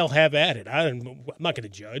buffet aisle, have at it. I'm not going to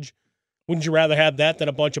judge. Wouldn't you rather have that than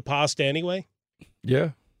a bunch of pasta anyway?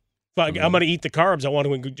 Yeah. I'm going to eat the carbs. I want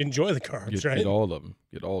to enjoy the carbs, right? Get all of them.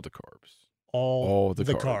 Get all the carbs. All the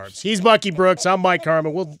carbs. He's Bucky Brooks. I'm Mike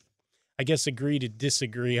Harmon. We'll, I guess, agree to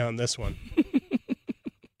disagree on this one.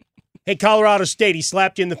 Hey, Colorado State, he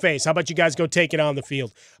slapped you in the face. How about you guys go take it on the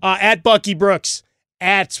field? At Bucky Brooks,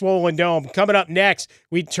 at Swollen Dome. Coming up next,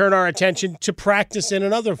 we turn our attention to practice in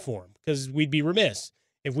another form because we'd be remiss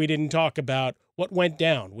if we didn't talk about what went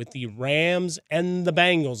down with the Rams and the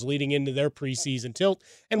Bengals leading into their preseason tilt.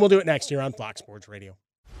 And we'll do it next year on Fox Sports Radio.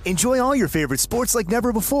 Enjoy all your favorite sports like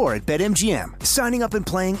never before at BetMGM. Signing up and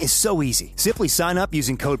playing is so easy. Simply sign up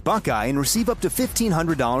using code Buckeye and receive up to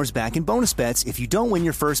 $1,500 back in bonus bets if you don't win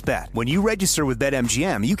your first bet. When you register with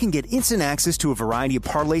BetMGM, you can get instant access to a variety of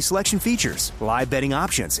parlay selection features, live betting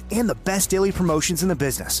options, and the best daily promotions in the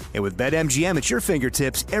business. And with BetMGM at your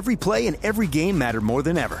fingertips, every play and every game matter more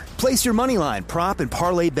than ever. Place your moneyline, prop, and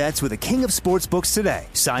parlay bets with the king of sportsbooks today.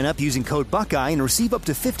 Sign up using code Buckeye and receive up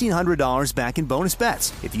to $1,500 back in bonus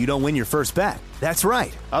bets if you don't win your first bet. That's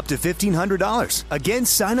right, up to $1,500. Again,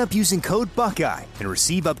 sign up using code Buckeye and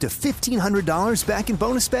receive up to $1,500 back in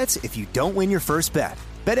bonus bets if you don't win your first bet.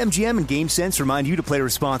 BetMGM and GameSense remind you to play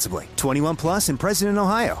responsibly. 21 plus and present in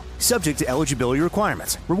Ohio. Subject to eligibility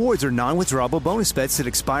requirements. Rewards are non-withdrawable bonus bets that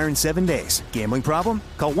expire in 7 days. Gambling problem?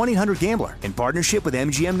 Call 1-800-GAMBLER in partnership with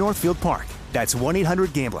MGM Northfield Park. That's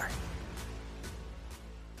 1-800-GAMBLER.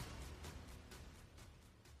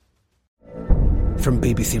 From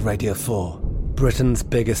BBC Radio 4, Britain's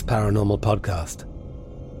biggest paranormal podcast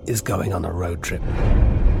is going on a road trip.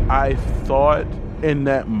 I thought in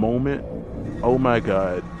that moment, oh my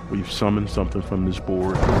God, we've summoned something from this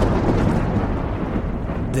board.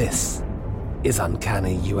 This is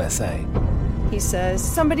Uncanny USA. He says,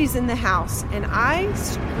 somebody's in the house, and I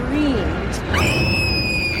screamed.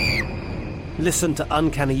 Listen to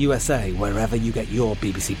Uncanny USA wherever you get your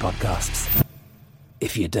BBC podcasts,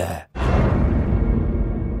 if you dare.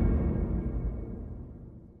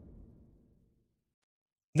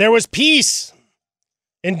 There was peace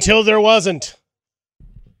until there wasn't.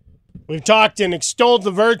 We've talked and extolled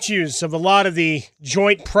the virtues of a lot of the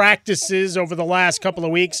joint practices over the last couple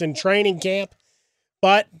of weeks in training camp,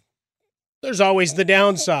 but there's always the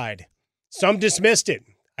downside. Some dismissed it.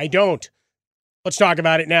 I don't. Let's talk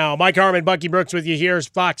about it now. Mike Harmon, Bucky Brooks with you. Here's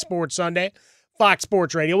Fox Sports Sunday, Fox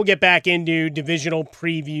Sports Radio. We'll get back into divisional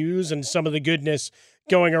previews and some of the goodness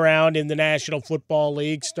going around in the National Football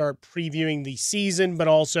League, start previewing the season, but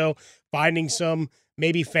also finding some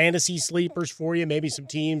maybe fantasy sleepers for you, maybe some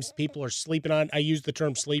teams people are sleeping on. I use the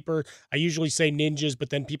term sleeper. I usually say ninjas, but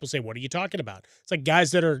then people say, what are you talking about? It's like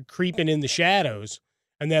guys that are creeping in the shadows,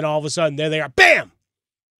 and then all of a sudden, there they are, bam!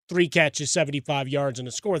 3 catches, 75 yards, and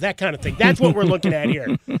a score, that kind of thing. That's what we're looking at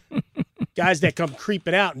here. Guys that come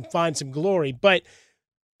creeping out and find some glory. But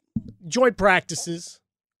joint practices,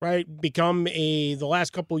 right, the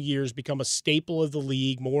last couple of years become a staple of the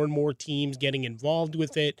league. More and more teams getting involved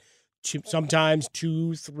with it. Sometimes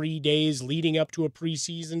 2-3 days leading up to a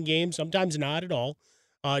preseason game. Sometimes not at all.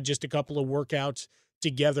 Just a couple of workouts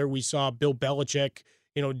together. We saw Bill Belichick,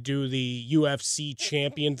 do the UFC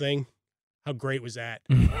champion thing. How great was that?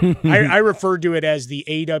 I referred to it as the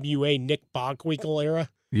AWA Nick Bockwinkel era.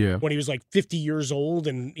 Yeah. When he was like 50 years old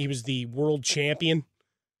and he was the world champion.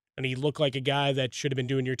 And he looked like a guy that should have been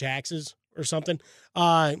doing your taxes or something.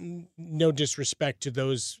 No disrespect to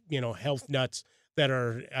those, health nuts that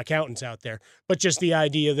are accountants out there, but just the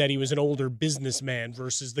idea that he was an older businessman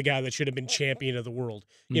versus the guy that should have been champion of the world,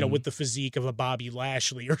 with the physique of a Bobby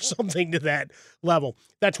Lashley or something to that level.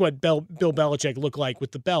 That's what Bill Belichick looked like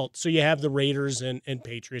with the belt. So you have the Raiders and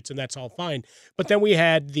Patriots, and that's all fine. But then we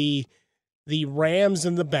had the Rams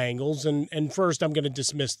and the Bengals, and first I'm going to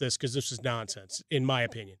dismiss this because this is nonsense, in my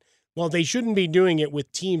opinion. Well, they shouldn't be doing it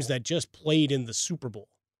with teams that just played in the Super Bowl.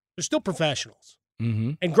 They're still professionals.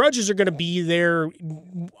 Mm-hmm. And grudges are going to be there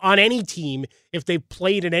on any team if they've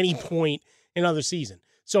played at any point in another season.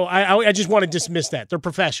 So I just want to dismiss that. They're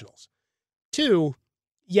professionals. 2,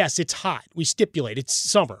 yes, it's hot. We stipulate it's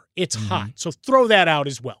summer. It's hot. So throw that out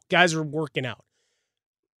as well. Guys are working out.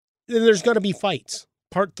 Then there's going to be fights.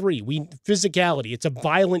 Part 3, physicality. It's a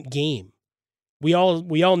violent game. We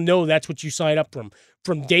all know that's what you sign up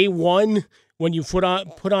from day one. When you put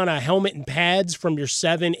on a helmet and pads from your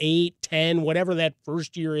 7, 8, 10, whatever that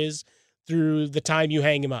first year is, through the time you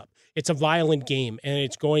hang him up. It's a violent game, and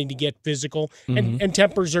it's going to get physical, and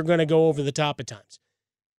tempers are going to go over the top at times.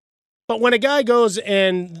 But when a guy goes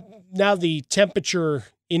and now the temperature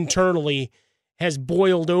internally has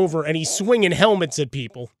boiled over and he's swinging helmets at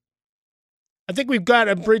people, I think we've got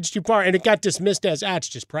a bridge too far, and it got dismissed as, it's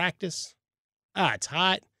just practice. It's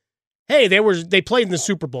hot. Hey, they played in the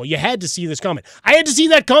Super Bowl. You had to see this coming. I had to see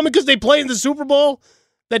that coming because they played in the Super Bowl.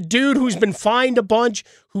 That dude who's been fined a bunch,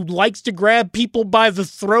 who likes to grab people by the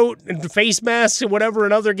throat and face masks and whatever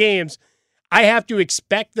in other games, I have to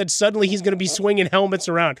expect that suddenly he's going to be swinging helmets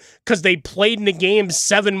around because they played in a game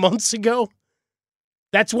 7 months ago.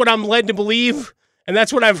 That's what I'm led to believe, and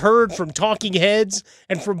that's what I've heard from talking heads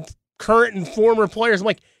and from current and former players. I'm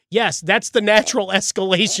like, yes, that's the natural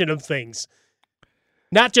escalation of things.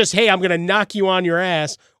 Not just, hey, I'm going to knock you on your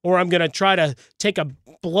ass, or I'm going to try to take a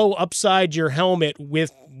blow upside your helmet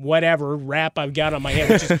with whatever wrap I've got on my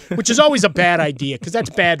hand, which is always a bad idea because that's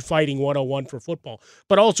bad fighting 101 for football.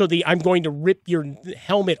 But also I'm going to rip your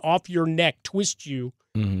helmet off your neck, twist you,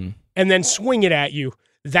 and then swing it at you.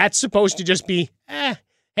 That's supposed to just be,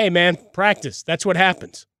 hey, man, practice. That's what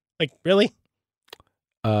happens. Like, really?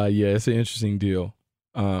 Yeah, it's an interesting deal.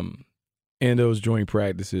 And those joint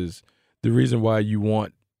practices, the reason why you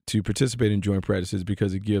want to participate in joint practices is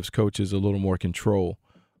because it gives coaches a little more control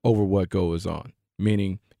over what goes on,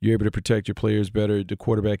 meaning you're able to protect your players better. The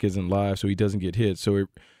quarterback isn't live, so he doesn't get hit. So it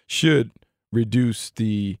should reduce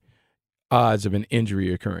the odds of an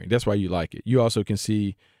injury occurring. That's why you like it. You also can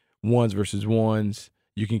see ones versus ones.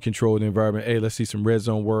 You can control the environment. Hey, let's see some red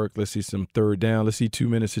zone work. Let's see some third down. Let's see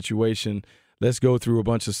 2-minute situation. Let's go through a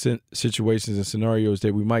bunch of situations and scenarios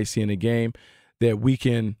that we might see in a game that we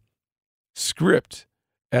can script,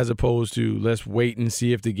 as opposed to let's wait and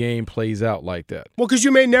see if the game plays out like that. Well, because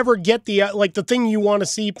you may never get the thing you want to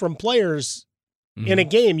see from players in a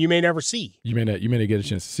game. You may never see. You may not get a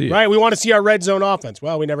chance to see it. Right. We want to see our red zone offense.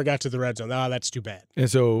 Well, we never got to the red zone. That's too bad. And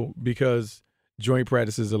so because joint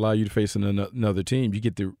practices allow you to face another team, you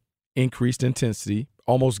get the increased intensity,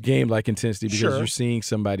 almost game-like intensity, because you're seeing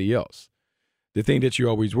somebody else. The thing that you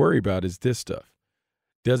always worry about is this stuff.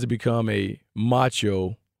 Does it become a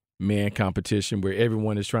macho man competition where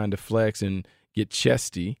everyone is trying to flex and get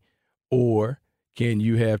chesty, or can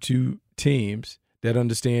you have two teams that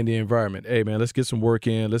understand the environment? Hey, man, let's get some work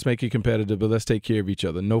in. Let's make it competitive, but let's take care of each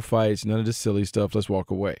other. No fights, none of this silly stuff. Let's walk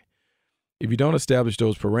away. If you don't establish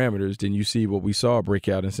those parameters, then you see what we saw break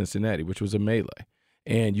out in Cincinnati, which was a melee.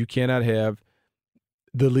 And you cannot have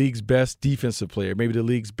the league's best defensive player, maybe the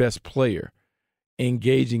league's best player,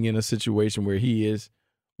 engaging in a situation where he is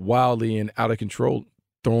wildly and out of control,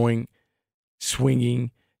 throwing,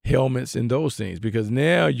 swinging, helmets, and those things, because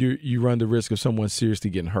now you run the risk of someone seriously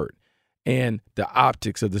getting hurt. And the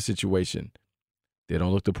optics of the situation, they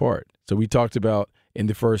don't look the part. So we talked about in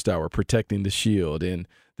the first hour protecting the shield and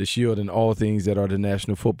all things that are the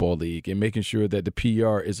National Football League, and making sure that the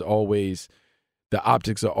PR is always, the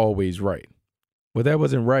optics are always right. Well, that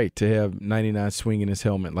wasn't right to have 99 swinging his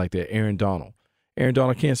helmet like that. Aaron Donald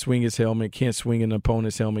can't swing his helmet, can't swing an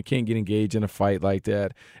opponent's helmet, can't get engaged in a fight like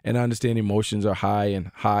that. And I understand emotions are high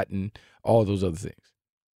and hot and all those other things.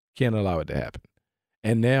 Can't allow it to happen.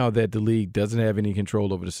 And now that the league doesn't have any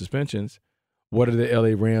control over the suspensions, what are the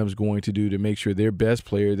LA Rams going to do to make sure their best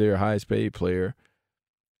player, their highest paid player,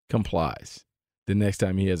 complies the next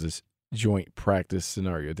time he has a joint practice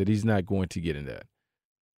scenario, that he's not going to get in that?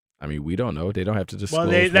 I mean, we don't know. They don't have to disclose.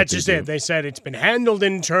 Well, that's just it. They said it's been handled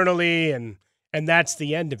internally, and that's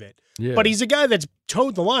the end of it. Yeah. But he's a guy that's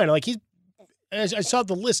towed the line. Like, I saw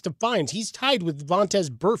the list of fines. He's tied with Vontaze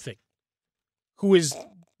Burfict, who is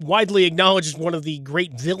widely acknowledged as one of the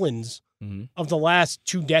great villains of the last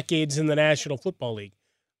 2 decades in the National Football League.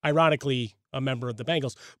 Ironically, a member of the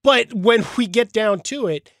Bengals. But when we get down to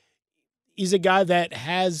it, he's a guy that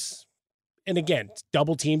has, and again,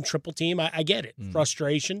 double team, triple team. I get it.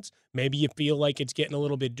 Frustrations. Maybe you feel like it's getting a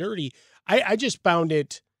little bit dirty. I just found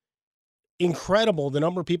it incredible the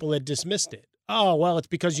number of people that dismissed it. Oh, well, it's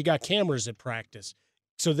because you got cameras at practice,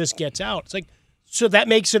 so this gets out. It's like, so that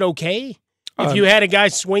makes it okay? If you had a guy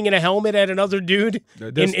swinging a helmet at another dude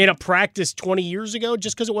in a practice 20 years ago,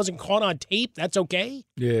 just because it wasn't caught on tape, that's okay?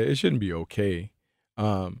 Yeah, it shouldn't be okay.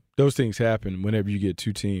 Those things happen whenever you get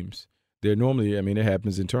two teams. They're normally, I mean, it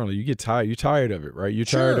happens internally. You get tired. You're tired of it, right? You're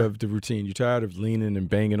tired of the routine. You're tired of leaning and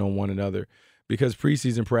banging on one another, because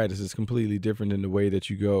preseason practice is completely different than the way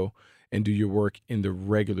that you go and do your work in the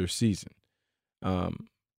regular season.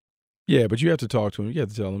 Yeah, but you have to talk to him. You have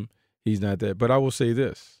to tell him he's not that. But I will say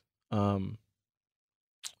this.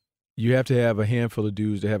 You have to have a handful of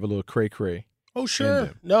dudes that have a little cray-cray. Oh,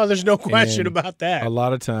 sure. No, there's no question about that. A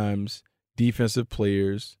lot of times, defensive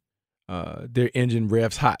players, their engine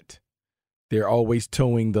revs hot. They're always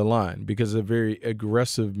towing the line because of a very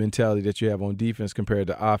aggressive mentality that you have on defense compared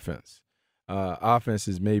to offense. Offense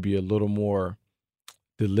is maybe a little more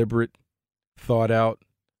deliberate, thought out,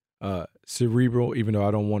 cerebral, even though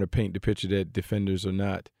I don't want to paint the picture that defenders are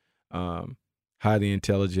not highly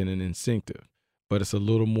intelligent and instinctive. But it's a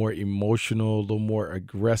little more emotional, a little more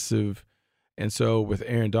aggressive. And so with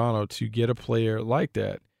Aaron Donald, to get a player like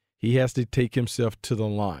that, he has to take himself to the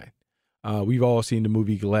line. We've all seen the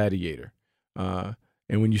movie Gladiator. And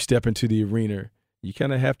when you step into the arena, you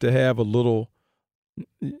kind of have to have a little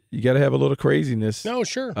 – you got to have a little craziness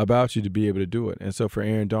about you to be able to do it. And so for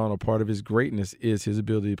Aaron Donald, part of his greatness is his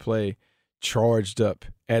ability to play charged up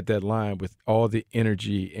at that line with all the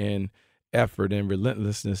energy and effort and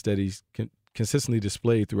relentlessness that he's consistently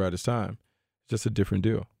displayed throughout his time. Just a different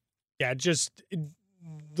deal. Yeah, just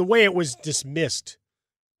the way it was dismissed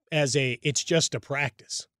as it's just a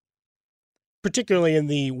practice, particularly in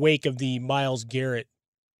the wake of the Myles Garrett,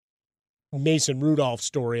 Mason Rudolph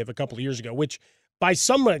story of a couple of years ago, which by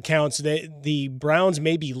some accounts, the Browns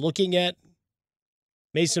may be looking at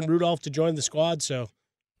Mason Rudolph to join the squad, so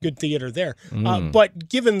good theater there. But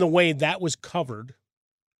given the way that was covered,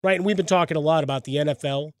 right, and we've been talking a lot about the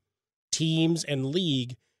NFL, teams, and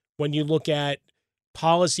league when you look at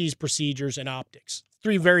policies, procedures, and optics.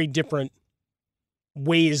 3 very different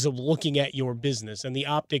ways of looking at your business, and the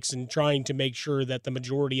optics and trying to make sure that the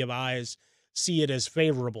majority of eyes see it as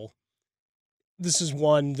favorable. This is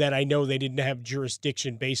one that I know they didn't have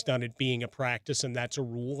jurisdiction based on it being a practice, and that's a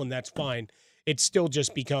rule, and that's fine. It still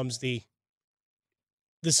just becomes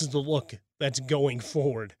this is the look that's going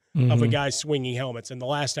forward of a guy swinging helmets. And the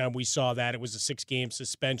last time we saw that, it was a 6-game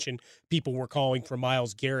suspension. People were calling for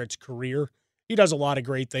Myles Garrett's career. He does a lot of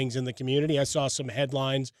great things in the community. I saw some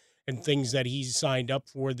headlines and things that he's signed up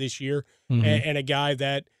for this year, and a guy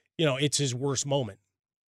that, it's his worst moment.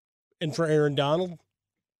 And for Aaron Donald,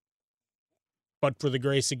 but for the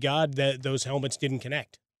grace of God, that those helmets didn't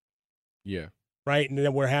connect. Yeah. Right? And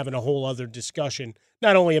then we're having a whole other discussion,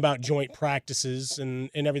 not only about joint practices and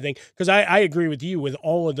everything, because I agree with you with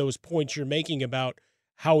all of those points you're making about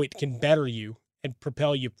how it can better you and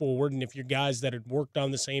propel you forward. And if you're guys that had worked on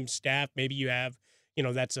the same staff, maybe you have,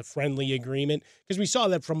 that's a friendly agreement. Because we saw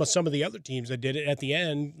that from some of the other teams that did it at the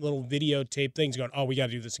end, little videotape things going, oh, we got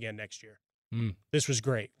to do this again next year. This was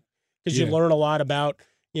great. Because you learn a lot about,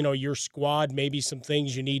 your squad, maybe some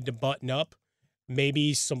things you need to button up,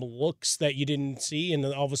 maybe some looks that you didn't see, and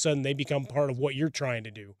then all of a sudden they become part of what you're trying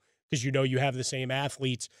to do because you have the same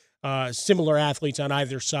athletes, similar athletes on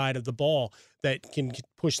either side of the ball that can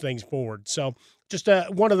push things forward. So just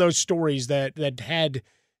one of those stories that had,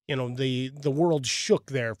 the world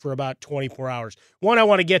shook there for about 24 hours. One I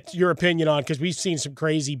want to get your opinion on because we've seen some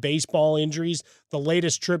crazy baseball injuries. The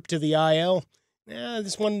latest trip to the IL,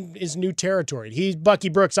 this one is new territory. He's Bucky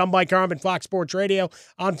Brooks. I'm Mike Harmon, Fox Sports Radio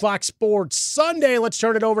on Fox Sports Sunday. Let's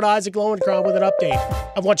turn it over to Isaac Lowenkron with an update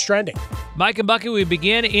of what's trending. Mike and Bucky, we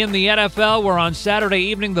begin in the NFL, where on Saturday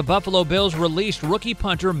evening, the Buffalo Bills released rookie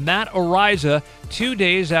punter Matt Araiza 2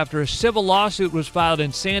 days after a civil lawsuit was filed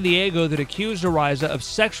in San Diego that accused Araiza of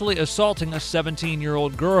sexually assaulting a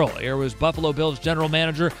 17-year-old girl. Here was Buffalo Bills general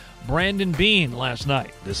manager Brandon Beane last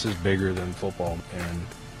night. This is bigger than football, and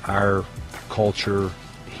our culture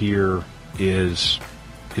here is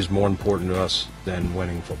more important to us than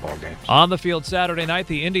winning football games. On the field Saturday night,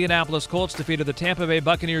 the Indianapolis Colts defeated the Tampa Bay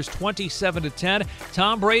Buccaneers 27-10.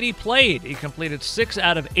 Tom Brady played. He completed 6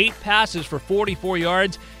 out of 8 passes for 44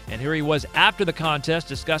 yards, and here he was after the contest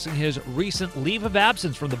discussing his recent leave of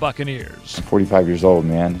absence from the Buccaneers. I'm 45 years old,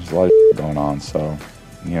 man. There's a lot of going on, so,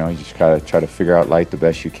 you just got to try to figure out life the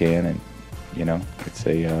best you can, and, it's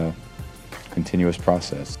a continuous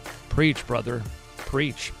process. Preach, brother.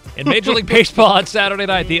 Preach. In Major League Baseball on Saturday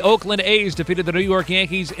night, the Oakland A's defeated the New York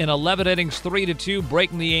Yankees in 11 innings, 3-2,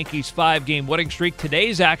 breaking the Yankees' 5-game winning streak.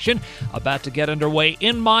 Today's action about to get underway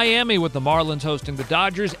in Miami with the Marlins hosting the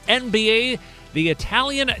Dodgers. NBA, the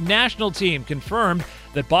Italian national team confirmed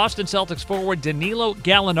that Boston Celtics forward Danilo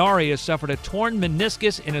Gallinari has suffered a torn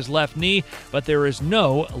meniscus in his left knee, but there is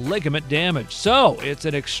no ligament damage. So it's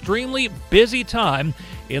an extremely busy time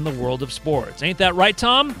in the world of sports. Ain't that right,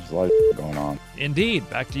 Tom? There's a lot of going on. Indeed.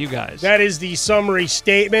 Back to you guys. That is the summary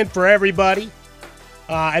statement for everybody.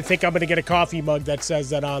 I think I'm going to get a coffee mug that says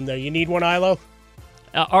that on there. You need one, Ilo?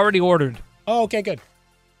 Already ordered. Oh, okay, good.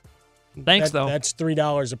 Thanks, though. That's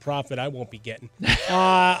 $3 a profit I won't be getting.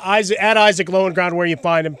 At Isaac Lowenkron, where you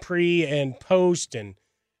find him pre and post and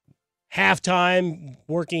halftime,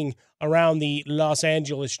 working around the Los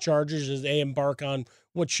Angeles Chargers as they embark on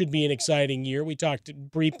what should be an exciting year. We talked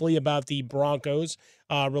briefly about the Broncos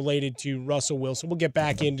related to Russell Wilson. We'll get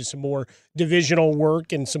back into some more divisional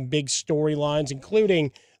work and some big storylines,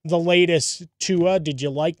 including the latest Tua. Did you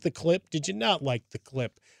like the clip? Did you not like the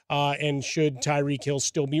clip? And should Tyreek Hill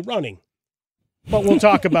still be running? But we'll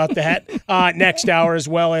talk about that next hour, as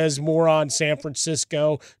well as more on San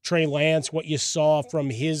Francisco, Trey Lance, what you saw from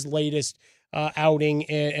his latest outing,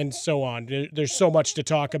 and so on. There's so much to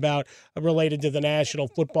talk about related to the National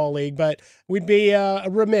Football League, but we'd be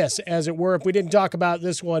remiss, as it were, if we didn't talk about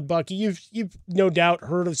this one. Bucky, you've no doubt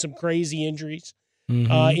heard of some crazy injuries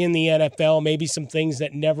in the NFL, maybe some things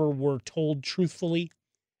that never were told truthfully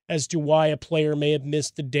as to why a player may have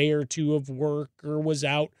missed a day or two of work or was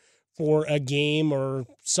out for a game or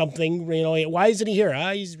something. Why isn't he here?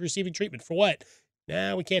 He's receiving treatment for what?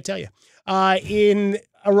 We can't tell you. In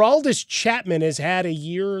Aroldis Chapman has had a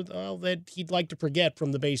year that he'd like to forget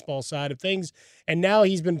from the baseball side of things, and now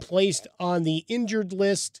he's been placed on the injured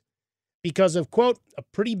list because of, quote, a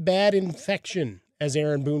pretty bad infection, as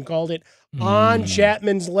Aaron Boone called it, on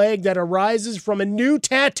Chapman's leg that arises from a new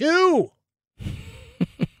tattoo.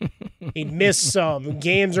 He missed some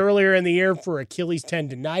games earlier in the year for Achilles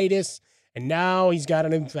tendonitis, and now he's got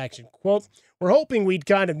an infection. Quote, we're hoping we'd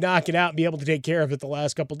kind of knock it out and be able to take care of it the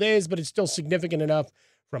last couple days, but it's still significant enough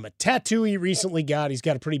from a tattoo he recently got. He's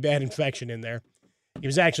got a pretty bad infection in there. He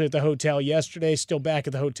was actually at the hotel yesterday, still back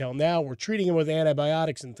at the hotel now. We're treating him with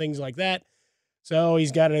antibiotics and things like that. So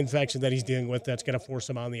he's got an infection that he's dealing with that's going to force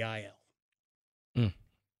him on the IL.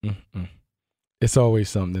 It's always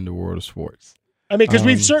something in the world of sports. I mean, because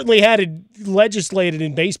we've certainly had it legislated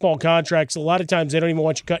in baseball contracts. A lot of times they don't even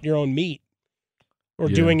want you cutting your own meat or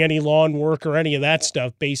doing any lawn work or any of that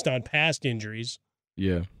stuff based on past injuries.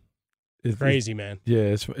 Yeah. It's crazy, man.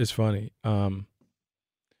 Yeah, it's funny.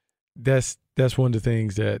 That's one of the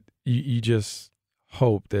things that you just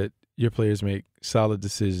hope that your players make solid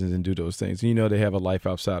decisions and do those things. You know, they have a life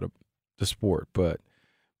outside of the sport, but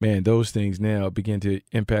man, those things now begin to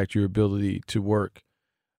impact your ability to work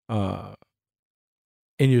in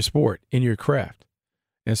your sport, in your craft.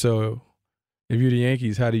 And so if you're the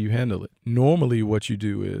Yankees, how do you handle it? Normally what you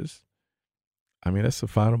do is, that's a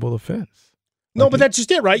finable offense. No, but that's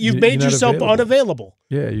just it, right? You've made yourself unavailable.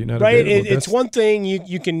 Yeah, you're not right? available. It's one thing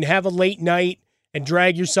you can have a late night and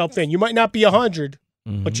drag yourself in. You might not be 100,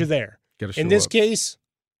 but you're there. In this case,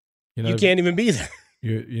 you can't even be there.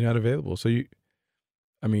 You're not available. So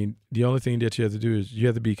the only thing that you have to do is you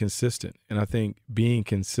have to be consistent. And I think being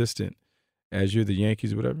consistent as you're the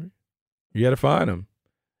Yankees or whatever, you got to find them.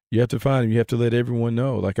 You have to find them. You have to let everyone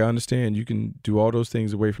know. Like, I understand you can do all those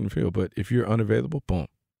things away from the field, but if you're unavailable, boom.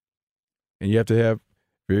 And you have to have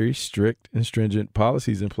very strict and stringent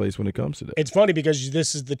policies in place when it comes to that. It's funny because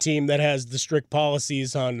this is the team that has the strict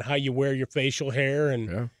policies on how you wear your facial hair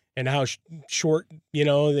and how short,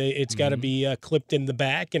 it's got to be clipped in the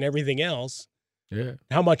back and everything else. Yeah.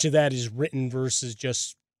 How much of that is written versus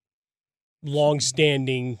just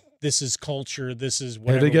long-standing, this is culture, this is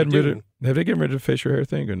whatever Have they gotten rid of the facial hair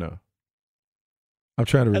thing or no? I'm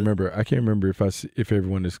trying to remember. I can't remember if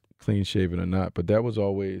everyone is clean-shaven or not, but that was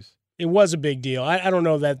always... It was a big deal. I don't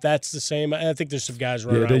know that that's the same. I think there's some guys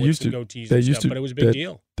running around with some goatees and stuff, but it was a big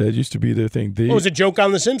deal. That used to be their thing. It was a joke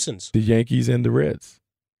on The Simpsons. The Yankees and the Reds.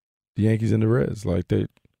 Like, they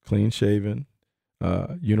clean-shaven,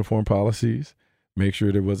 uniform policies, make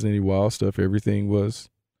sure there wasn't any wild stuff. Everything was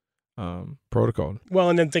protocol. Well,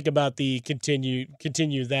 and then think about the continue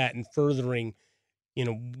that and furthering,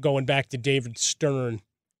 going back to David Stern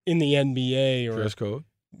in the NBA or dress code.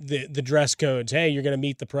 The dress codes. Hey, you're going to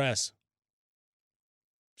meet the press.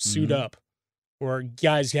 Suit up. Or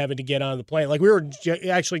guys having to get on the plane. Like we were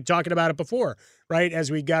actually talking about it before, right? As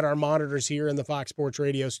we got our monitors here in the Fox Sports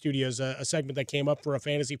Radio studios, a segment that came up for a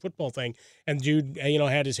fantasy football thing. And dude,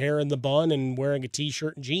 had his hair in the bun and wearing a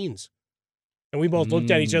T-shirt and jeans. And we both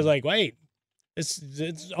looked at each other like, wait,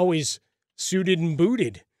 it's always suited and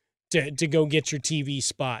booted to go get your TV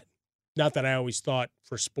spot. Not that I always thought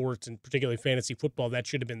for sports and particularly fantasy football that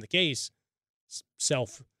should have been the case.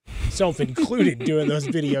 Self-included doing those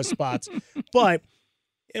video spots. But,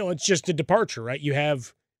 it's just a departure, right? You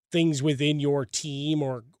have things within your team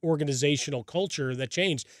or organizational culture that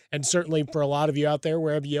change. And certainly for a lot of you out there,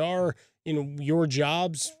 wherever you are, your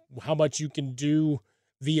jobs, how much you can do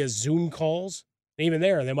via Zoom calls. And even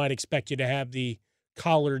there, they might expect you to have the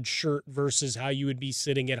collared shirt versus how you would be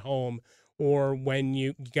sitting at home. Or when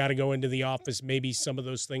you got to go into the office, maybe some of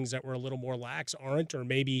those things that were a little more lax aren't, or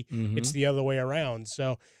maybe it's the other way around.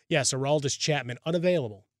 So, yes, Aroldis Chapman,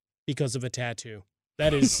 unavailable because of a tattoo.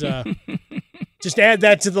 That is, just add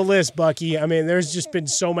that to the list, Bucky. I mean, there's just been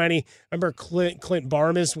so many. Remember Clint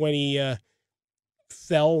Barmas when he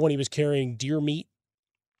fell when he was carrying deer meat?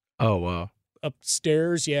 Oh, wow.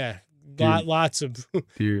 Upstairs, yeah. Lots of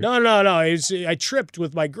deer. No. I tripped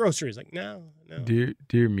with my groceries. Like, no.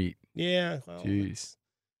 Deer meat. Yeah. Well, jeez.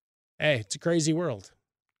 Hey, it's a crazy world.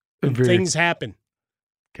 Things happen.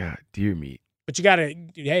 God, deer meat. But you got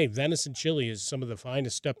to, venison chili is some of the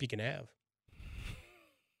finest stuff you can have.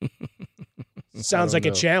 Sounds like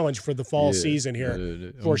a challenge for the fall season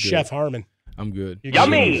here for Chef Harmon. I'm good.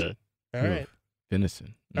 Yummy. All right.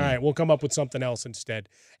 Venison. All right, we'll come up with something else instead.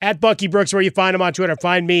 At Bucky Brooks, where you find him on Twitter.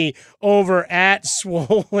 Find me over at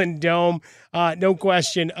Swollen Dome. No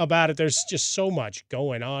question about it. There's just so much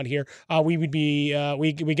going on here. We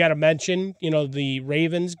got to mention, the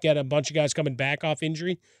Ravens get a bunch of guys coming back off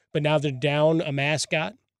injury, but now they're down a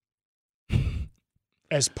mascot.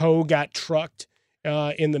 as Poe got trucked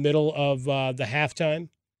in the middle of the halftime,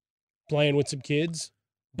 playing with some kids.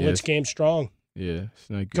 Blitz came strong. Yeah, it's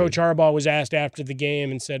not good. Coach Harbaugh was asked after the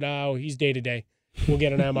game and said, "Oh, he's day-to-day. We'll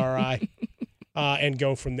get an MRI." And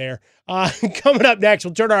go from there. Coming up next,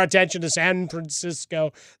 we'll turn our attention to San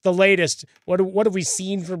Francisco. The latest. What have we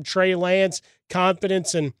seen from Trey Lance?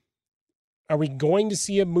 Confidence, and are we going to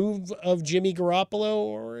see a move of Jimmy Garoppolo,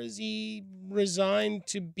 or is he resigned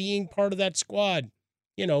to being part of that squad?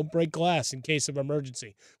 Break glass in case of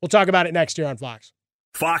emergency. We'll talk about it next year on Fox.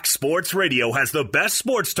 Fox Sports Radio has the best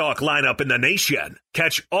sports talk lineup in the nation.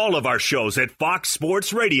 Catch all of our shows at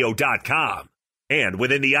foxsportsradio.com. And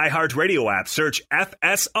within the iHeartRadio app, search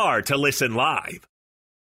FSR to listen live.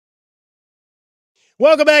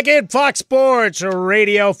 Welcome back in Fox Sports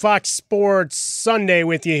Radio, Fox Sports Sunday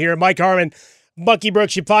with you here. Mike Harmon, Bucky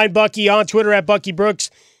Brooks. You find Bucky on Twitter at Bucky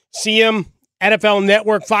Brooks. See him, NFL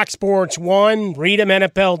Network, Fox Sports 1. Read him,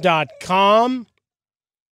 NFL.com.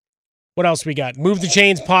 What else we got? Move the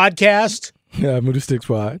Chains podcast. Yeah, Move the Sticks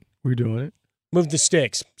pod. We're doing it. Move the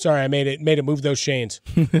Sticks. Sorry, I made it move those chains.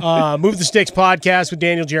 Move the Sticks podcast with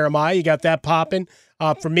Daniel Jeremiah. You got that popping.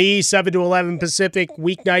 For me, 7 to 11 Pacific,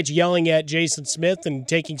 weeknights yelling at Jason Smith and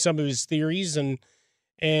taking some of his theories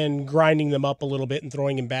and grinding them up a little bit and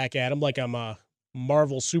throwing them back at him like I'm a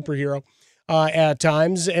Marvel superhero at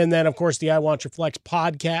times. And then, of course, the I Want Your Flex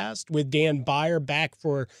podcast with Dan Beyer back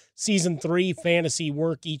for Season 3 fantasy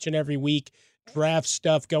work each and every week. Draft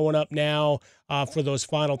stuff going up now for those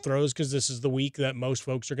final throws, because this is the week that most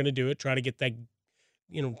folks are going to do it. Try to get that,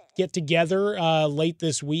 get together late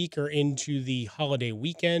this week or into the holiday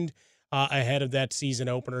weekend ahead of that season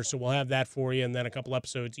opener. So we'll have that for you, and then a couple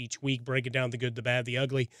episodes each week, breaking down the good, the bad, the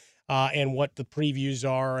ugly, and what the previews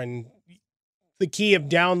are, and the key of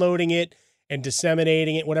downloading it and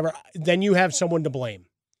disseminating it, whatever. Then you have someone to blame.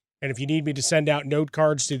 And if you need me to send out note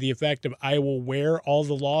cards to the effect of I will wear all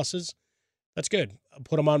the losses, that's good. I'll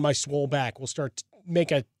put them on my swole back. We'll start to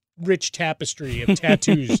make a rich tapestry of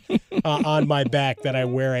tattoos on my back that I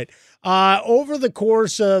wear it. Over the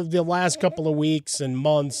course of the last couple of weeks and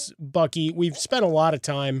months, Bucky, we've spent a lot of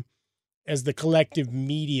time as the collective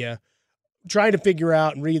media trying to figure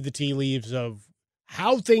out and read the tea leaves of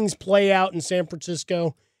how things play out in San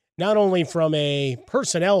Francisco, not only from a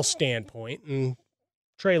personnel standpoint, and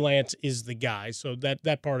Trey Lance is the guy, so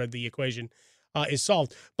that part of the equation is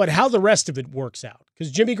solved, but how the rest of it works out. Because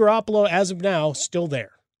Jimmy Garoppolo, as of now, still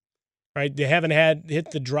there, right? They haven't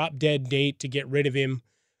hit the drop dead date to get rid of him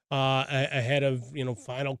ahead of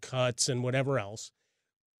final cuts and whatever else.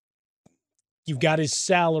 You've got his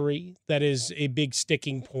salary that is a big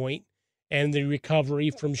sticking point, and the recovery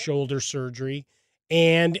from shoulder surgery,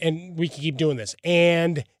 and we can keep doing this,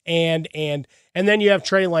 and then you have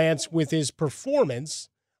Trey Lance with his performance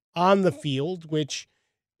on the field, which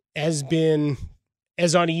has been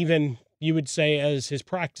as uneven, you would say, as his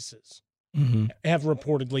practices have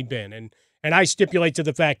reportedly been. And I stipulate to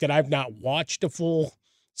the fact that I've not watched a full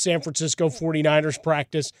San Francisco 49ers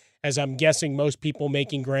practice, as I'm guessing most people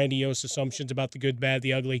making grandiose assumptions about the good, bad,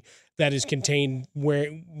 the ugly, that is contained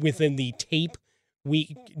within the tape,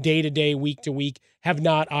 day-to-day, week-to-week, have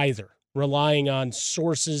not either. Relying on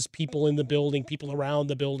sources, people in the building, people around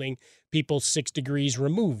the building, people 6 degrees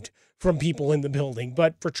removed from people in the building.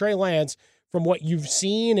 But for Trey Lance, from what you've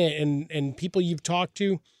seen and people you've talked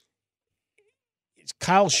to, is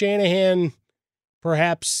Kyle Shanahan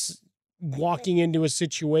perhaps walking into a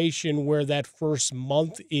situation where that first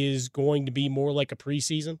month is going to be more like a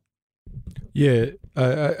preseason? Yeah,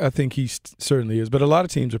 I think he certainly is. But a lot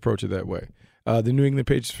of teams approach it that way. The New England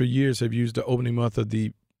Patriots for years have used the opening month of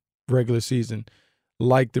the regular season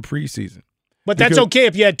like the preseason. But that's okay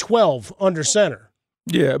if you had 12 under center.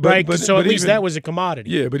 Yeah, but at least that was a commodity.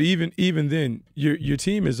 Yeah, but even then, your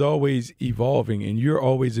team is always evolving, and you're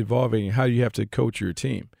always evolving in how you have to coach your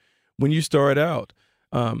team. When you start out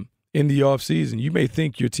in the offseason, you may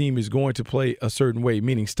think your team is going to play a certain way,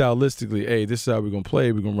 meaning stylistically, hey, this is how we're going to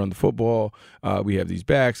play. We're going to run the football. We have these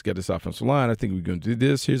backs, got this offensive line. I think we're going to do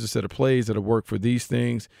this. Here's a set of plays that'll work for these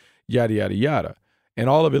things, yada, yada, yada. And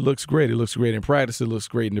all of it looks great. It looks great in practice. It looks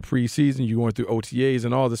great in the preseason. You're going through OTAs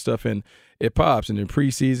and all this stuff, and it pops. And in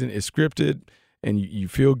preseason, it's scripted, and you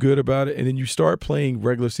feel good about it. And then you start playing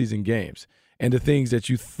regular season games. And the things that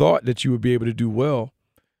you thought that you would be able to do well,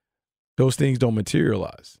 those things don't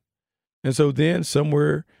materialize. And so then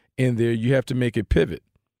somewhere in there, you have to make a pivot.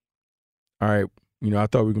 All right, I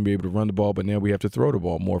thought we were going to be able to run the ball, but now we have to throw the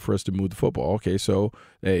ball more for us to move the football. Okay, so,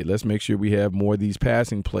 hey, let's make sure we have more of these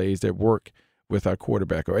passing plays that work with our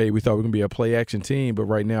quarterback. Or, hey, we thought we were going to be a play-action team, but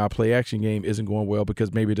right now our play-action game isn't going well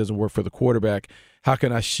because maybe it doesn't work for the quarterback. How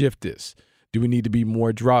can I shift this? Do we need to be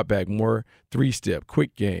more drop back, more 3-step,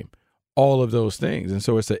 quick game? All of those things. And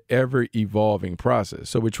so it's an ever-evolving process.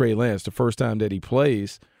 So with Trey Lance, the first time that he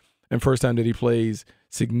plays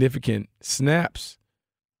significant snaps,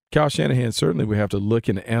 Kyle Shanahan certainly would have to look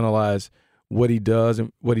and analyze what he does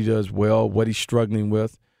and what he does well, what he's struggling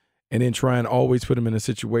with, and then try and always put him in a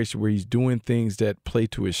situation where he's doing things that play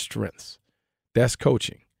to his strengths. That's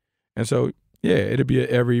coaching. And so, yeah, it'll be an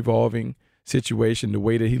ever-evolving situation. The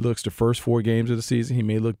way that he looks the first 4 games of the season, he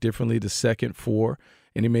may look differently the second 4,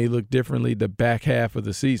 and he may look differently the back half of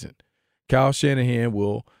the season. Kyle Shanahan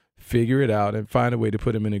will figure it out and find a way to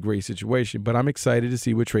put him in a great situation. But I'm excited to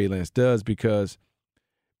see what Trey Lance does because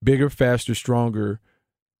bigger, faster, stronger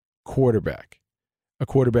quarterback, a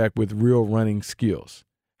quarterback with real running skills.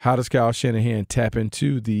 How does Kyle Shanahan tap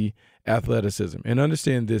into the athleticism? And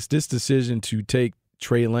understand this decision to take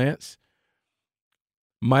Trey Lance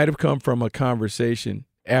might have come from a conversation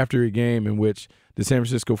after a game in which the San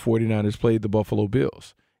Francisco 49ers played the Buffalo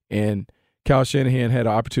Bills. And Kyle Shanahan had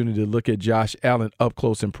an opportunity to look at Josh Allen up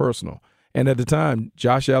close and personal. And at the time,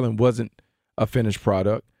 Josh Allen wasn't a finished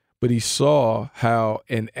product, but he saw how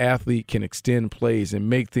an athlete can extend plays and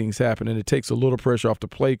make things happen. And it takes a little pressure off the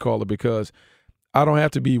play caller because I don't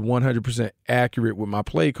have to be 100% accurate with my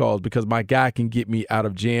play calls because my guy can get me out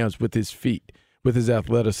of jams with his feet, with his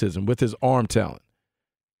athleticism, with his arm talent.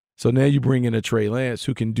 So now you bring in a Trey Lance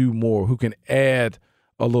who can do more, who can add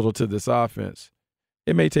a little to this offense.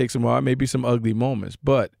 It may take some while, it may be some ugly moments,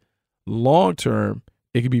 but long term,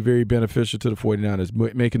 it could be very beneficial to the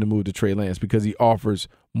 49ers making the move to Trey Lance because he offers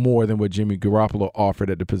more than what Jimmy Garoppolo offered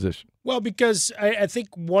at the position. Well, because I think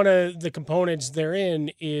one of the components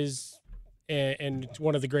therein is, and it's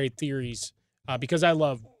one of the great theories, because I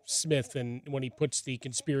love Smith and when he puts the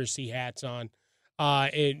conspiracy hats on,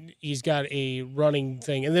 he's got a running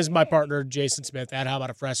thing. And this is my partner, Jason Smith, at How About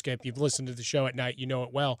a Fresca. If you've listened to the show at night, you know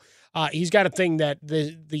it well. He's got a thing that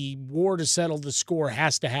the war to settle the score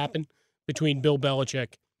has to happen between Bill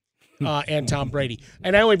Belichick and Tom Brady.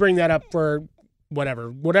 And I only bring that up for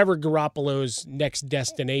whatever Garoppolo's next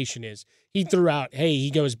destination is. He threw out, hey,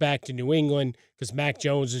 he goes back to New England because Mac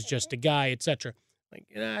Jones is just a guy, etc. Like,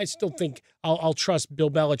 I still think I'll trust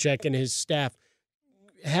Bill Belichick and his staff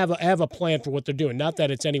have a plan for what they're doing. Not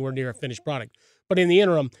that it's anywhere near a finished product. But in the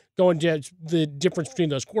interim, going to the difference between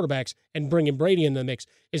those quarterbacks and bringing Brady in the mix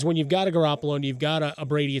is when you've got a Garoppolo and you've got a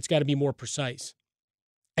Brady, it's got to be more precise.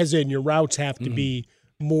 As in, your routes have to be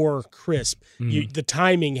more crisp. The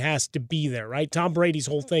timing has to be there, right? Tom Brady's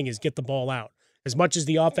whole thing is get the ball out. As much as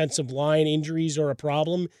the offensive line injuries are a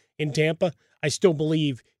problem in Tampa, I still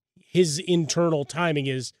believe his internal timing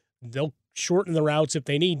is they'll shorten the routes if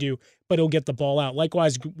they need to, but he'll get the ball out.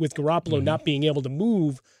 Likewise, with Garoppolo not being able to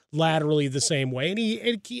move laterally the same way, and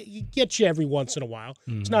he gets you every once in a while.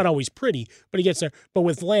 It's not always pretty, but he gets there. But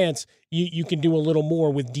with Lance, you can do a little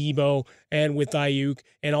more with Debo and with Ayuk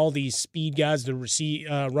and all these speed guys,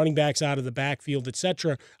 the running backs out of the backfield,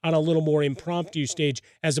 etc., on a little more impromptu stage,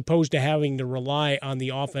 as opposed to having to rely on the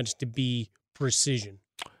offense to be precision.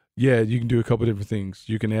 Yeah, you can do a couple different things.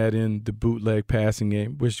 You can add in the bootleg passing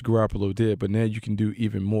game, which Garoppolo did, but now you can do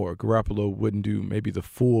even more. Garoppolo wouldn't do maybe the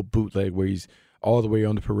full bootleg where he's all the way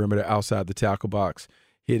on the perimeter outside the tackle box,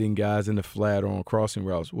 hitting guys in the flat or on crossing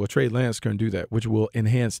routes. Well, Trey Lance can do that, which will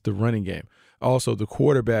enhance the running game. Also, the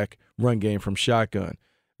quarterback run game from shotgun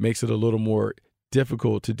makes it a little more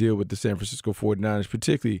difficult to deal with the San Francisco 49ers,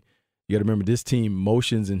 particularly you got to remember this team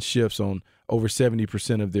motions and shifts on over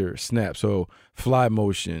 70% of their snaps. So fly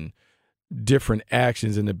motion, different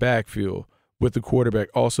actions in the backfield with the quarterback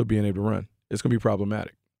also being able to run. It's going to be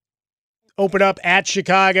problematic. Open up at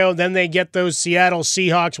Chicago, then they get those Seattle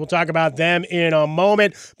Seahawks. We'll talk about them in a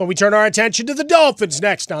moment, but we turn our attention to the Dolphins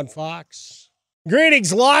next on Fox.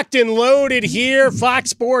 Greetings, locked and loaded here. Fox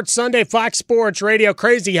Sports Sunday, Fox Sports Radio.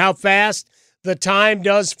 Crazy how fast the time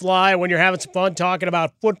does fly when you're having some fun talking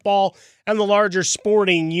about football and the larger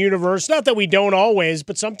sporting universe. Not that we don't always,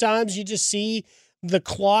 but sometimes you just see the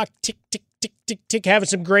clock tick, tick, tick, tick, tick, having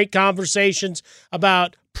some great conversations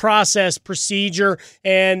about process, procedure,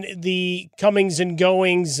 and the comings and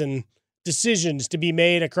goings and decisions to be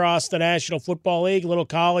made across the National Football League. A little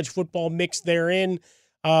college football mixed therein.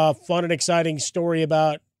 Fun and exciting story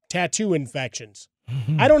about tattoo infections.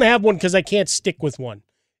 I don't have one because I can't stick with one.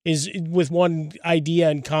 Is with one idea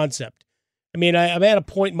and concept. I mean, I'm at a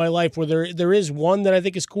point in my life where there is one that I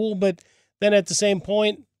think is cool, but then at the same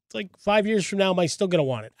point, it's like 5 years from now, am I still going to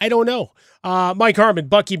want it? I don't know. Mike Harmon,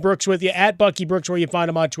 Bucky Brooks with you, at Bucky Brooks, where you find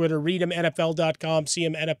him on Twitter. Read him, NFL.com, see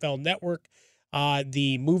him, NFL Network.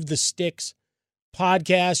 The Move the Sticks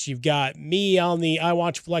podcast. You've got me on the I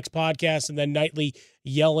Watch Flex podcast, and then nightly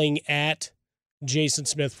yelling at Jason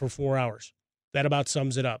Smith for 4 hours. That about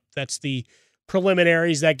sums it up. That's the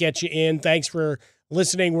preliminaries that get you in. Thanks for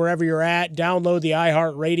listening wherever you're at. Download the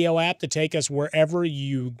iHeartRadio app to take us wherever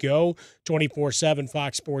you go. 24/7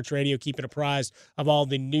 Fox Sports Radio, keeping apprised of all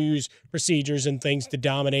the news, procedures, and things to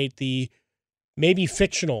dominate the maybe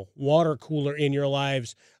fictional water cooler in your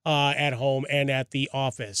lives at home and at the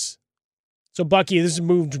office. So, Bucky, this has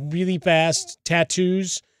moved really fast.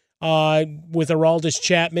 Tattoos with Aroldis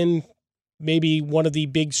Chapman, maybe one of the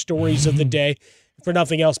big stories of the day. For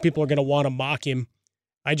nothing else, people are going to want to mock him.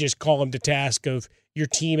 I just call him to task of your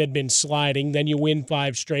team had been sliding, then you win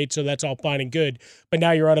 5 straight, so that's all fine and good. But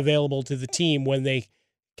now you're unavailable to the team when they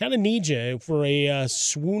kind of need you for a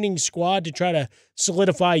swooning squad to try to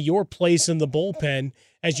solidify your place in the bullpen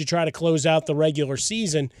as you try to close out the regular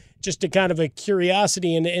season. Just a kind of a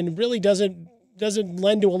curiosity and really doesn't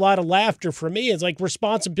lend to a lot of laughter for me. It's like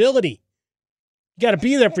responsibility. You got to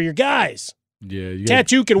be there for your guys. Yeah,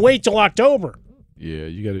 Tattoo can wait till October. Yeah,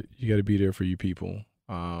 you got to be there for you people.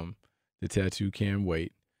 The Tattoo can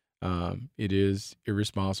wait. It is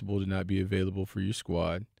irresponsible to not be available for your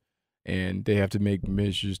squad, and they have to make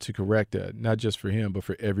measures to correct that, not just for him, but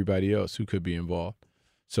for everybody else who could be involved.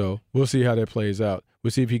 So we'll see how that plays out.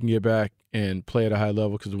 We'll see if he can get back and play at a high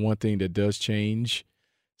level, because the one thing that does change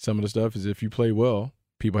some of the stuff is if you play well,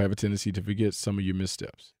 people have a tendency to forget some of your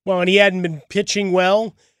missteps. Well, and he hadn't been pitching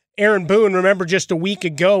well. Aaron Boone, remember, just a week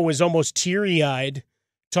ago was almost teary-eyed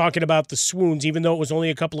talking about the swoons, even though it was only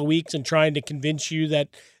a couple of weeks, and trying to convince you that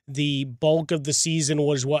the bulk of the season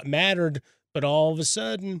was what mattered. But all of a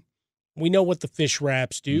sudden, we know what the fish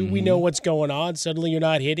wraps do. We know what's going on. Suddenly you're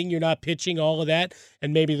not hitting, you're not pitching, all of that.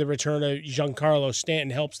 And maybe the return of Giancarlo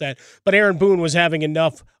Stanton helps that. But Aaron Boone was having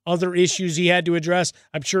enough other issues he had to address.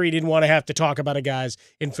 I'm sure he didn't want to have to talk about a guy's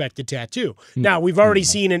infected tattoo. Now, we've already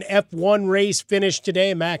seen an F1 race finish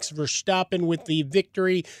today. Max Verstappen with the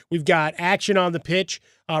victory. We've got action on the pitch.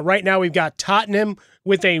 Right now we've got Tottenham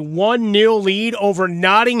with a 1-0 lead over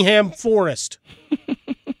Nottingham Forest.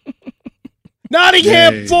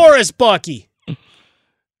 Nottingham Forest, Bucky.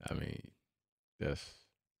 I mean,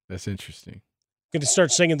 that's interesting. Going to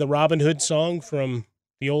start singing the Robin Hood song from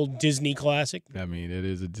the old Disney classic. I mean, it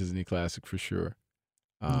is a Disney classic for sure.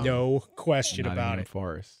 No question about it.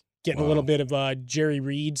 Forest. Getting a little bit of Jerry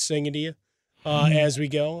Reed singing to you as we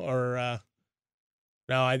go. Or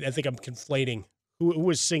no, I think I'm conflating. Who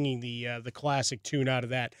was singing the classic tune out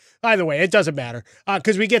of that? Either way, it doesn't matter,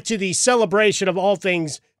 because we get to the celebration of all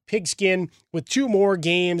things Pigskin with 2 more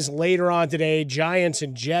games later on today. Giants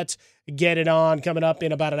and Jets get it on coming up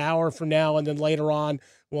in about an hour from now, and then later on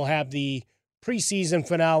we'll have the preseason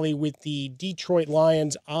finale with the Detroit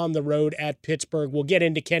Lions on the road at Pittsburgh. We'll get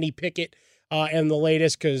into Kenny Pickett and the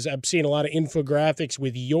latest, because I'm seeing a lot of infographics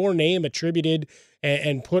with your name attributed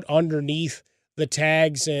and put underneath the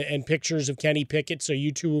tags and pictures of Kenny Pickett, so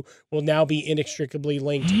you two will now be inextricably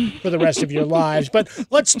linked for the rest of your lives. But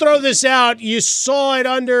let's throw this out. You saw it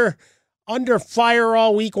under fire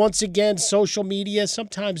all week. Once again, social media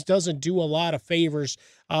sometimes doesn't do a lot of favors,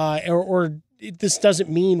 or this doesn't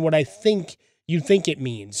mean what I think you think it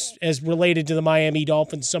means as related to the Miami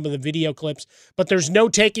Dolphins, some of the video clips. But there's no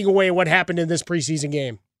taking away what happened in this preseason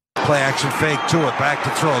game. Play action fake to it, back to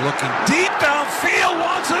throw, looking deep downfield,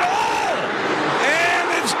 wants it all.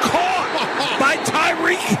 By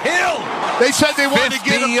Tyreek Hill. They said they wanted to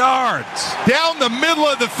get him yards down the middle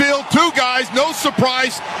of the field. 2 guys, no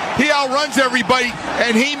surprise. He outruns everybody,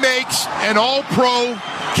 and he makes an all-pro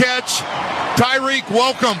catch. Tyreek,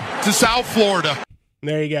 welcome to South Florida.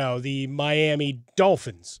 There you go. The Miami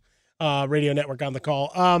Dolphins radio network on the call.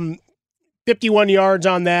 51 yards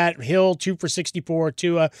on that. Hill, 2 for 64.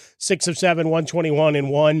 Tua, 6 of 7, 121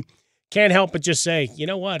 and 1. Can't help but just say, you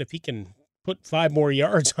know what? If he can put 5 more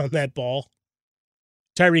yards on that ball,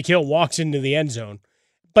 Tyreek Hill walks into the end zone.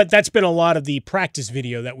 But that's been a lot of the practice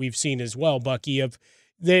video that we've seen as well, Bucky, of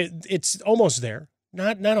it's almost there.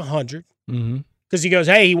 Not 100. Because he goes,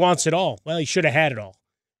 hey, he wants it all. Well, he should have had it all.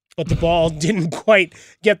 But the ball didn't quite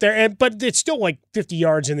get there. But it's still like 50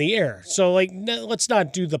 yards in the air. So, like, let's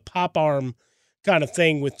not do the pop arm kind of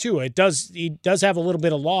thing with Tua. He does have a little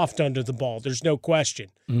bit of loft under the ball. There's no question,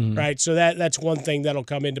 right? So that's one thing that'll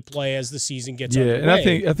come into play as the season gets underway. Yeah,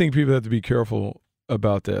 and I think people have to be careful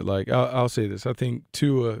about that. Like, I'll say this. I think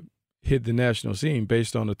Tua hit the national scene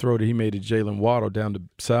based on the throw that he made to Jalen Waddle down the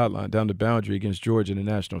sideline, down the boundary against Georgia in the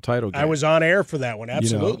national title game. I was on air for that one,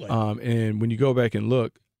 absolutely. And when you go back and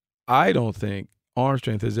look, I don't think arm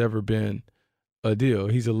strength has ever been a deal.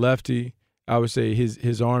 He's a lefty. I would say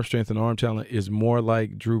his arm strength and arm talent is more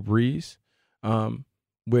like Drew Brees,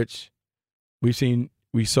 which we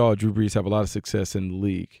saw Drew Brees have a lot of success in the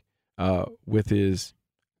league. with his,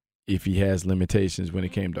 if he has limitations when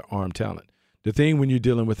it came to arm talent. The thing when you're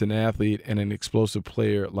dealing with an athlete and an explosive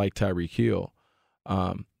player like Tyreek Hill,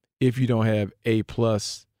 if you don't have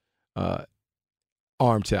A-plus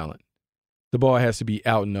arm talent, the ball has to be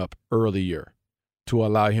out and up earlier to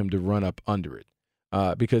allow him to run up under it,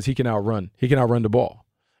 because he can outrun the ball.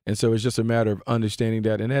 And so it's just a matter of understanding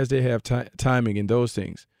that. And as they have timing and those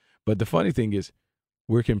things. But the funny thing is,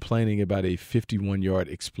 we're complaining about a 51-yard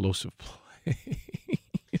explosive play.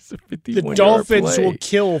 It's a 51-yard The Dolphins play. will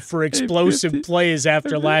kill for explosive plays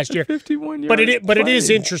after last year. 51-yard But it is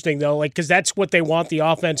interesting, though, like, because that's what they want the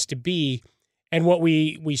offense to be. And what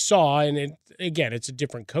we saw, and again, it's a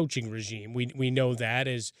different coaching regime. We know that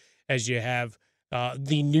as you have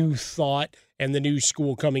the new thought and the new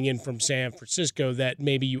school coming in from San Francisco, that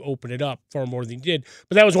maybe you open it up far more than you did.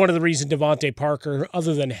 But that was one of the reasons Devontae Parker,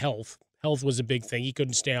 other than health was a big thing. He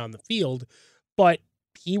couldn't stay on the field, but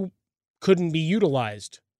he couldn't be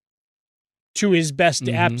utilized to his best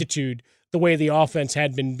aptitude the way the offense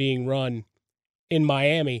had been being run in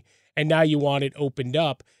Miami. And now you want it opened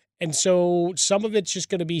up. And so some of it's just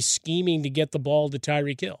going to be scheming to get the ball to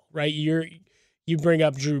Tyreek Hill, right? You bring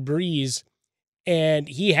up Drew Brees, and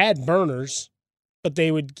he had burners, but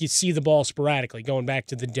they would see the ball sporadically, going back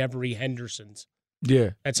to the Devery Hendersons.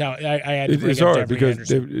 Yeah. That's how I had to bring it's up hard Devery because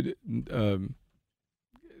Henderson.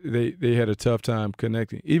 they had a tough time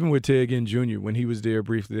connecting. Even with Ted Ginn Jr., when he was there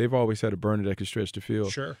briefly, they've always had a burner that could stretch the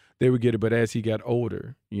field. Sure. They would get it, but as he got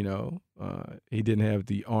older, he didn't have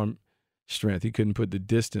the arm strength. He couldn't put the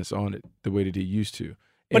distance on it the way that he used to.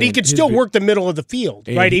 But he could still work the middle of the field,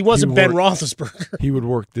 right? He wasn't Ben Roethlisberger. He would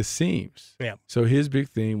work the seams. Yeah. So his big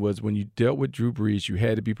thing was when you dealt with Drew Brees, you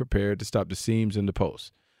had to be prepared to stop the seams and the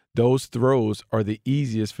post. Those throws are the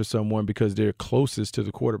easiest for someone because they're closest to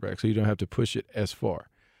the quarterback, so you don't have to push it as far.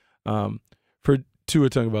 For Tua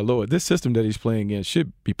Tagovailoa, this system that he's playing in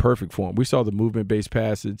should be perfect for him. We saw the movement-based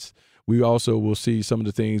passes. We also will see some of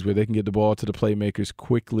the things where they can get the ball to the playmakers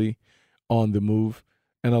quickly on the move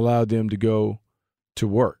and allow them to go to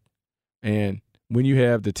work. And when you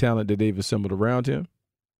have the talent that they've assembled around him,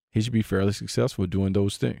 he should be fairly successful doing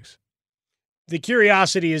those things. The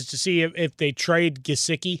curiosity is to see if they trade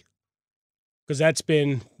Gesicki, because that's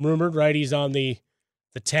been rumored, right? He's on the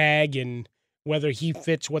tag, and whether he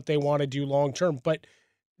fits what they want to do long term. But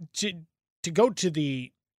to go to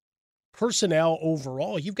the personnel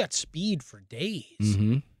overall, you've got speed for days.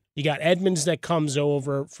 Mm-hmm. You got Edmonds that comes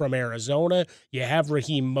over from Arizona. You have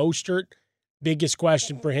Raheem Mostert. Biggest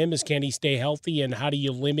question for him is, can he stay healthy, and how do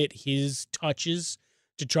you limit his touches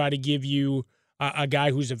to try to give you a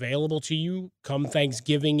guy who's available to you come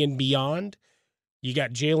Thanksgiving and beyond? You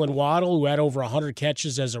got Jalen Waddle, who had over 100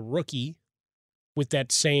 catches as a rookie with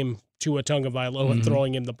that same Tua Tagovailoa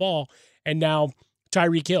throwing him the ball, and now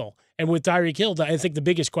Tyreek Hill. And with Tyreek Hill, I think the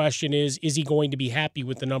biggest question is he going to be happy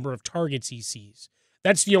with the number of targets he sees?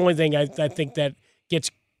 That's the only thing I think that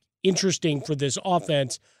gets interesting for this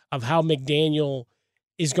offense, of how McDaniel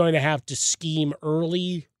is going to have to scheme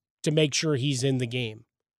early to make sure he's in the game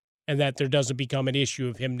and that there doesn't become an issue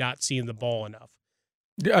of him not seeing the ball enough.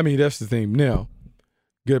 Yeah, I mean, that's the thing. Now,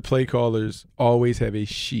 good play callers always have a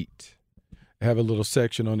sheet, have a little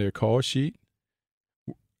section on their call sheet,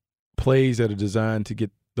 plays that are designed to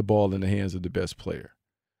get the ball in the hands of the best player.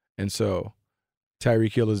 And so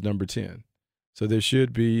Tyreek Hill is number 10. So there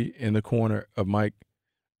should be in the corner of Mike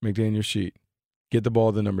McDaniel's sheet, get the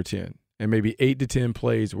ball to number 10, and maybe 8 to 10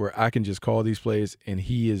 plays where I can just call these plays and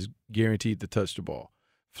he is guaranteed to touch the ball.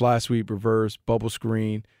 Fly sweep, reverse, bubble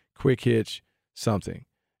screen, quick hitch, something.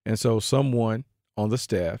 And so someone on the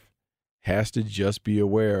staff has to just be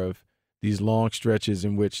aware of these long stretches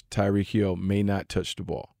in which Tyreek Hill may not touch the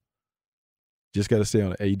ball. Just got to stay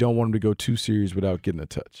on it. You don't want him to go 2 series without getting a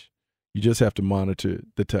touch. You just have to monitor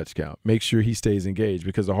the touch count. Make sure he stays engaged,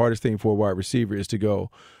 because the hardest thing for a wide receiver is to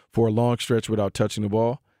go for a long stretch without touching the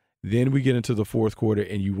ball. Then we get into the fourth quarter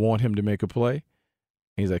and you want him to make a play. And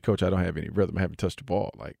he's like, Coach, I don't have any rhythm. I haven't touched the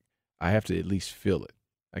ball. Like, I have to at least feel it.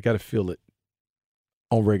 I got to feel it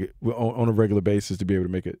on a regular basis to be able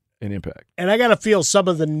to make an impact. And I got to feel some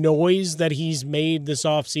of the noise that he's made this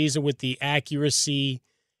offseason with the accuracy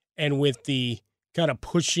and with the kind of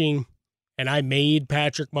pushing. And I made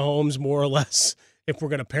Patrick Mahomes, more or less, if we're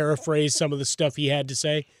going to paraphrase some of the stuff he had to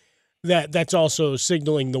say. That's also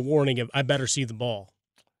signaling the warning of, I better see the ball.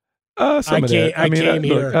 Some of that. I came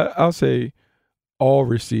here. Look, I'll say all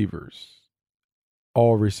receivers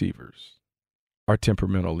are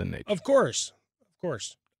temperamental in nature. Of course.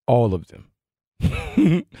 All of them.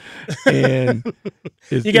 And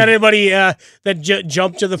you got anybody that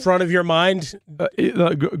jumped to the front of your mind?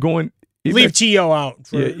 Going Leave T.O. out.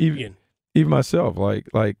 For, even myself,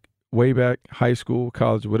 like way back, high school,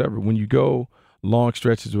 college, whatever, when you go long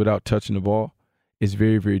stretches without touching the ball, it's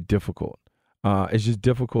very, very difficult. It's just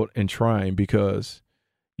difficult and trying because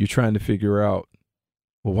you're trying to figure out,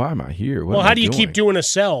 well, why am I here? What how do you keep doing a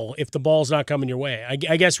sell if the ball's not coming your way?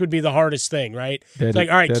 I guess would be the hardest thing, right? It's like,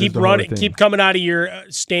 all right, keep running, keep coming out of your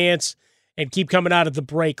stance and keep coming out of the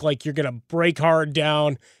break like you're going to break hard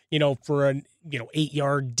down, for an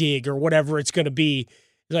 8-yard dig or whatever it's going to be.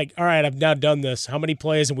 It's like, all right, I've now done this. How many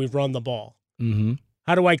plays and we've run the ball? Mm-hmm.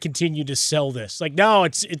 How do I continue to sell this? Like, no,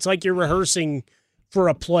 it's like you're rehearsing for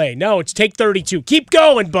a play. No, it's take 32. Keep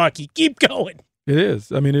going, Bucky. Keep going. It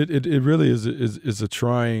is. I mean, it really is a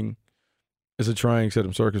trying set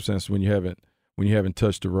of circumstances when you haven't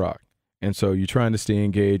touched the rock, and so you're trying to stay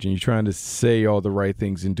engaged and you're trying to say all the right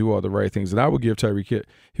things and do all the right things. And I would give Tyreek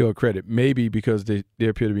Hill credit, maybe because there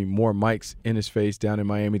appear to be more mics in his face down in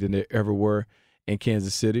Miami than there ever were in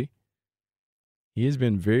Kansas City. He has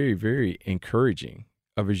been very, very encouraging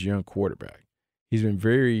of his young quarterback. He's been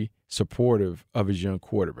very supportive of his young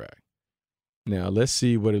quarterback. Now let's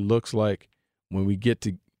see what it looks like when we get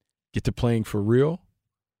to playing for real.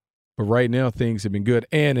 But right now, things have been good.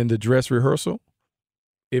 And in the dress rehearsal,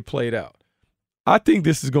 it played out. I think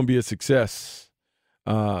this is going to be a success,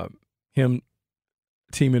 him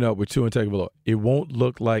teaming up with Tua Tagovailoa. It won't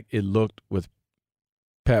look like it looked with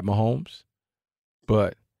Pat Mahomes,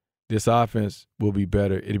 but this offense will be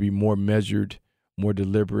better. It'll be more measured, more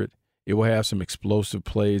deliberate. It will have some explosive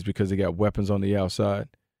plays because they got weapons on the outside.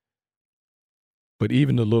 But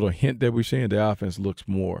even the little hint that we're seeing, the offense looks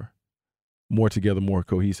more together, more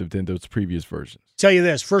cohesive than those previous versions. Tell you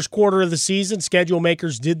this, first quarter of the season, schedule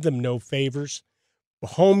makers did them no favors. A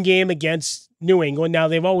home game against New England. Now,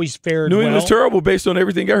 they've always fared New England's terrible based on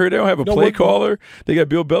everything I heard. They don't have a play caller. They got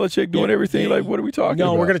Bill Belichick doing everything. Like, what are we talking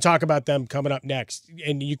about? No, we're going to talk about them coming up next,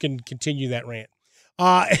 and you can continue that rant.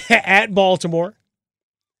 At Baltimore,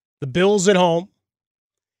 the Bills at home,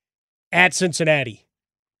 at Cincinnati.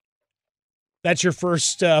 That's your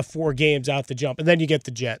first 4 games out the jump, and then you get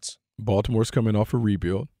the Jets. Baltimore's coming off a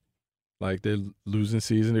rebuild. Like, they're losing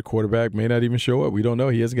season. Their quarterback may not even show up. We don't know.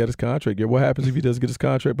 He hasn't got his contract yet. What happens if he doesn't get his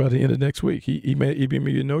contract by the end of next week? He may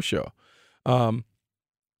be a no-show.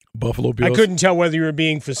 Buffalo Bills. I couldn't tell whether you were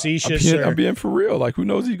being facetious I'm being for real. Like, who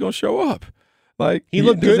knows if he's going to show up? Like, he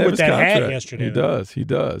looked good with that hat yesterday. He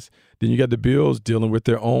does. Then you got the Bills dealing with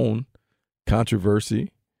their own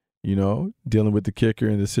controversy. Dealing with the kicker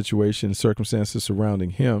and the situation, circumstances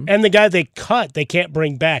surrounding him. And the guy they cut, they can't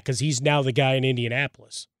bring back because he's now the guy in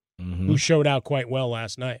Indianapolis who showed out quite well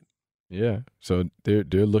last night. Yeah, so they're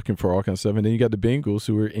looking for all kinds of stuff. And then you got the Bengals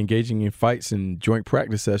who are engaging in fights and joint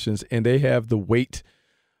practice sessions, and they have the weight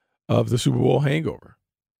of the Super Bowl hangover.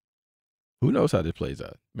 Who knows how this plays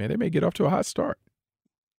out? Man, they may get off to a hot start.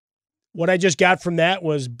 What I just got from that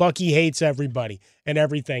was Bucky hates everybody and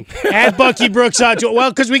everything. Add Bucky Brooks on to it. Well,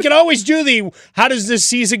 because we can always do how does this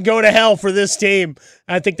season go to hell for this team?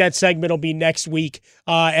 I think that segment will be next week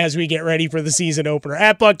as we get ready for the season opener.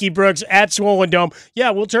 At Bucky Brooks, at Swollen Dome. Yeah,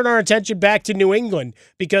 we'll turn our attention back to New England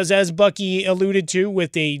because as Bucky alluded to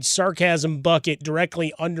with a sarcasm bucket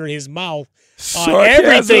directly under his mouth,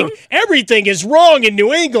 everything is wrong in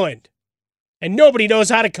New England. And nobody knows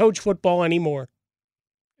how to coach football anymore.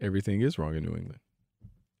 Everything is wrong in New England.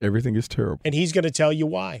 Everything is terrible. And he's going to tell you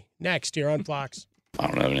why. Next, here on Fox. I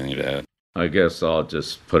don't have anything to add. I guess I'll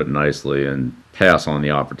just put it nicely and pass on the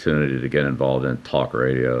opportunity to get involved in talk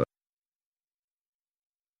radio.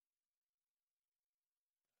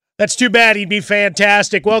 That's too bad. He'd be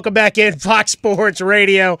fantastic. Welcome back in Fox Sports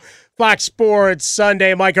Radio. Fox Sports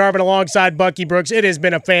Sunday. Mike Harmon alongside Bucky Brooks. It has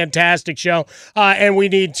been a fantastic show. And we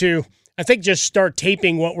need to, I think, just start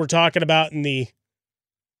taping what we're talking about in the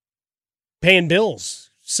paying bills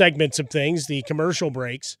segments of things, the commercial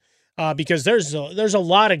breaks, because there's a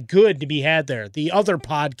lot of good to be had there. The other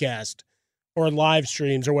podcast or live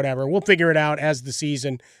streams or whatever, we'll figure it out as the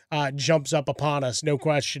season jumps up upon us, no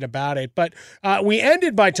question about it. But we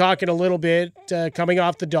ended by talking a little bit, coming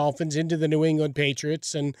off the Dolphins into the New England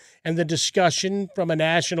Patriots, and the discussion from a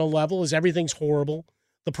national level is everything's horrible.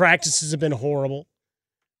 The practices have been horrible.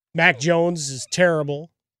 Mac Jones is terrible.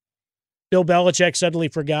 Bill Belichick suddenly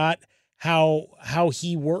forgot how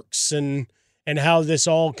he works and how this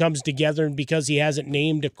all comes together, and because he hasn't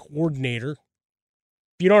named a coordinator.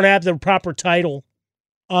 If you don't have the proper title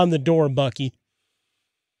on the door, Bucky,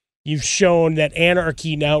 you've shown that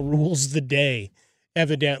anarchy now rules the day,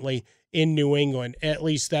 evidently, in New England. At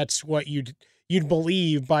least that's what you'd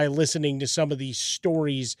believe by listening to some of these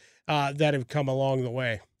stories that have come along the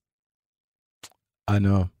way. I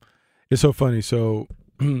know. It's so funny. So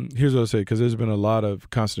here's what I'll say, because there's been a lot of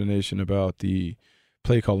consternation about the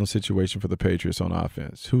play calling situation for the Patriots on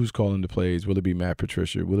offense. Who's calling the plays? Will it be Matt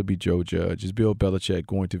Patricia? Will it be Joe Judge? Is Bill Belichick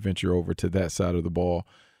going to venture over to that side of the ball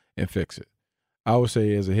and fix it? I would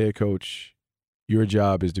say as a head coach, your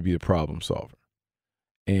job is to be the problem solver.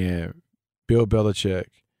 And Bill Belichick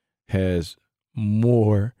has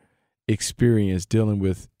more experience dealing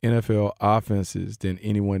with NFL offenses than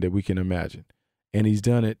anyone that we can imagine. And he's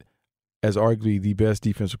done it as arguably the best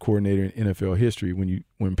defensive coordinator in NFL history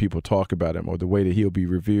when people talk about him, or the way that he'll be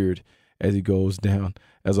revered as he goes down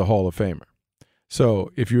as a Hall of Famer.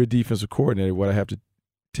 So if you're a defensive coordinator, what I have to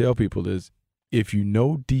tell people is, if you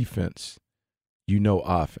know defense, you know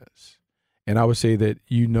offense. And I would say that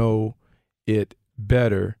you know it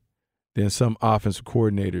better than some offensive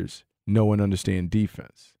coordinators know and understand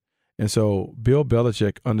defense. And so Bill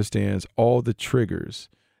Belichick understands all the triggers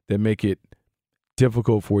that make it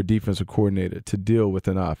difficult for a defensive coordinator to deal with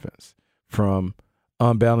an offense, from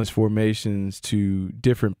unbalanced formations to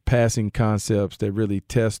different passing concepts that really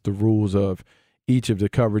test the rules of each of the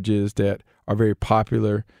coverages that are very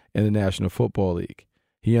popular in the National Football League.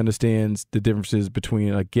 He understands the differences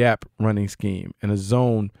between a gap running scheme and a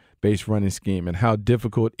zone-based running scheme, and how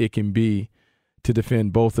difficult it can be to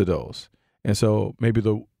defend both of those. And so maybe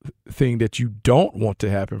the thing that you don't want to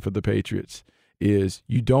happen for the Patriots is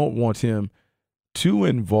you don't want him too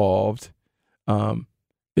involved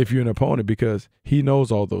if you're an opponent, because he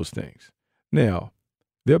knows all those things. Now,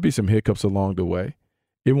 there'll be some hiccups along the way.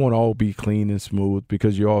 It won't all be clean and smooth,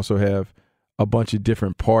 because you also have a bunch of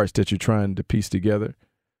different parts that you're trying to piece together.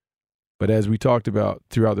 But as we talked about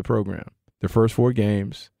throughout the program, the first 4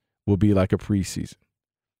 games will be like a preseason.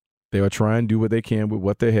 They will try and do what they can with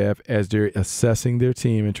what they have as they're assessing their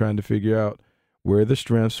team and trying to figure out where are the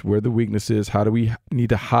strengths, where are the weaknesses, how do we need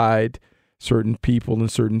to hide certain people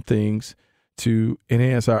and certain things to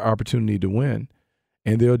enhance our opportunity to win.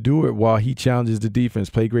 And they'll do it while he challenges the defense.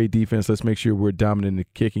 Play great defense. Let's make sure we're dominant in the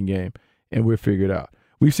kicking game, and we'll figure it out.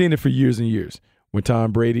 We've seen it for years and years. When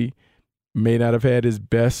Tom Brady may not have had his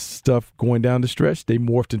best stuff going down the stretch, they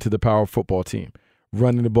morphed into the power football team,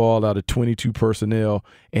 running the ball out of 22 personnel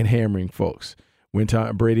and hammering folks. When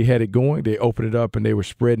Tom Brady had it going, they opened it up and they were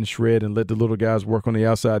spread and shred and let the little guys work on the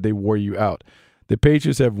outside. They wore you out. The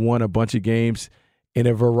Patriots have won a bunch of games in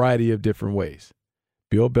a variety of different ways.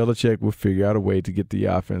 Bill Belichick will figure out a way to get the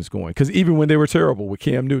offense going. Because even when they were terrible with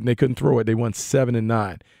Cam Newton, they couldn't throw it. They won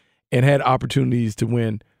 7-9 and had opportunities to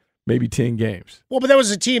win maybe 10 games. Well, but that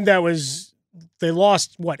was a team that they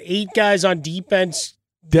lost, 8 guys on defense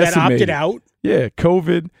that opted out? Yeah,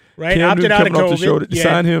 COVID. Right, Cam opted Newton out of coming off the COVID. show,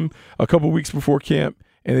 signed him a couple weeks before camp,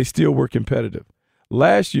 and they still were competitive.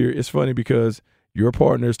 Last year, it's funny because your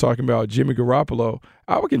partner is talking about Jimmy Garoppolo.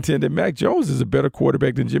 I would contend that Mac Jones is a better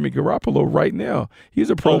quarterback than Jimmy Garoppolo right now. He's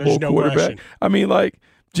a Pro Bowl quarterback. Question. I mean,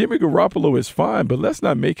 Jimmy Garoppolo is fine, but let's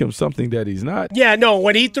not make him something that he's not. Yeah, no,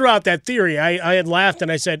 when he threw out that theory, I had laughed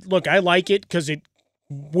and I said, look, I like it because it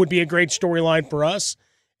would be a great storyline for us.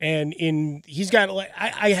 And he's got,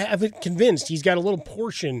 I have it convinced, he's got a little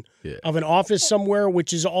portion of an office somewhere,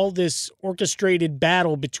 which is all this orchestrated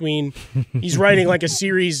battle between, he's writing like a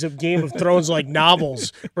series of Game of Thrones like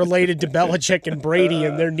novels related to Belichick and Brady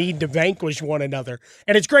and their need to vanquish one another.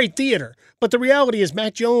 And it's great theater. But the reality is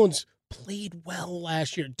Mac Jones played well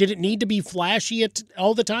last year. Did it need to be flashy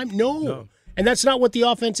all the time? No. And that's not what the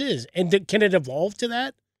offense is. And can it evolve to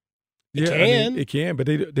that? It can. I mean, it can, but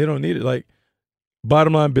they don't need it.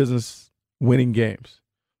 Bottom line business, winning games,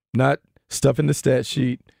 not stuff in the stat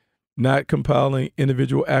sheet, not compiling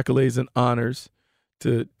individual accolades and honors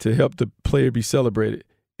to help the player be celebrated.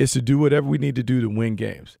 It's to do whatever we need to do to win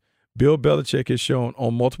games. Bill Belichick has shown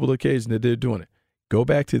on multiple occasions that they're doing it. Go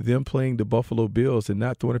back to them playing the Buffalo Bills and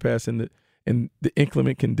not throwing a pass in the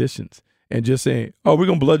inclement conditions and just saying, oh, we're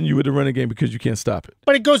going to bludgeon you with the running game because you can't stop it.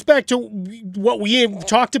 But it goes back to what we have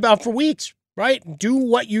talked about for weeks, right? Do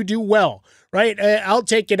what you do well. Right, I'll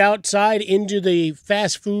take it outside into the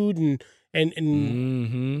fast food and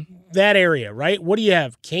that area. Right, what do you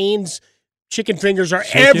have? Cane's chicken fingers are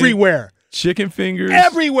everywhere. Chicken fingers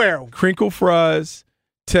everywhere. Crinkle fries,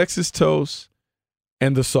 Texas toast,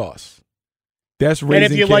 and the sauce. That's Raising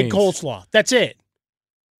And if you Cane's. like coleslaw, that's it.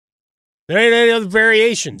 There ain't any other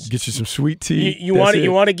variations. Get you some sweet tea. You want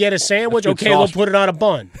to get a sandwich? Okay, they'll put it on a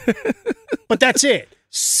bun. But that's it.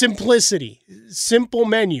 Simplicity, simple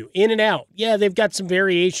menu, in and out. Yeah, they've got some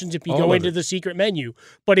variations if you go into the secret menu,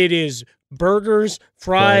 but it is burgers,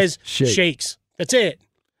 fries, shakes. That's it.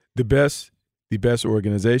 The best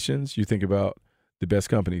organizations, you think about the best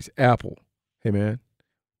companies. Apple. Hey, man,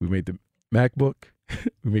 we made the MacBook.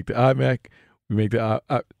 We make the iMac. We make the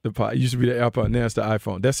it used to be the iPod, now it's the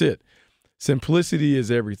iPhone. That's it. Simplicity is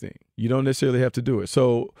everything. You don't necessarily have to do it.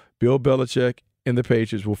 So Bill Belichick and the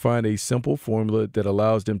Patriots will find a simple formula that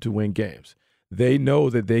allows them to win games. They know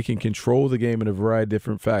that they can control the game in a variety of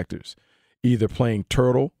different factors, either playing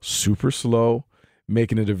turtle, super slow,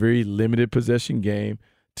 making it a very limited possession game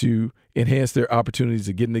to enhance their opportunities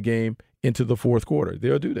of getting the game into the fourth quarter.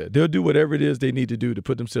 They'll do that. They'll do whatever it is they need to do to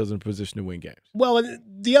put themselves in a position to win games. Well, and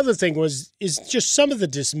the other thing is just some of the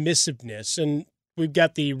dismissiveness, and we've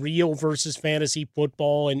got the real versus fantasy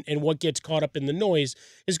football, and what gets caught up in the noise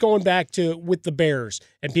is going back to with the Bears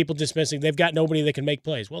and people dismissing they've got nobody that can make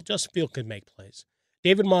plays. Well, Justin Fields can make plays.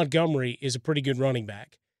 David Montgomery is a pretty good running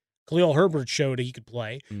back. Khalil Herbert showed he could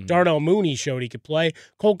play. Mm-hmm. Darnell Mooney showed he could play.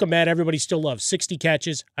 Cole Kmet, everybody still loves. 60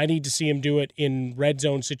 catches. I need to see him do it in red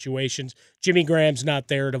zone situations. Jimmy Graham's not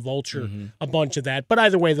there to vulture a bunch of that. But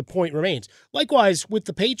either way, the point remains. Likewise, with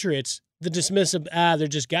the Patriots, the dismissive, they're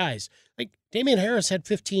just guys. Like Damian Harris had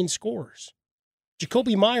 15 scores.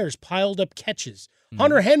 Jacoby Myers piled up catches.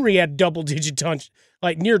 Hunter Henry had near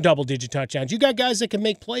double-digit touchdowns. You got guys that can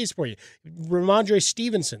make plays for you. Ramondre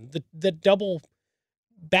Stevenson, the double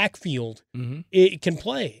backfield, it can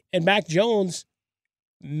play. And Mac Jones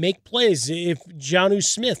make plays if Jonnu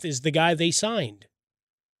Smith is the guy they signed.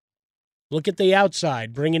 Look at the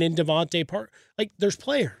outside, bringing in Devontae Parker. Like, there's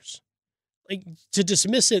players. Like, to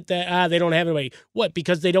dismiss it that they don't have anybody. What,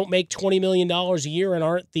 because they don't make $20 million a year and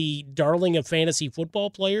aren't the darling of fantasy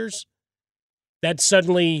football players? That's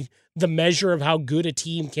suddenly the measure of how good a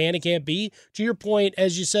team can and can't be? To your point,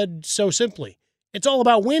 as you said so simply, it's all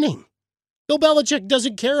about winning. Bill Belichick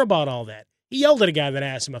doesn't care about all that. He yelled at a guy that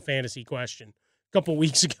asked him a fantasy question a couple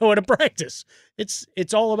weeks ago at a practice.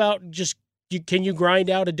 It's all about just can you grind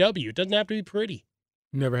out a W? It doesn't have to be pretty.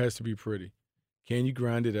 Never has to be pretty. Can you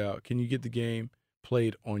grind it out? Can you get the game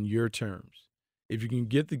played on your terms? If you can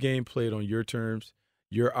get the game played on your terms,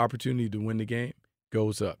 your opportunity to win the game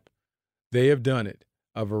goes up. They have done it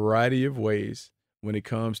a variety of ways when it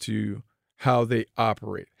comes to how they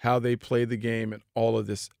operate, how they play the game, and all of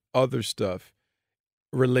this other stuff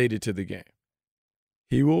related to the game.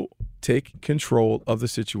 He will take control of the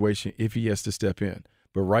situation if he has to step in.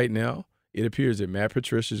 But right now, it appears that Matt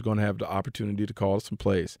Patricia is going to have the opportunity to call some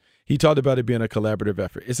plays. He talked about it being a collaborative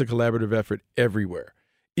effort. It's a collaborative effort everywhere.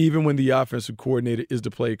 Even when the offensive coordinator is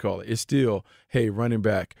the play caller, it's still, hey, running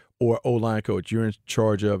back or O-line coach, you're in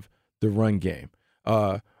charge of the run game.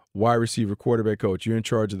 Wide receiver, quarterback coach, you're in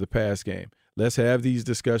charge of the pass game. Let's have these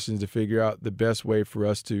discussions to figure out the best way for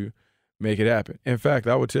us to make it happen. In fact,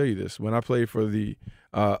 I will tell you this. When I played for the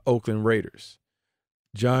Oakland Raiders,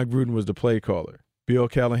 John Gruden was the play caller. Bill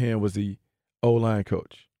Callahan was the O-line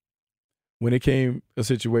coach. When it came a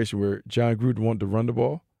situation where John Gruden wanted to run the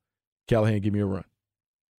ball, Callahan, give me a run.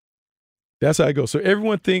 That's how it goes. So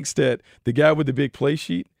everyone thinks that the guy with the big play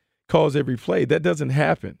sheet calls every play. That doesn't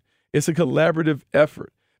happen. It's a collaborative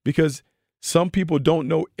effort because some people don't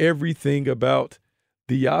know everything about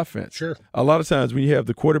the offense. Sure. A lot of times when you have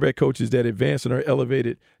the quarterback coaches that advance and are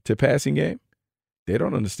elevated to passing game, they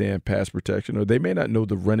don't understand pass protection, or they may not know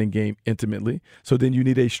the running game intimately. So then you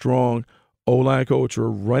need a strong O-line coach or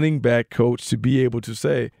running back coach to be able to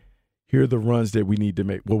say, here are the runs that we need to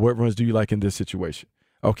make. Well, what runs do you like in this situation?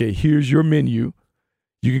 Okay, here's your menu.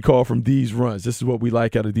 You can call from these runs. This is what we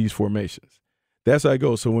like out of these formations. That's how it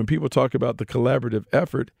goes. So when people talk about the collaborative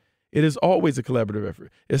effort, it is always a collaborative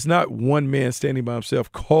effort. It's not one man standing by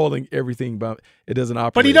himself calling everything by. It doesn't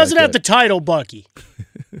operate. But he doesn't like have the title, Bucky.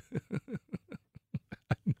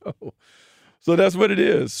 I know. So that's what it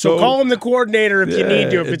is. So call him the coordinator if you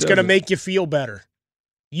need to, if it's going to make you feel better.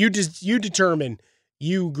 You determine,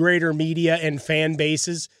 you greater media and fan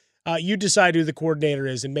bases, you decide who the coordinator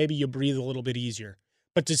is, and maybe you breathe a little bit easier.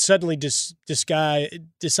 But to suddenly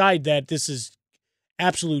decide that this is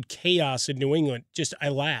absolute chaos in New England, I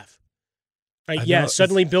laugh. Right? Yeah,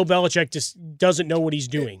 suddenly Bill Belichick just doesn't know what he's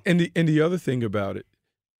doing. And the other thing about it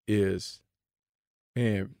is,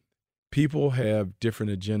 man, people have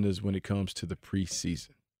different agendas when it comes to the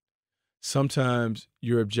preseason. Sometimes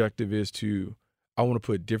your objective is I want to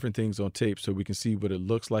put different things on tape so we can see what it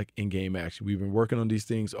looks like in game action. We've been working on these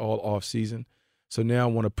things all off season. So now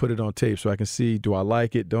I want to put it on tape so I can see, do I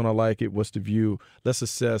like it? Don't I like it? What's the view? Let's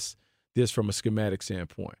assess this from a schematic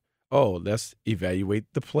standpoint. Oh, let's evaluate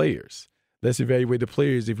the players. Let's evaluate the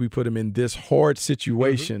players if we put them in this hard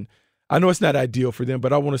situation. I know it's not ideal for them,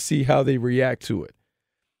 but I want to see how they react to it.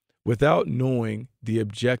 Without knowing the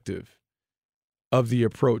objective of the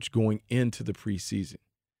approach going into the preseason,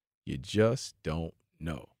 you just don't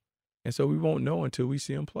know. And so we won't know until we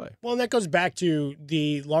see him play. Well, and that goes back to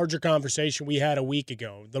the larger conversation we had a week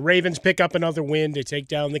ago. The Ravens pick up another win to take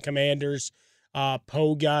down the Commanders.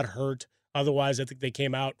 Poe got hurt. Otherwise, I think they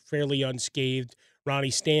came out fairly unscathed. Ronnie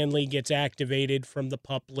Stanley gets activated from the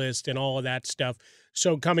PUP list and all of that stuff.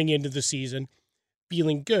 So coming into the season,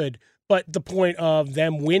 feeling good. But the point of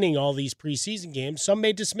them winning all these preseason games, some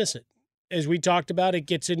may dismiss it. As we talked about, it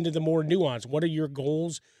gets into the more nuance. What are your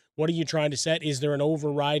goals? What are you trying to set? Is there an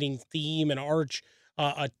overriding theme, an arch,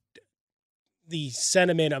 the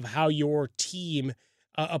sentiment of how your team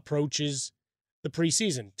approaches the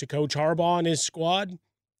preseason? To Coach Harbaugh and his squad,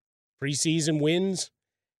 preseason wins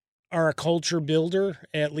are a culture builder.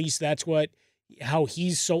 At least that's how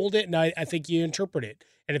he's sold it, and I think you interpret it.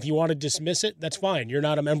 And if you want to dismiss it, that's fine. You're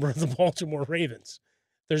not a member of the Baltimore Ravens.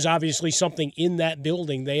 There's obviously something in that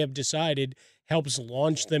building they have decided helps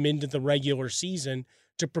launch them into the regular season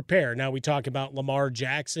to prepare. Now we talk about Lamar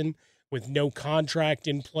Jackson with no contract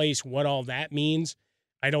in place, what all that means.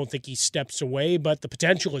 I don't think he steps away, but the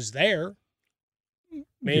potential is there. I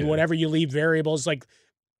mean, whenever you leave variables, like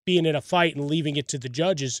being in a fight and leaving it to the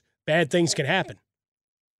judges, bad things can happen,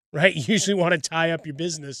 right? You usually want to tie up your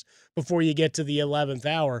business before you get to the 11th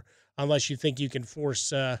hour, unless you think you can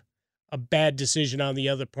force a bad decision on the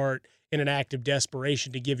other part in an act of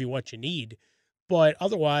desperation to give you what you need. But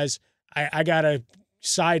otherwise, I got to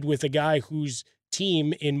side with a guy whose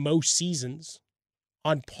team in most seasons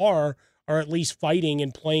on par are at least fighting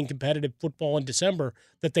and playing competitive football in December,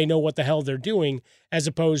 that they know what the hell they're doing, as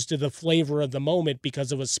opposed to the flavor of the moment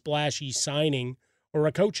because of a splashy signing or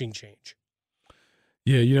a coaching change.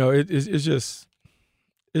 Yeah, it's just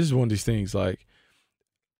one of these things. Like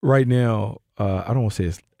right now, I don't want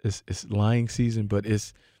to say it's lying season, but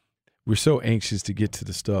we're so anxious to get to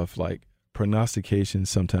the stuff. Like prognostications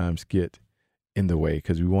sometimes get in the way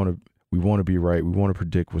because we want to be right. We want to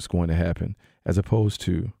predict what's going to happen, as opposed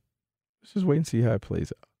to let's just wait and see how it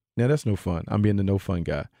plays out. Now that's no fun. I'm being the no fun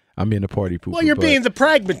guy. I'm being the party pooper. Well, you're being the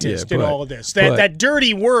pragmatist in all of this. That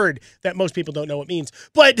dirty word that most people don't know what it means.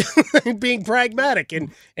 But being pragmatic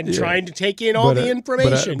and trying to take in all the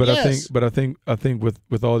information. I think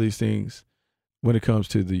with all these things, when it comes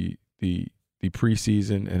to the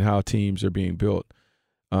preseason and how teams are being built,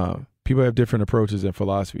 people have different approaches and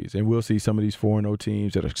philosophies. And we'll see some of these 4-0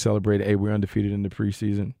 teams that are celebrating, hey, we're undefeated in the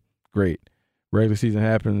preseason. Great. Regular season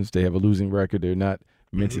happens, they have a losing record, they're not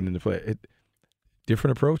mentioned in the play.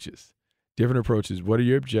 Different approaches. What are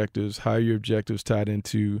your objectives? How are your objectives tied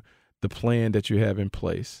into the plan that you have in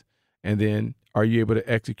place? And then are you able to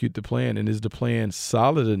execute the plan? And is the plan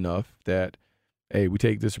solid enough that, hey, we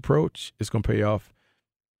take this approach, it's going to pay off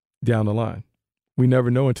down the line? We never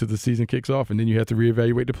know until the season kicks off, and then you have to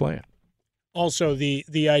reevaluate the plan. Also,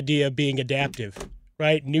 the idea of being adaptive,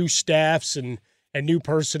 right? New staffs and new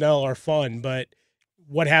personnel are fun, but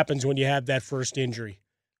what happens when you have that first injury?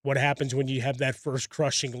 What happens when you have that first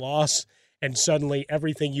crushing loss and suddenly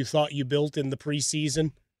everything you thought you built in the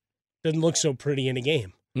preseason doesn't look so pretty in a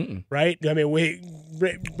game, right? I mean,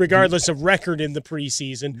 regardless of record in the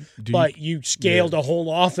preseason, but you scaled a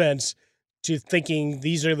whole offense to thinking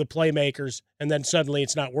these are the playmakers, and then suddenly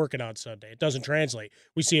it's not working on Sunday. It doesn't translate.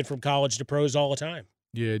 We see it from college to pros all the time.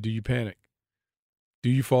 Yeah, do you panic? Do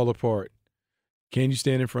you fall apart? Can you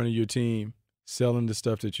stand in front of your team selling the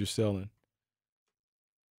stuff that you're selling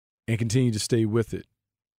and continue to stay with it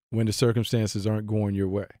when the circumstances aren't going your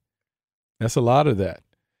way? That's a lot of that.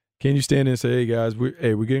 Can you stand there and say, hey, guys, we're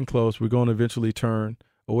getting close. We're going to eventually turn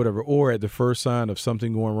or whatever. Or at the first sign of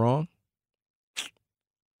something going wrong,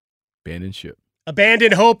 abandon ship.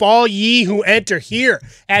 Abandon hope, all ye who enter here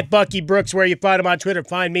at Bucky Brooks, where you find him on Twitter.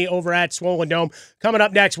 Find me over at Swollen Dome. Coming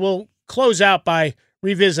up next, we'll close out by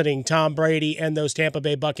revisiting Tom Brady and those Tampa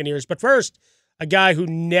Bay Buccaneers. But first, a guy who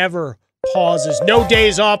never pauses. No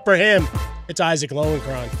days off for him. It's Isaac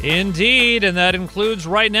Lowenkron. Indeed, and that includes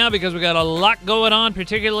right now because we got a lot going on,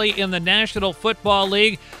 particularly in the National Football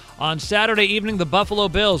League. On Saturday evening, the Buffalo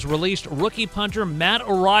Bills released rookie punter Matt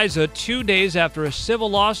Araiza 2 days after a civil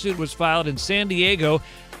lawsuit was filed in San Diego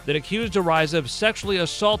that accused Araiza of sexually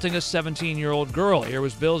assaulting a 17-year-old girl. Here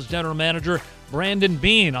was Bills general manager Brandon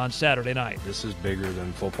Beane on Saturday night. This is bigger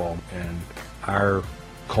than football, and our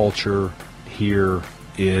culture here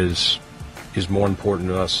is more important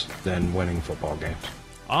to us than winning football games.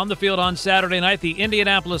 On the field on Saturday night, the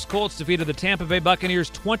Indianapolis Colts defeated the Tampa Bay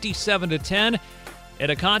Buccaneers 27-10 in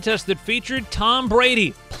a contest that featured Tom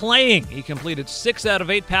Brady playing. He completed 6 out of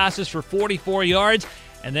 8 passes for 44 yards,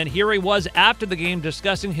 and then here he was after the game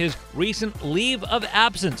discussing his recent leave of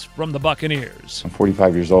absence from the Buccaneers. I'm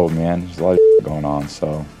 45 years old, man. There's a lot of going on,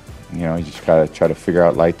 so you just gotta try to figure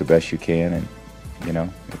out life the best you can, and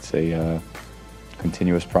it's a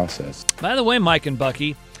continuous process. By the way, Mike and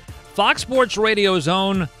Bucky, Fox Sports Radio's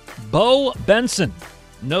own Bo Benson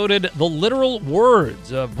noted the literal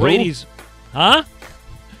words of Brady's... Who? Huh?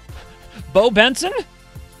 Bo Benson?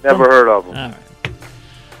 Never heard of him.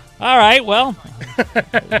 All right, well,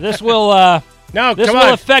 this will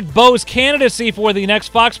affect Bo's candidacy for the next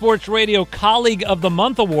Fox Sports Radio Colleague of the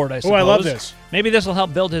Month award, I suppose. Oh, I love this. Maybe this will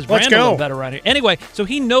help build his brand a little better around here. Anyway, so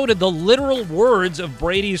he noted the literal words of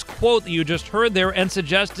Brady's quote that you just heard there and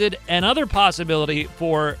suggested another possibility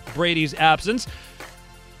for Brady's absence.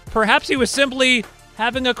 Perhaps he was simply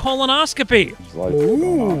having a colonoscopy. There's a lot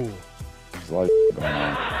going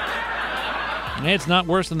on. Hey, it's not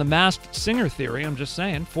worse than the Masked Singer theory, I'm just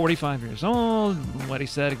saying. 45 years old, what he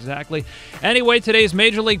said exactly. Anyway, today's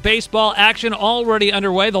Major League Baseball action already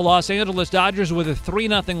underway. The Los Angeles Dodgers with a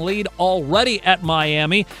 3-0 lead already at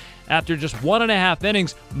Miami. After just 1.5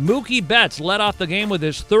 innings, Mookie Betts led off the game with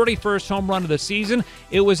his 31st home run of the season.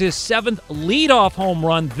 It was his 7th leadoff home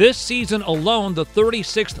run this season alone, the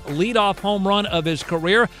 36th leadoff home run of his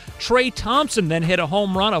career. Trey Thompson then hit a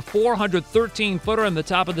home run, a 413-footer in the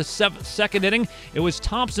top of the second inning. It was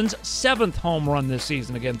Thompson's 7th home run this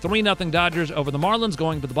season. Again, 3-0 Dodgers over the Marlins,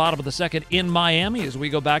 going to the bottom of the second in Miami as we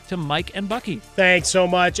go back to Mike and Bucky. Thanks so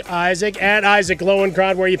much, Isaac. At Isaac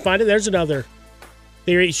Lowenkron, where you find it, there's another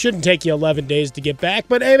theory. It shouldn't take you 11 days to get back,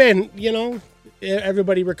 but hey, man,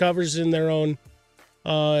 everybody recovers in their own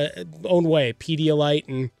way.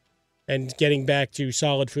 Pedialyte and getting back to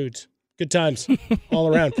solid foods. Good times all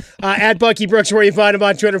around. At Bucky Brooks, where you find him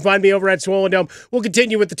on Twitter. Find me over at Swollen Dome. We'll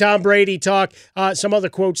continue with the Tom Brady talk. Some other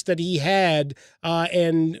quotes that he had,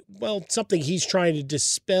 and something he's trying to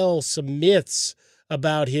dispel some myths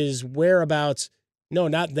about his whereabouts. No,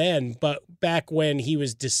 not then, but back when he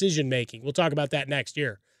was decision-making. We'll talk about that next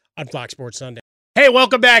year on Fox Sports Sunday. Hey,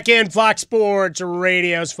 welcome back in Fox Sports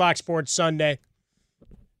Radio's Fox Sports Sunday.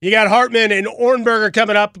 You got Hartman and Ornberger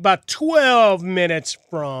coming up about 12 minutes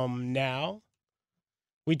from now.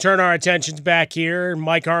 We turn our attentions back here.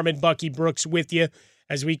 Mike Harmon, Bucky Brooks with you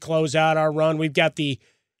as we close out our run. We've got the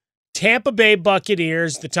Tampa Bay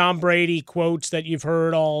Buccaneers, the Tom Brady quotes that you've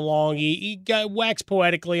heard all along. He got waxed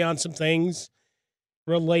poetically on some things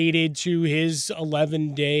related to his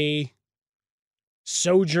 11-day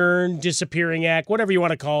sojourn, disappearing act, whatever you want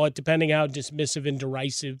to call it, depending how dismissive and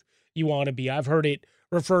derisive you want to be. I've heard it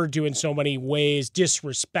referred to in so many ways,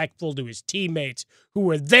 disrespectful to his teammates who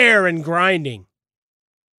were there and grinding.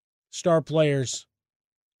 Star players,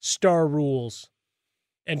 star rules,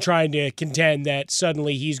 and trying to contend that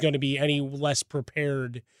suddenly he's going to be any less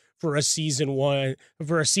prepared for a season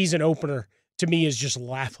opener, to me is just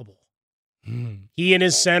laughable. He and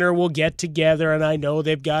his center will get together, and I know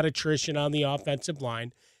they've got attrition on the offensive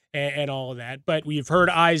line and all of that. But we've heard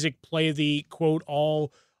Isaac play the quote all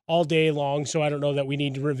day long, so I don't know that we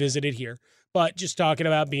need to revisit it here. But just talking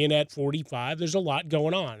about being at 45, there's a lot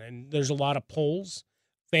going on, and there's a lot of polls,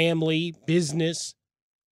 family, business,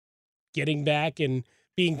 getting back and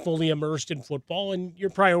being fully immersed in football, and your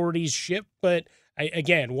priorities shift. But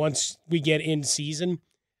again, once we get in season,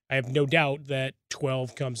 I have no doubt that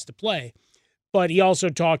 12 comes to play. But he also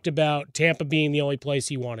talked about Tampa being the only place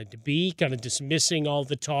he wanted to be, kind of dismissing all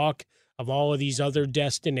the talk of all of these other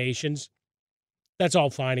destinations. That's all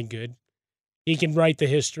fine and good. He can write the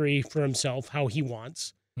history for himself how he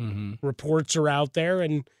wants. Mm-hmm. Reports are out there,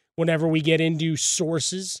 and whenever we get into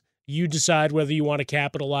sources, you decide whether you want to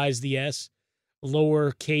capitalize the S,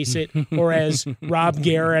 lowercase it, or as Rob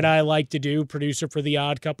Guerra and I like to do, producer for The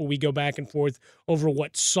Odd Couple, we go back and forth over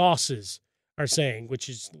what sauces are saying, which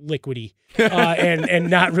is liquidy and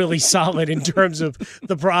not really solid in terms of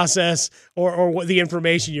the process or what the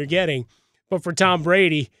information you're getting. But for Tom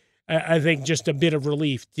Brady, I think just a bit of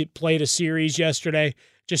relief. He played a series yesterday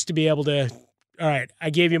just to be able to, all right,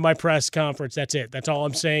 I gave you my press conference. That's it. That's all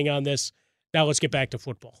I'm saying on this. Now let's get back to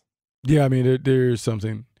football. Yeah, I mean, there is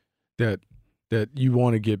something that you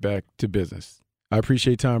want to get back to business. I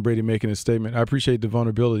appreciate Tom Brady making a statement. I appreciate the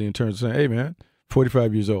vulnerability in terms of saying, hey, man,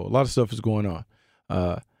 45 years old. A lot of stuff is going on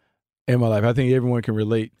in my life. I think everyone can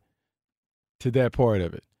relate to that part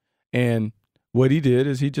of it. And what he did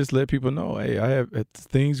is he just let people know, hey, I have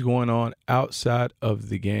things going on outside of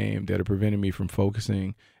the game that are preventing me from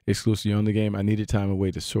focusing exclusively on the game. I needed time and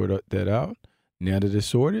way to sort that out. Now that it's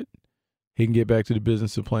sorted, he can get back to the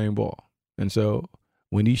business of playing ball. And so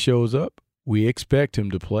when he shows up, we expect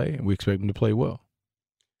him to play, and we expect him to play well.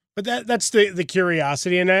 But that's the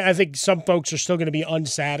curiosity, and I think some folks are still going to be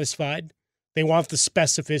unsatisfied. They want the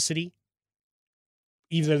specificity.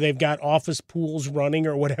 Either they've got office pools running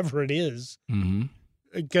or whatever it is. Mm-hmm.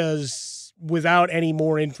 Because without any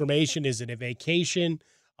more information. Is it a vacation,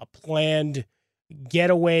 a planned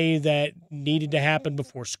getaway that needed to happen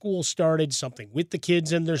before school started, something with the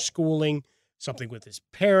kids and their schooling, something with his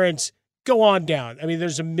parents? Go on down. I mean,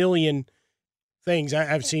 there's a million things.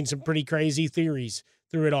 I've seen some pretty crazy theories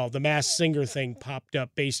through it all. The Masked Singer thing popped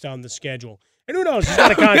up based on the schedule. And who knows? He's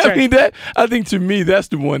got a contract. I think to me, that's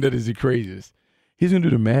the one that is the craziest. He's going to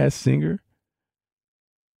do the Masked Singer?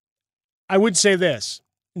 I would say this,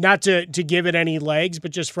 not to give it any legs,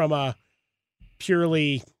 but just from a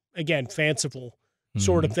purely, again, fanciful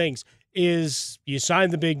sort of things, is you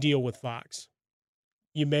signed the big deal with Fox.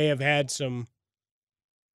 You may have had some,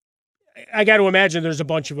 I got to imagine there's a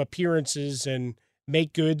bunch of appearances and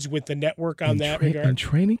make goods with the network on that regard. In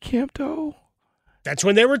training camp, though? That's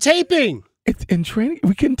when they were taping. It's in training?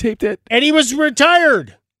 We couldn't tape that? And he was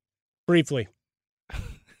retired, briefly.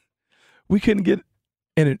 We couldn't get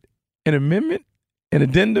an amendment, an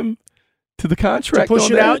addendum to the contract to push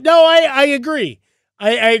on it that? out? No, I agree.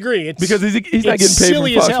 I agree. It's because he's not getting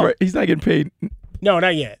paid from Fox, right? He's not getting paid. No,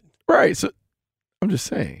 not yet. Right. So I'm just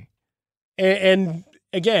saying. And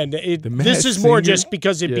again, this is more just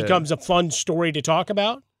because it becomes a fun story to talk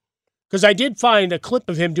about. Because I did find a clip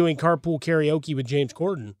of him doing carpool karaoke with James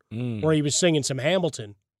Corden where he was singing some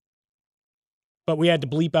Hamilton. But we had to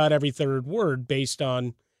bleep out every third word based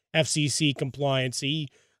on FCC compliancy,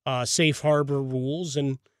 safe harbor rules,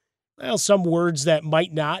 and some words that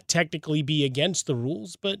might not technically be against the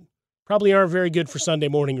rules, but probably aren't very good for Sunday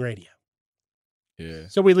morning radio. Yeah.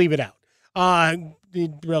 So we leave it out.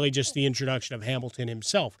 Really just the introduction of Hamilton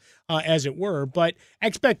himself, as it were. But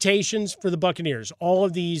expectations for the Buccaneers, all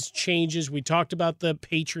of these changes. We talked about the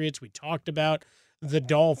Patriots. We talked about the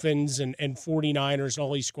Dolphins and 49ers,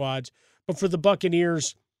 all these squads. But for the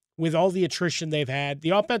Buccaneers, with all the attrition they've had,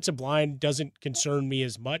 the offensive line doesn't concern me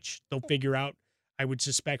as much. They'll figure out, I would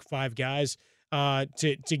suspect, 5 guys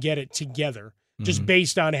to get it together, just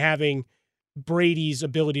based on having Brady's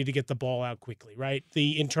ability to get the ball out quickly, right?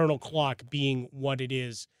 The internal clock being what it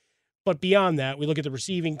is. But beyond that, we look at the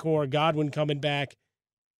receiving core, Godwin coming back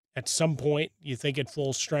at some point, you think at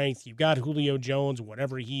full strength. You've got Julio Jones,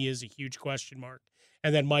 whatever he is, a huge question mark.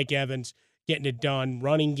 And then Mike Evans getting it done.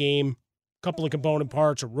 Running game, couple of component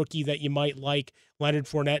parts, a rookie that you might like. Leonard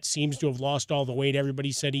Fournette seems to have lost all the weight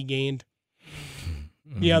everybody said he gained.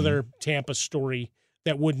 The other Tampa story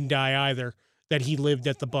that wouldn't die either, that he lived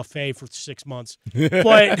at the buffet for 6 months.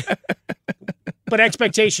 But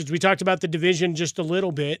expectations, we talked about the division just a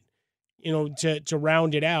little bit, to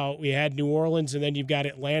round it out. We had New Orleans, and then you've got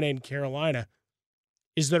Atlanta and Carolina.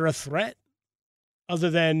 Is there a threat other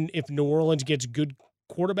than if New Orleans gets good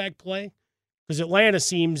quarterback play? Because Atlanta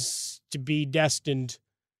seems to be destined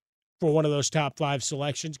for one of those top 5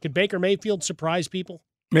 selections. Could Baker Mayfield surprise people?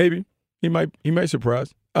 Maybe. He might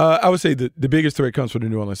surprise. I would say the biggest threat comes from the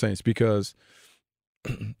New Orleans Saints because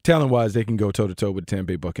talent-wise, they can go toe-to-toe with the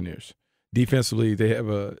Tampa Bay Buccaneers. Defensively, they have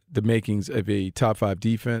the makings of a top 5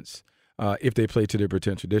 defense if they play to their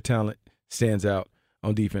potential. Their talent stands out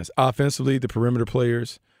on defense. Offensively, the perimeter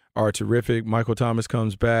players are terrific. Michael Thomas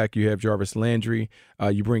comes back. You have Jarvis Landry.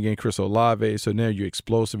 You bring in Chris Olave. So now you're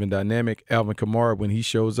explosive and dynamic. Alvin Kamara, when he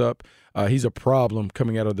shows up, he's a problem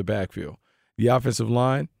coming out of the backfield. The offensive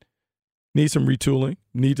line needs some retooling.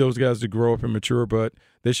 Need those guys to grow up and mature, but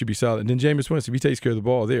they should be solid. And then Jameis Winston, if he takes care of the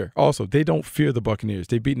ball there. Also, they don't fear the Buccaneers.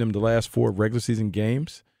 They've beaten them the last 4 regular season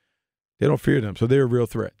games. They don't fear them, so they're a real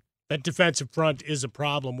threat. That defensive front is a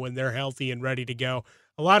problem when they're healthy and ready to go.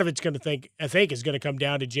 A lot of it's going to is going to come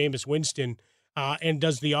down to Jameis Winston, and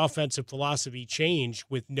does the offensive philosophy change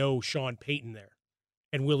with no Sean Payton there?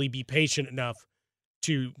 And will he be patient enough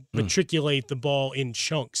to matriculate the ball in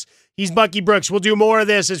chunks? He's Bucky Brooks. We'll do more of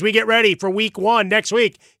this as we get ready for week 1 next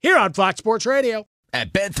week here on Fox Sports Radio.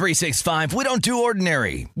 At Bet365, we don't do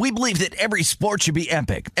ordinary. We believe that every sport should be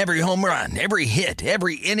epic. Every home run, every hit,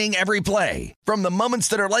 every inning, every play. From the moments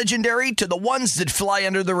that are legendary to the ones that fly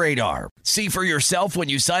under the radar. See for yourself when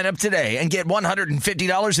you sign up today and get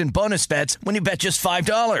 $150 in bonus bets when you bet just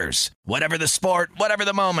 $5. Whatever the sport, whatever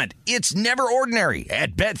the moment, it's never ordinary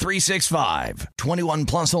at Bet365. 21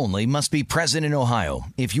 plus only. Must be present in Ohio.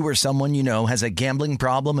 If you or someone you know has a gambling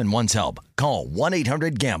problem and wants help, call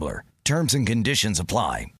 1-800-GAMBLER. Terms and conditions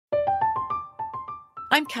apply.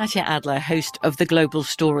 I'm Katya Adler, host of The Global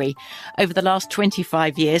Story. Over the last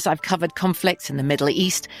 25 years, I've covered conflicts in the Middle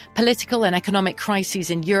East, political and economic crises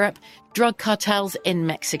in Europe, drug cartels in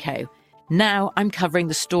Mexico. Now I'm covering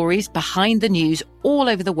the stories behind the news all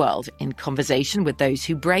over the world in conversation with those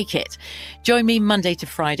who break it. Join me Monday to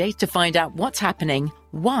Friday to find out what's happening,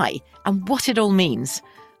 why, and what it all means.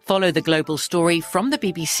 Follow The Global Story from the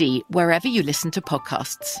BBC wherever you listen to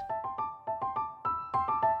podcasts.